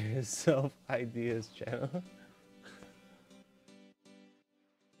do-it-yourself ideas channel.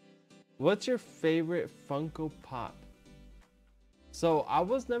 What's your favorite Funko Pop? So I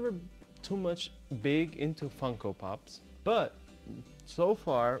was never too much big into Funko Pops, but so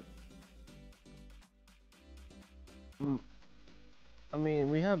far, I mean,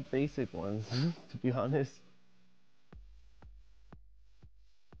 we have basic ones, to be honest.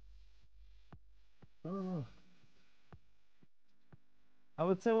 I don't know. I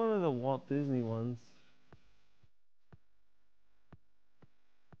would say one of the Walt Disney ones.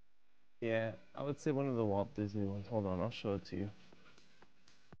 Yeah, I would say one of the Walt Disney ones. Hold on, I'll show it to you.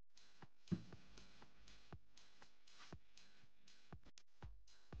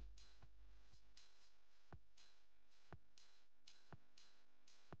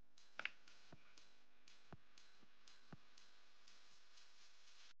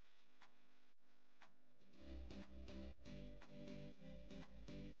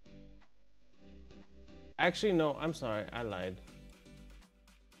 Actually, no, I'm sorry, I lied.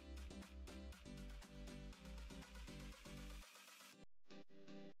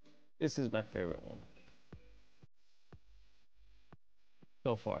 This is my favorite one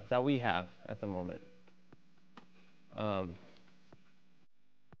so far that we have at the moment.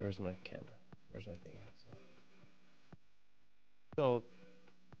 Where's my camera? Where's my thing? So,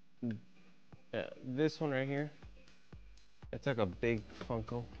 this one right here, it's like a big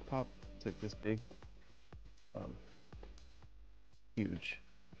Funko Pop. It's like this big, huge,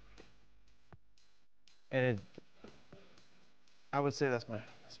 and I would say that's my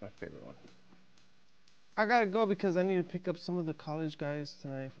favorite one. I gotta go because I need to pick up some of the college guys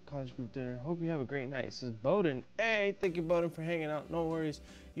tonight for college group dinner. Hope you have a great night. This is Bowden. Hey, thank you, Bowden, for hanging out. No worries.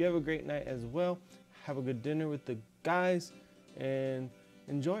 You have a great night as well. Have a good dinner with the guys and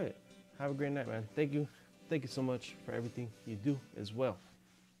enjoy it. Have a great night, man. Thank you. Thank you so much for everything you do as well.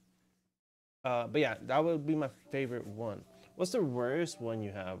 But yeah, that would be my favorite one. What's the rarest one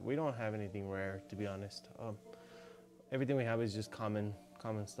you have? We don't have anything rare, to be honest. Everything we have is just common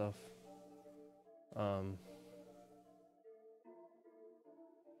stuff.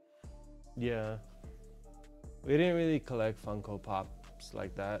 Yeah, we didn't really collect Funko Pops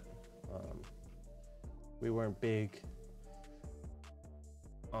like that. We weren't big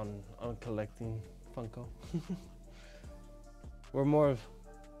on collecting Funko. We're more of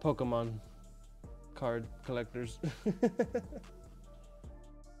Pokemon card collectors.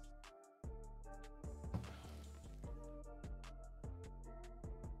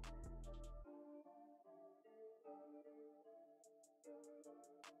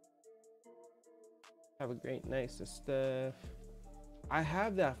 Have a great night, Steph. I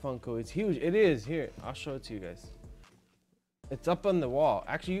have that Funko. It's huge. It is. Here, I'll show it to you guys. It's up on the wall.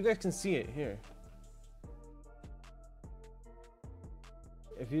 Actually, you guys can see it here.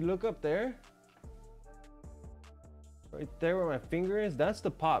 If you look up there, right there where my finger is, that's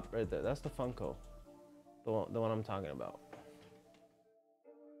the Pop right there. That's the Funko. The one I'm talking about.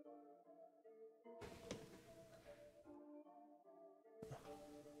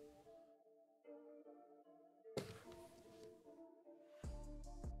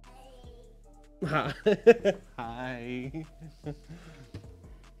 Hi.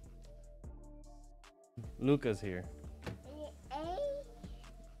 Luca's here.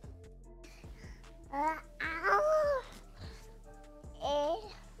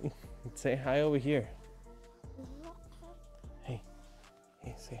 Say hi over here. Hey,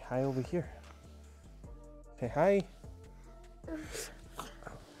 say hi over here. Say hi.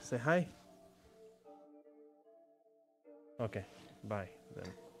 Say hi. Okay, bye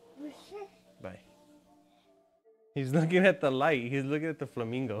then. Bye. He's looking at the light. He's looking at the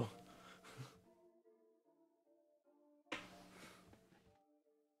flamingo.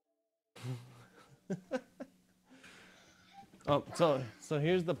 Oh, so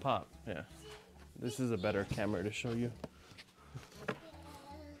here's the Pop. Yeah. This is a better camera to show you.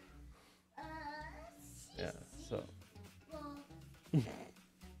 Yeah, so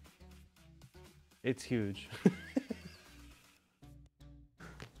it's huge.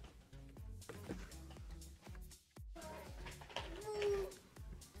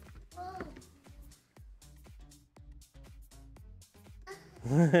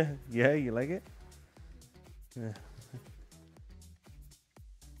 Yeah, you like it? Yeah.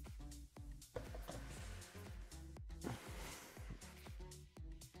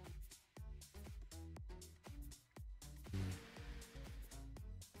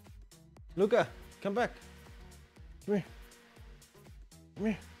 Luca, come back. Come here. Come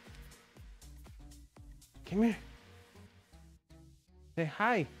here. Come here. Say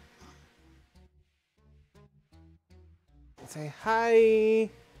hi. Say hi.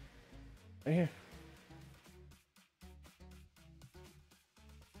 Right here.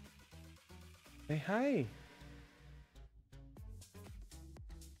 Say hi.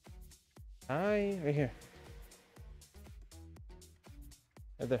 Hi. Right here.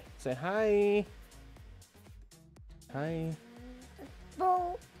 Right there. Say hi. Hi.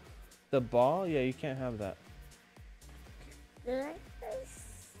 Ball. The ball? Yeah, you can't have that.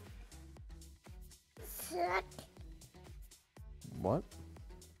 What?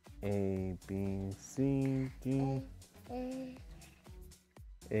 A, B, C, D.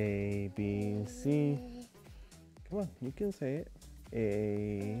 A, B, C. Come on, you can say it.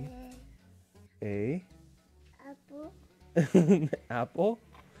 A. Apple. Apple?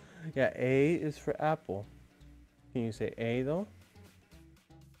 Yeah, A is for apple. Can you say A though?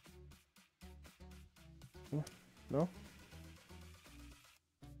 No?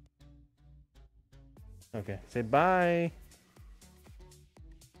 Okay, say bye.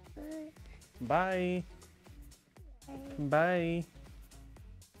 Bye. Bye.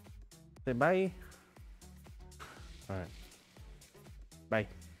 Say bye. Alright. Bye.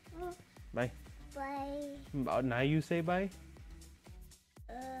 Bye. Bye. Now you say bye.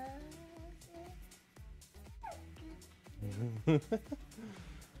 Alright.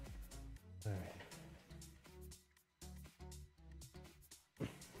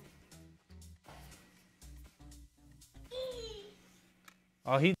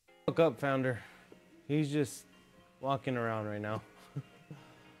 Oh, he woke up, Founder. He's just walking around right now.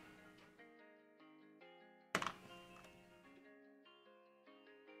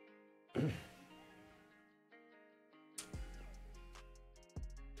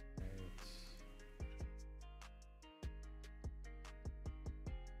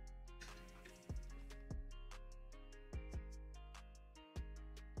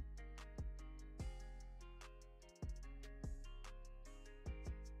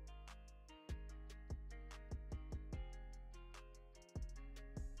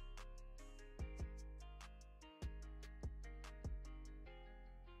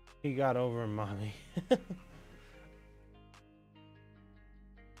 He got over mommy.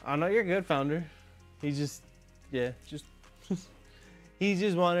 Oh no, you're good, Founder. He just, yeah, just he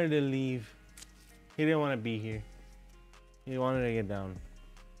just wanted to leave. He didn't want to be here. He wanted to get down.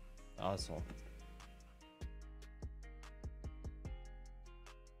 Awesome.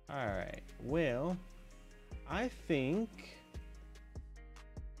 All right. Well, I think.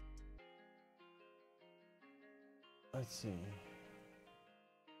 Let's see.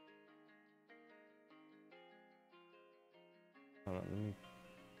 Hold on,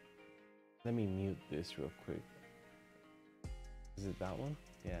 let me mute this real quick. Is it that one?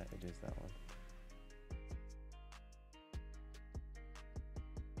 Yeah, it is that one.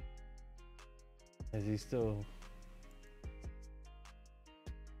 Is he still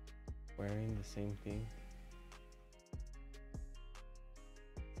wearing the same thing?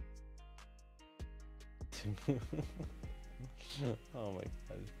 Oh my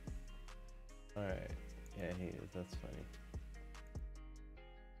god. Alright. Yeah, he is. That's funny.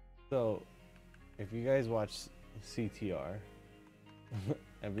 So, if you guys watch CTR,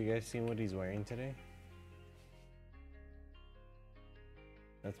 have you guys seen what he's wearing today?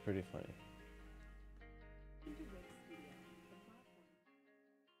 That's pretty funny.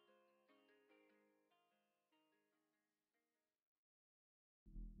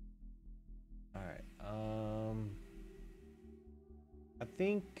 Alright, I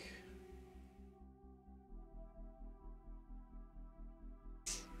think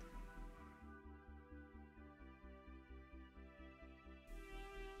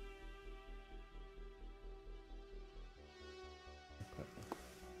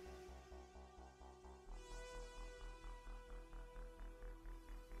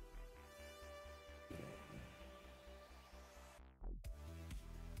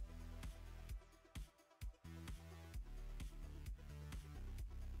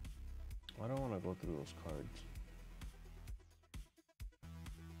I don't want to go through those cards.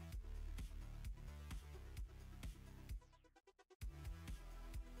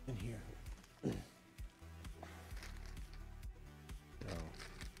 In here. No.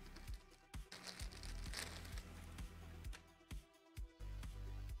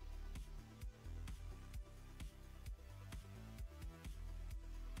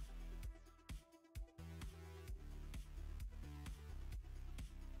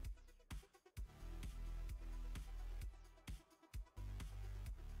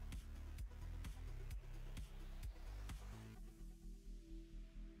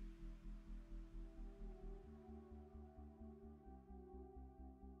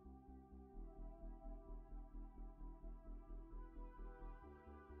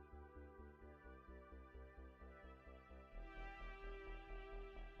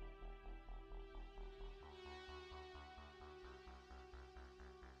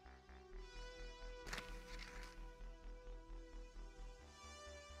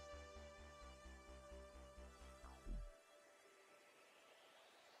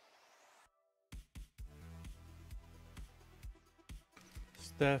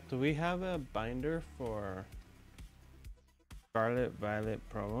 Steph, do we have a binder for Scarlet Violet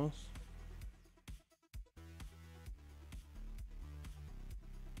promos?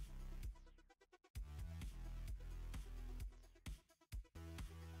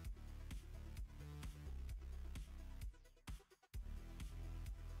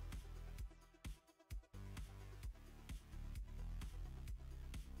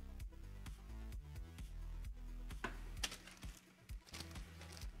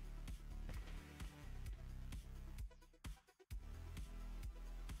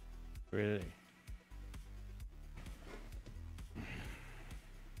 Really?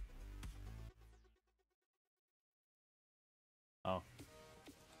 Oh.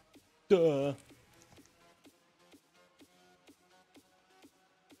 Duh.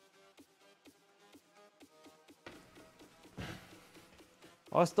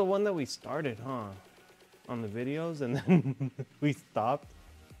 Oh, it's the one that we started, huh? On the videos and then we stopped.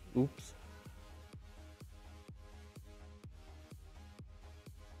 Oops.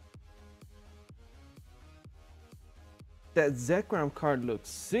 That Zekrom card looks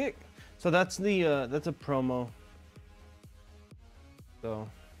sick. So that's the that's a promo. So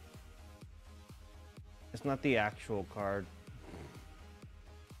it's not the actual card.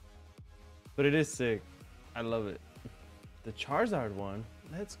 But it is sick. I love it. The Charizard one.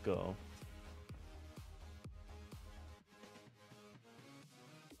 Let's go.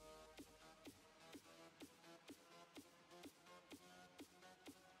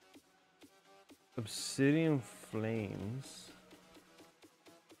 Obsidian Flames.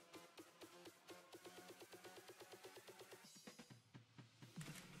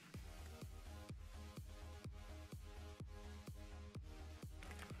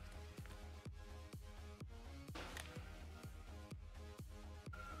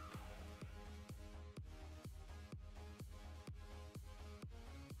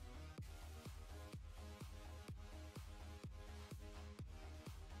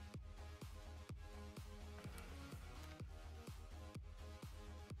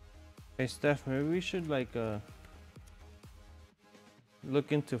 Hey Steph, maybe we should like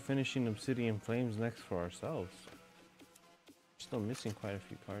look into finishing Obsidian Flames next for ourselves. Still missing quite a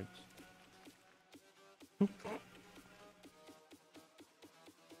few cards.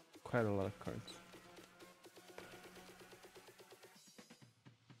 Quite a lot of cards.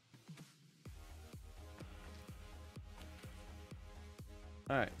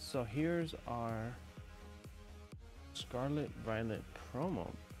 Alright, so here's our Scarlet Violet promo.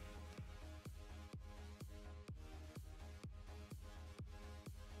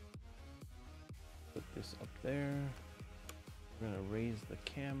 Put this up there. We're gonna raise the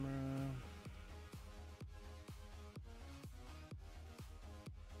camera.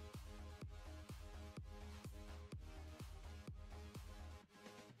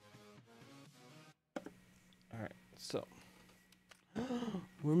 Alright, so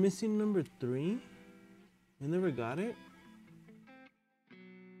we're missing number 3. We never got it.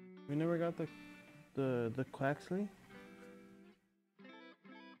 We never got the Quaxley.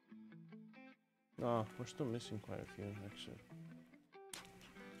 Oh, we're still missing quite a few actually.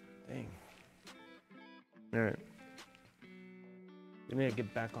 Dang. Alright. We need to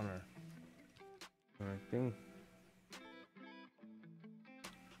get back on our thing.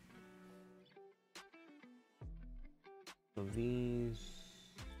 So these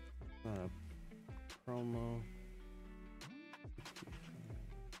promo.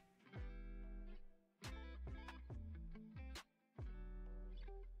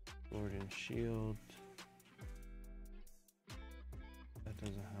 Sword and Shield. That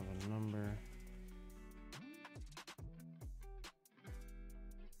doesn't have a number.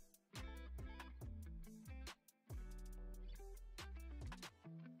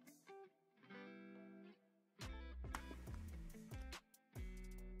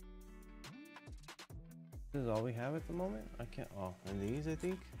 This is all we have at the moment? I can't. Oh, and these, I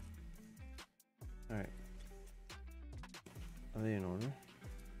think. Alright. Are they in order?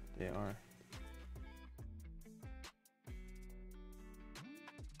 They are.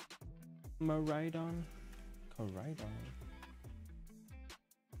 Maridon. Coridon.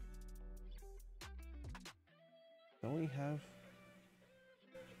 Don't we have?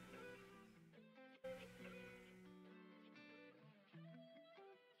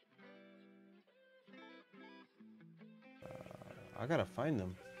 I gotta find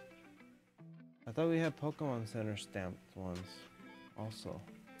them. I thought we had Pokemon Center stamped ones also.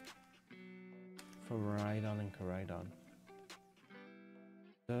 For Maridon and Coridon.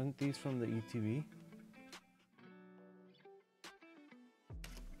 Aren't these from the ETB?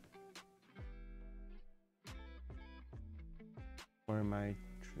 Or am I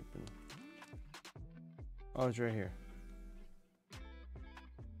tripping. Oh, it's right here.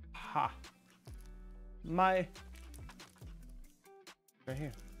 Ha! Right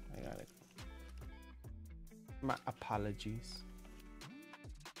here. I got it. My apologies.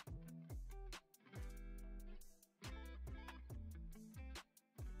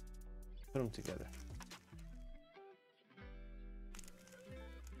 Put them together.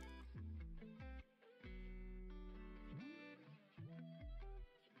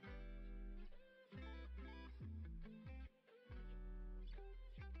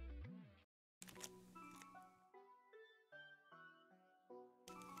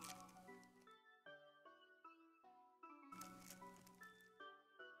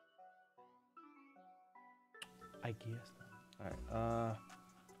 I guess. All right.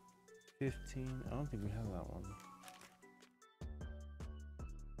 15. I don't think we have that one.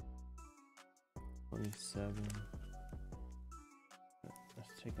 27. Let's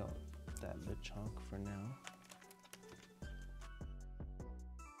take out the chunk for now.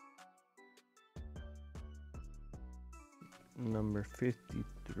 Number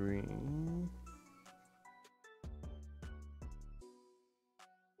 53.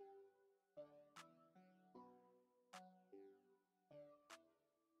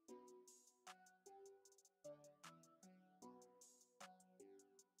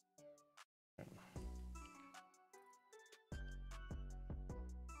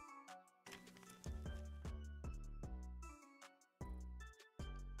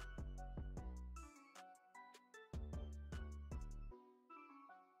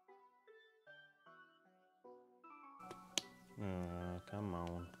 Come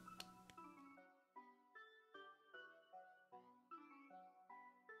on.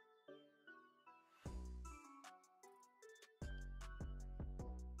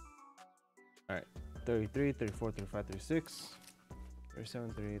 All right, 33, 34, 35, 36,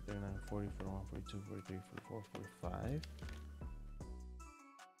 37, 38, 39, 40, 41, 42, 43, 44, 45,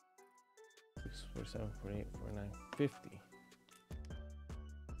 46, 47, 48, 49, 50.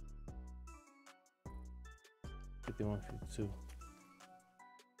 51, 52.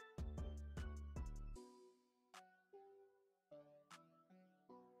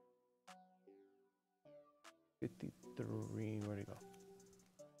 53, where'd he go?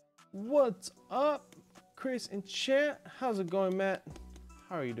 What's up, Chris and chat? How's it going, Matt?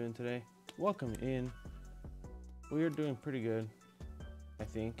 How are you doing today? Welcome in. We are doing pretty good, I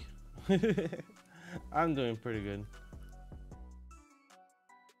think. I'm doing pretty good.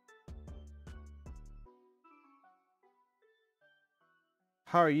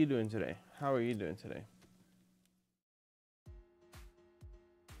 How are you doing today? How are you doing today?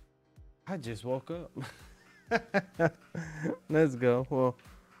 I just woke up. Let's go. Well,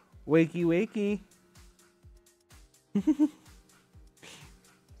 wakey wakey.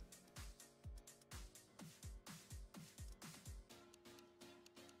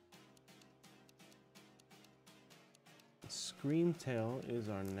 Screamtail is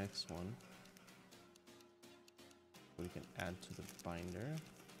our next one. We can add to the binder.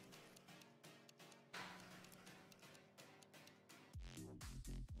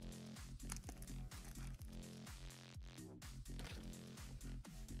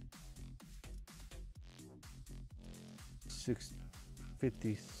 Six,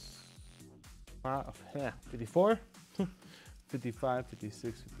 54, 55,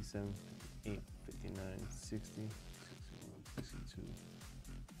 56, 57, 58, 59, 60, 61, 62,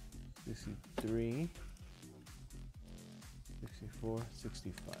 63, 64,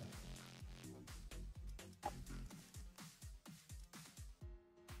 65.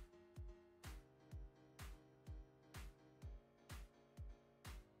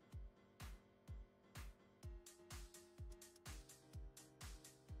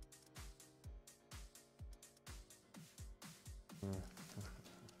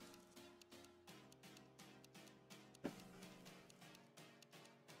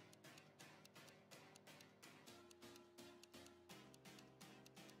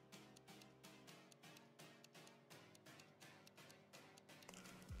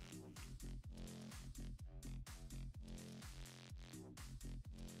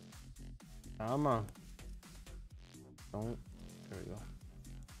 Come on. Don't. There we go.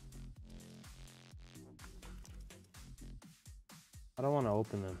 I don't want to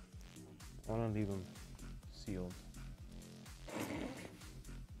open them. I want to leave them sealed.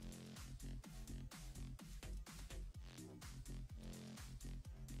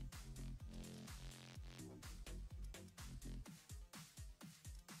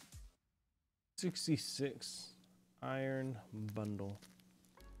 $66 iron bundle.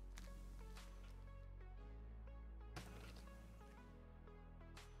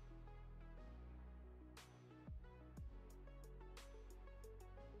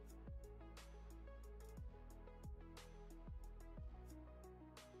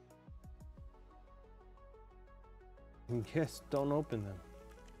 Yes, don't open them.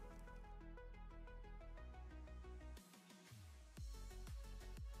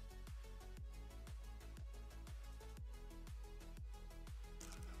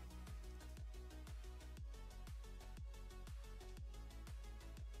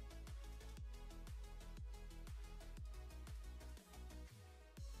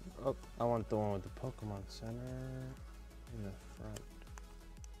 Oh, I want the one with the Pokemon Center in the front.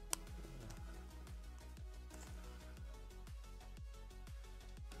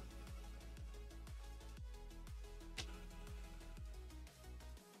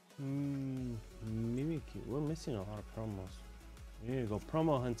 Mimikyu. We're missing a lot of promos. We need to go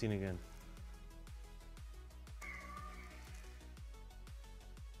promo hunting again.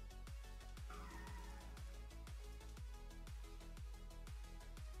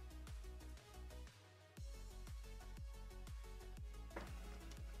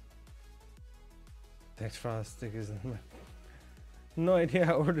 Thanks for all the stickers. No idea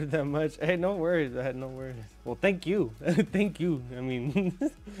I ordered that much. Hey, no worries. I had no worries. Well, thank you. Thank you. I mean,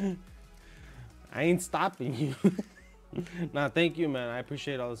 I ain't stopping you. Nah, thank you, man. I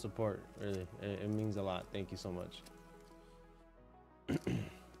appreciate all the support. Really, it means a lot. Thank you so much.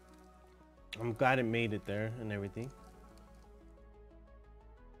 I'm glad it made it there and everything.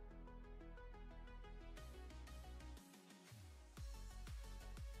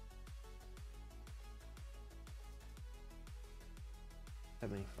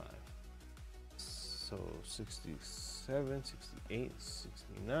 So 67, 68,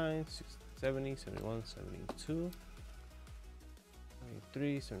 69, 70, 71, 72,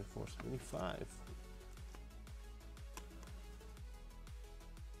 73, 74, 75.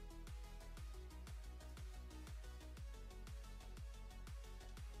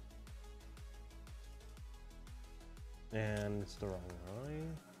 And it's the wrong way.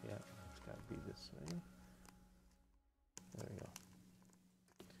 Yeah, it's gotta be this way. There we go.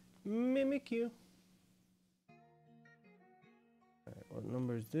 Mimikyu. Alright, what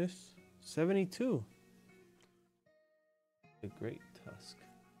number is this? 72. The Great Tusk.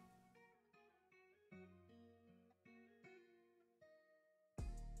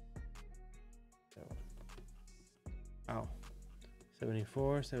 Ow.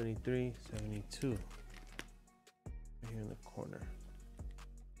 74, 73, 72. Right here in the corner.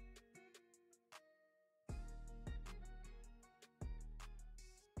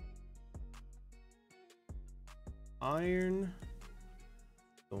 Iron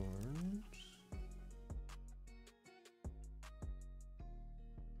Thorns.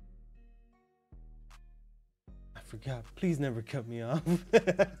 I forgot. Please never cut me off.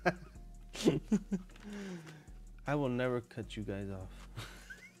 I will never cut you guys off.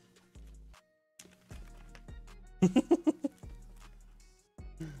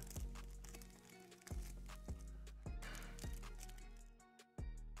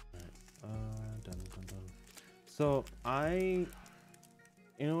 So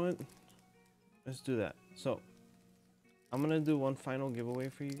you know what? Let's do that. So I'm gonna do one final giveaway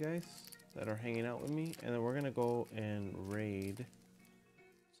for you guys that are hanging out with me, and then we're gonna go and raid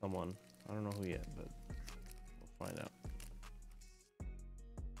someone. I don't know who yet, but we'll find out.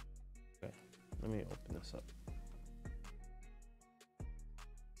 Okay, let me open this up.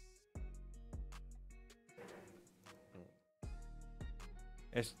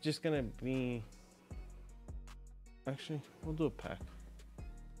 It's just gonna be, actually, we'll do a pack.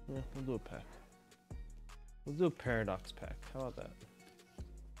 Yeah, we'll do a pack. We'll do a Paradox pack. How about that?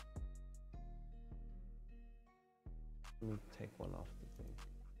 Let me take one off the thing.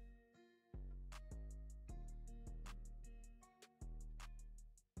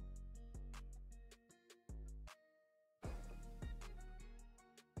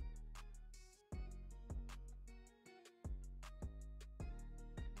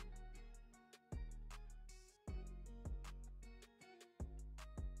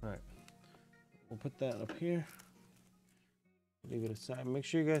 All right, we'll put that up here. Leave it aside. Make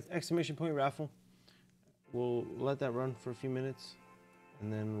sure you guys, exclamation point raffle. We'll let that run for a few minutes,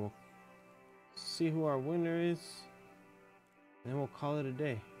 and then we'll see who our winner is, and then we'll call it a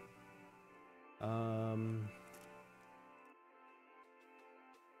day.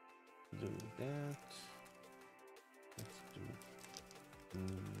 Do that. Let's do that.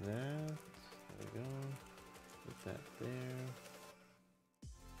 There we go. Put that there.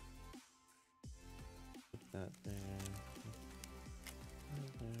 Put that there. Put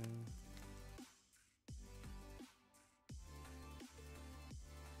that there.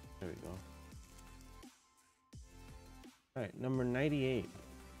 There we go. All right, number 98.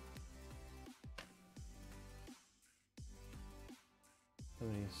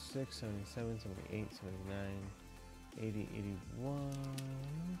 76, 77, 78, 79, 80, 81,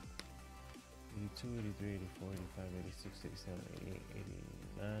 82, 83, 84, 85, 86, 87, 88,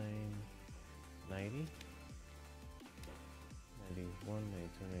 89, 90, 91,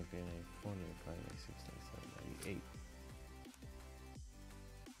 92, 93, 94, 95, 96, 97, 98.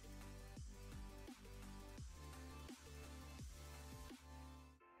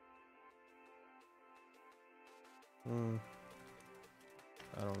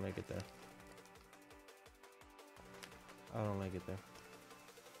 I don't like it there. I don't like it there.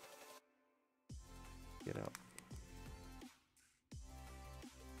 Get out.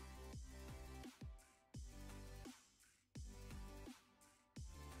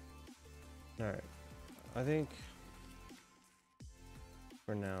 Alright. I think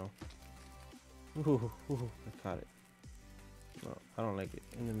for now. Ooh, I caught it. No, I don't like it.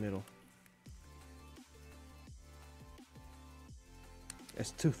 In the middle.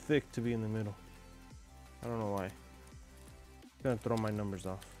 It's too thick to be in the middle. I don't know why. It's gonna throw my numbers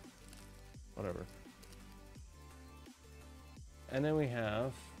off. Whatever. And then we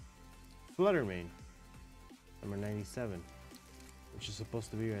have Fluttermane, number 97, which is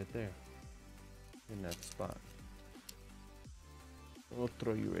supposed to be right there in that spot. We'll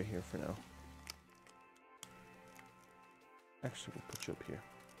throw you right here for now. Actually, we'll put you up here.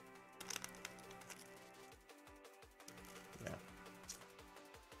 Yeah.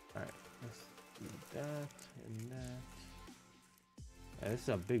 Alright, let's do that and that. Yeah, this is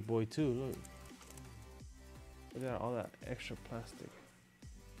a big boy too, look. Look at all that extra plastic.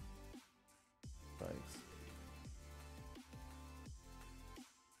 Nice.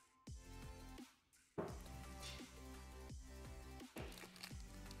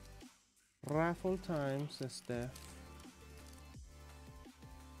 Raffle time, says Steph.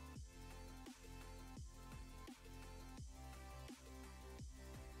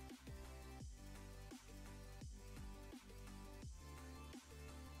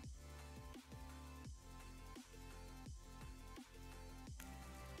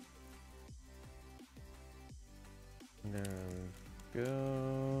 There we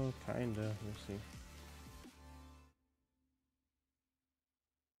go. Kinda. Let's see.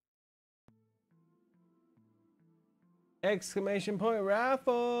 Exclamation point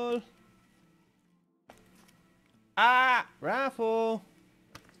raffle. Ah, raffle.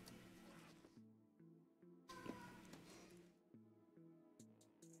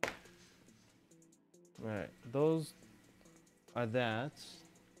 Right, those are that.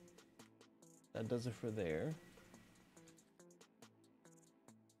 That does it for there.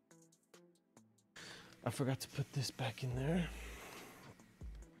 I forgot to put this back in there.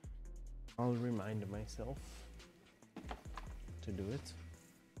 I'll remind myself to do it.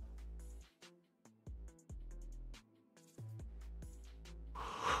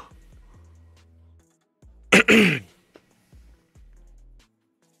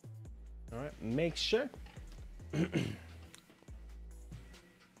 All right, make sure.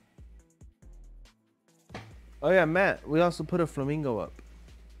 Oh yeah, Matt, we also put a flamingo up.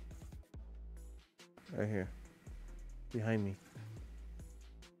 Right here. Behind me.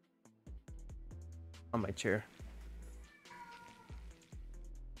 On my chair.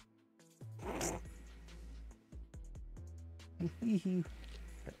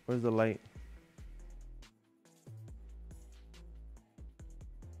 Where's the light?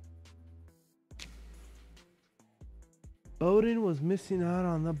 Bowden was missing out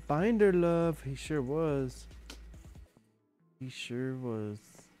on the binder, love. He sure was. He sure was.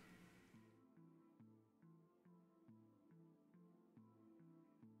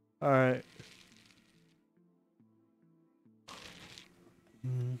 All right.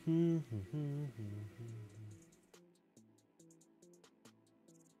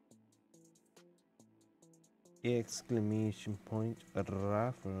 Exclamation point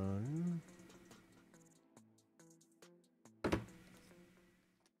raffle.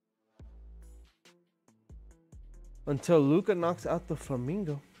 Until Luca knocks out the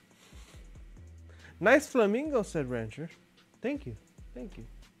flamingo. Nice flamingo, said Rancher. Thank you. Thank you.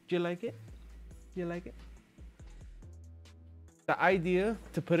 Do you like it? You like it? The idea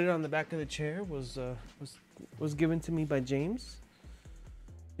to put it on the back of the chair was given to me by James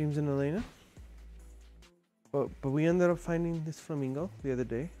and Elena. But we ended up finding this flamingo the other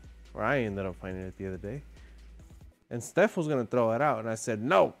day, or I ended up finding it the other day. And Steph was gonna throw it out, and I said,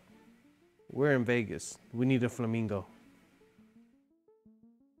 no, we're in Vegas. We need a flamingo.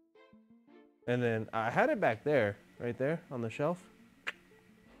 And then I had it back there, right there on the shelf.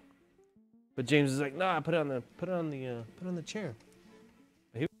 But James is like, nah, put it on the chair.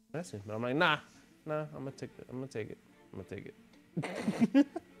 He was messing, but I'm like, nah, I'm gonna take it. I'm gonna take it. I'm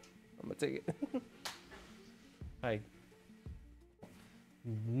gonna take it. Hi.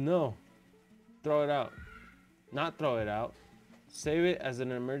 No. Throw it out. Not throw it out. Save it as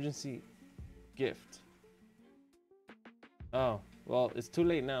an emergency gift. Oh, well, it's too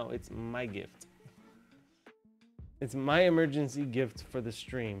late now. It's my gift. It's my emergency gift for the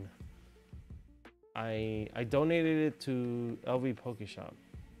stream. I donated it to LV Poké Shop.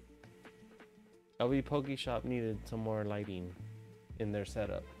 LV Poké Shop needed some more lighting in their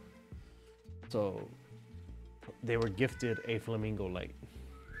setup. So they were gifted a flamingo light.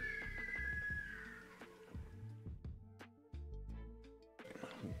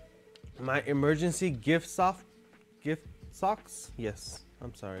 My emergency gift socks? Yes.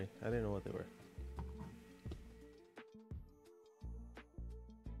 I'm sorry. I didn't know what they were.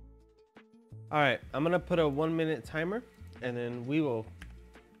 All right, I'm gonna put a 1-minute timer and then we will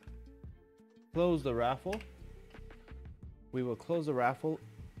close the raffle. We will close the raffle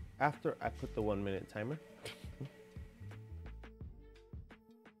after I put the 1-minute timer.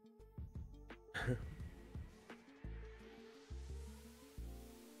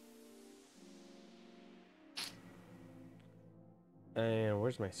 And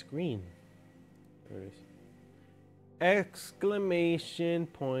where's my screen? There it is. Exclamation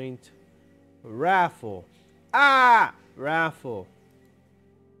point raffle. Ah! Raffle.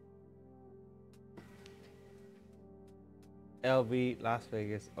 LV Las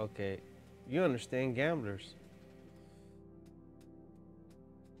Vegas. Okay. You understand gamblers.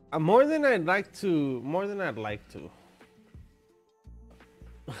 More than I'd like to.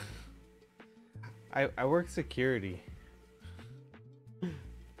 I work security.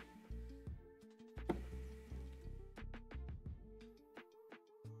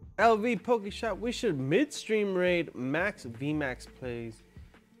 LV Poké Shop, we should midstream raid Max VMAX plays.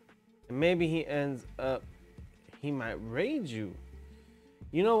 And maybe he ends up, he might raid you.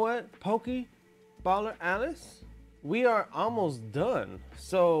 You know what, Poké Baller Alice? We are almost done.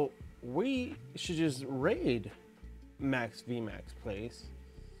 So we should just raid Max VMAX plays.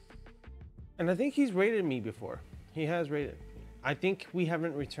 And I think he's raided me before. He has raided. I think we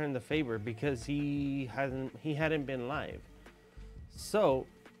haven't returned the favor because he hadn't been live. So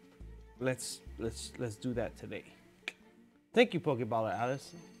let's do that today. Thank you, Pokeballer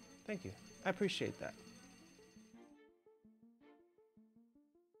Alice. Thank you. I appreciate that.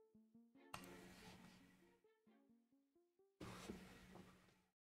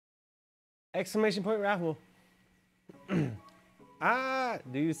 Exclamation point raffle. Ah,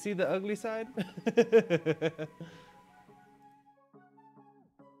 do you see the ugly side?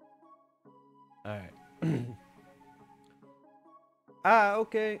 All right. Ah,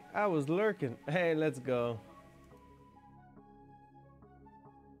 okay. I was lurking. Hey, let's go.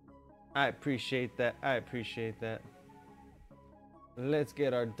 I appreciate that. I appreciate that. Let's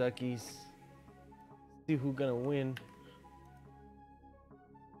get our duckies. See who's gonna win.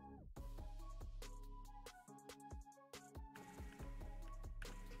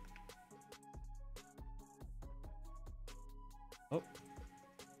 Oh.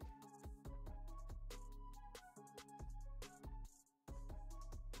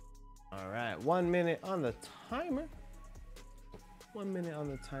 All right, 1 minute on the timer. 1 minute on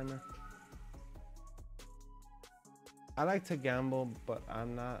the timer. I like to gamble, but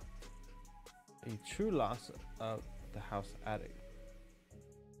I'm not a true loss of the house addict.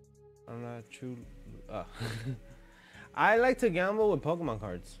 I'm not a true. I like to gamble with Pokemon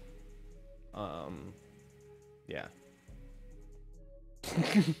cards. Yeah.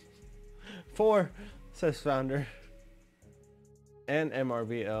 4, says founder. And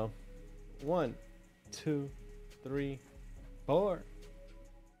MRBL. 1, 2, 3, 4.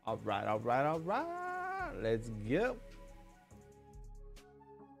 All right, all right, all right. Let's go.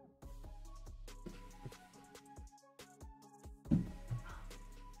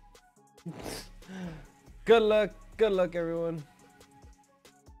 Good luck, everyone.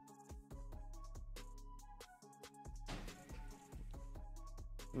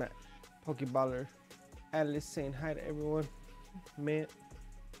 Matt, Pokeballer, Alice saying hi to everyone. Man,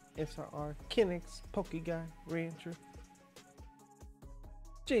 SRR, Kinix, Poke Guy, Rancher,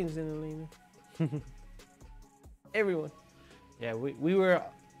 James and Elena. Everyone. Yeah, we were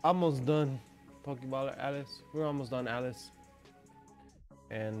almost done, Pokeballer Alice. We were almost done, Alice.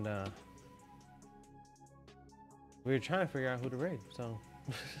 And we were trying to figure out who to raid, so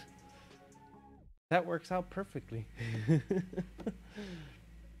that works out perfectly.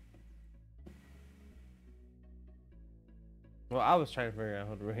 Well, I was trying to figure out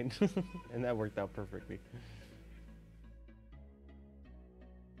who to raid, and that worked out perfectly.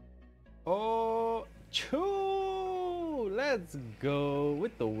 Oh, choo! Let's go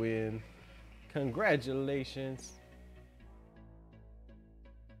with the win. Congratulations.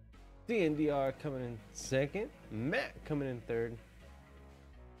 DNDR coming in second. Matt coming in third.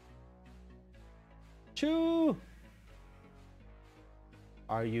 Chew.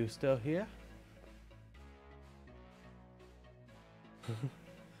 Are you still here?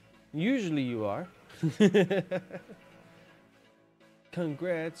 Usually you are.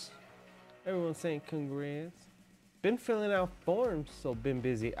 Congrats. Everyone's saying congrats. Been filling out forms, so been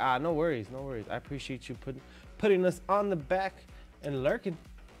busy. No worries, no worries. I appreciate you putting us on the back and lurking.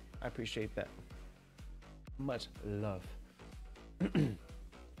 I appreciate that. Much love.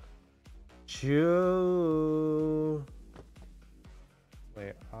 Chew.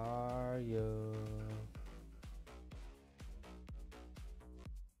 Where are you?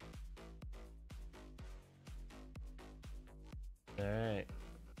 All right.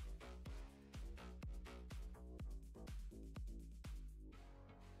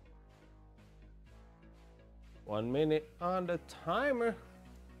 One minute on the timer.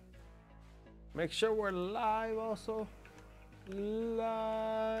 Make sure we're live also.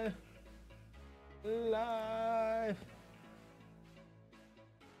 Live.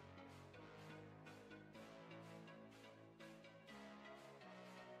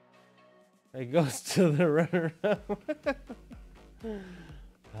 It goes to the runner-up.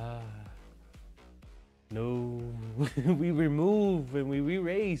 No, we remove and we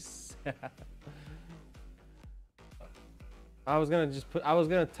re-race. I was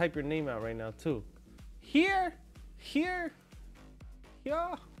gonna type your name out right now too. Here.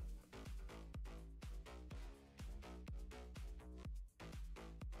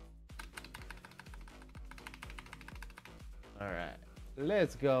 All right,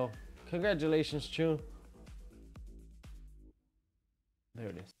 let's go. Congratulations, Chu. There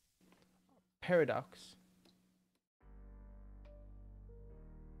it is. Paradox.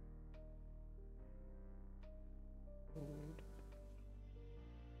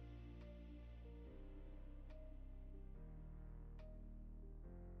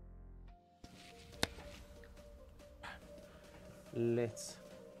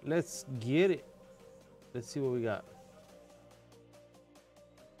 Let's get it. Let's see what we got.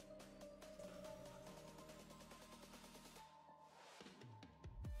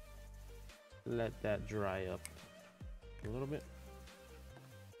 Let that dry up a little bit.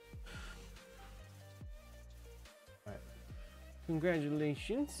 All right.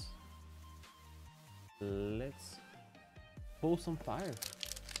 Congratulations. Let's pull some fire.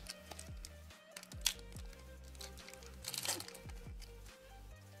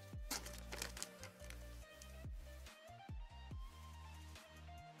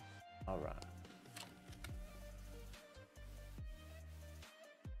 All right.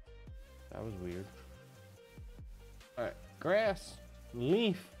 That was weird. All right, grass,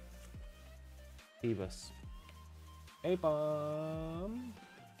 leaf, Divas, Apam,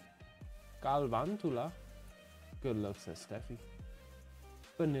 Galvantula. Good luck, says Steffi.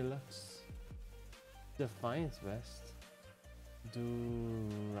 Vanillux, Defiance Vest,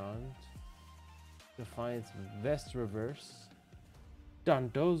 Durant, Defiance Vest Reverse,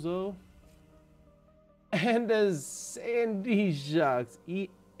 Dondozo, and the Sandy Sharks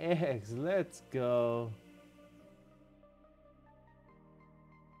EX. Let's go.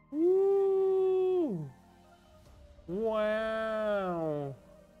 Woo! Wow.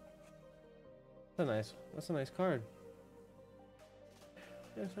 That's a nice card.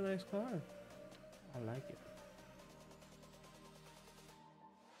 That's a nice card. I like it.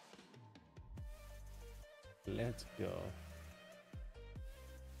 Let's go.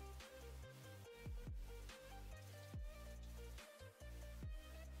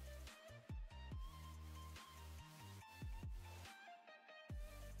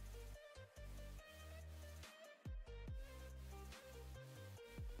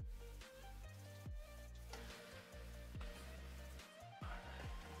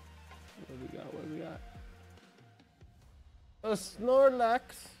 What do we got? A Snorlax.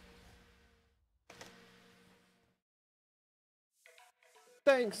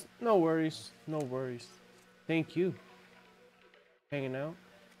 Thanks. No worries. No worries. Thank you. Hanging out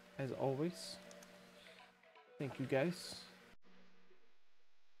as always. Thank you guys.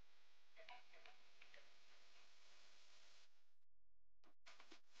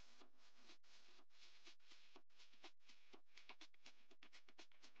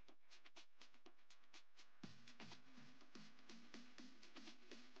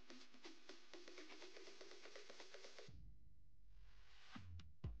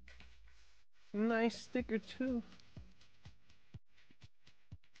 Nice sticker too.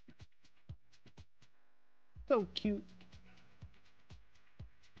 So cute.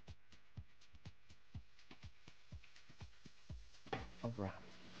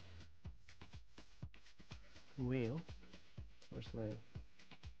 Well, where's my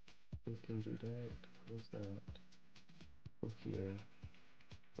freaking direct? Where's that? Go here.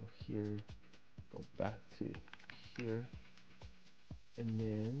 Go here. Go back to here. And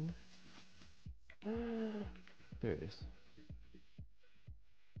then there it is.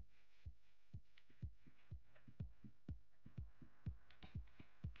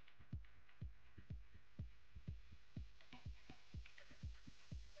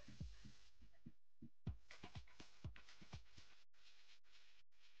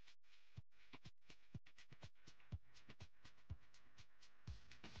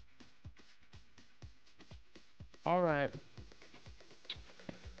 All right.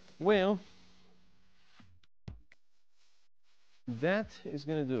 Well, that is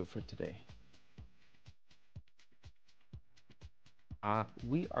gonna do it for today.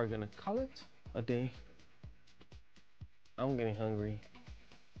 We are gonna call it a day. I'm getting hungry.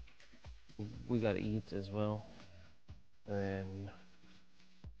 We gotta eat as well. And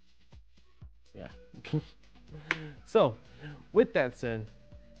yeah. So, with that said,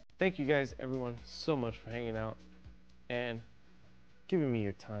 thank you guys, everyone, so much for hanging out and giving me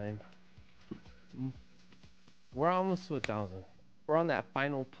your time. We're almost to 1,000. We're on that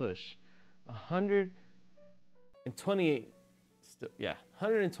final push. 128. Yeah,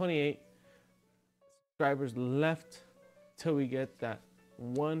 128 subscribers left till we get that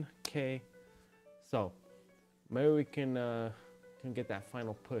 1K. So maybe we can get that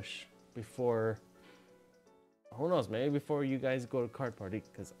final push before. Who knows? Maybe before you guys go to card party,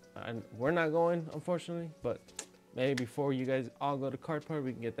 because we're not going, unfortunately. But maybe before you guys all go to card party,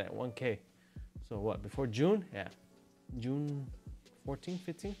 we can get that 1K. So what? Before June? Yeah, June 14,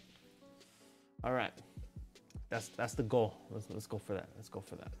 15. All right. That's the goal. Let's go for that. Let's go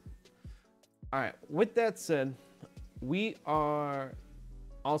for that. All right. With that said, we are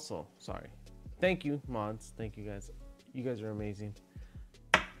also sorry. Thank you, mods. Thank you guys. You guys are amazing.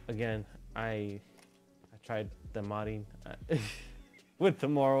 Again, I tried the modding with the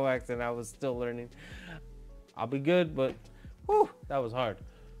Moro accent. I was still learning. I'll be good, but whew, that was hard.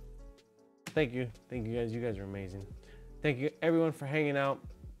 Thank you guys. You guys are amazing. Thank you everyone for hanging out.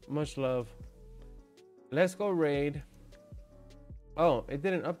 Much love. Let's go raid. Oh, it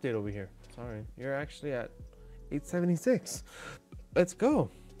didn't update over here. Sorry. You're actually at 876. Let's go.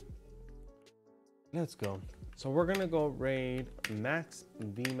 Let's go. So we're gonna go raid Max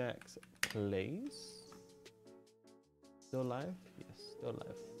VMAX Plays. Still live? Yes, still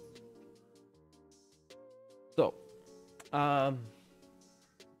live. So,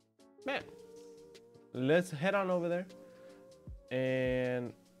 man, let's head on over there.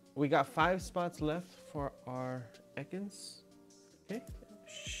 And we got 5 spots left for our Ekans. Okay,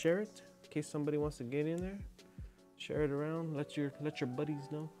 share it in case somebody wants to get in there. Share it around. Let your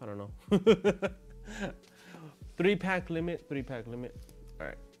buddies know. I don't know. 3-pack limit. 3-pack limit. All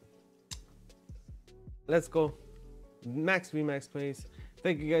right. Let's go. Max VMAX Plays.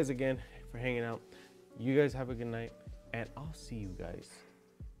 Thank you guys again for hanging out. You guys have a good night, and I'll see you guys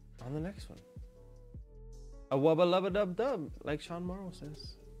on the next one. A wubba lubba dub dub, like Sean Morrow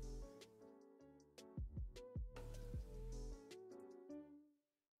says.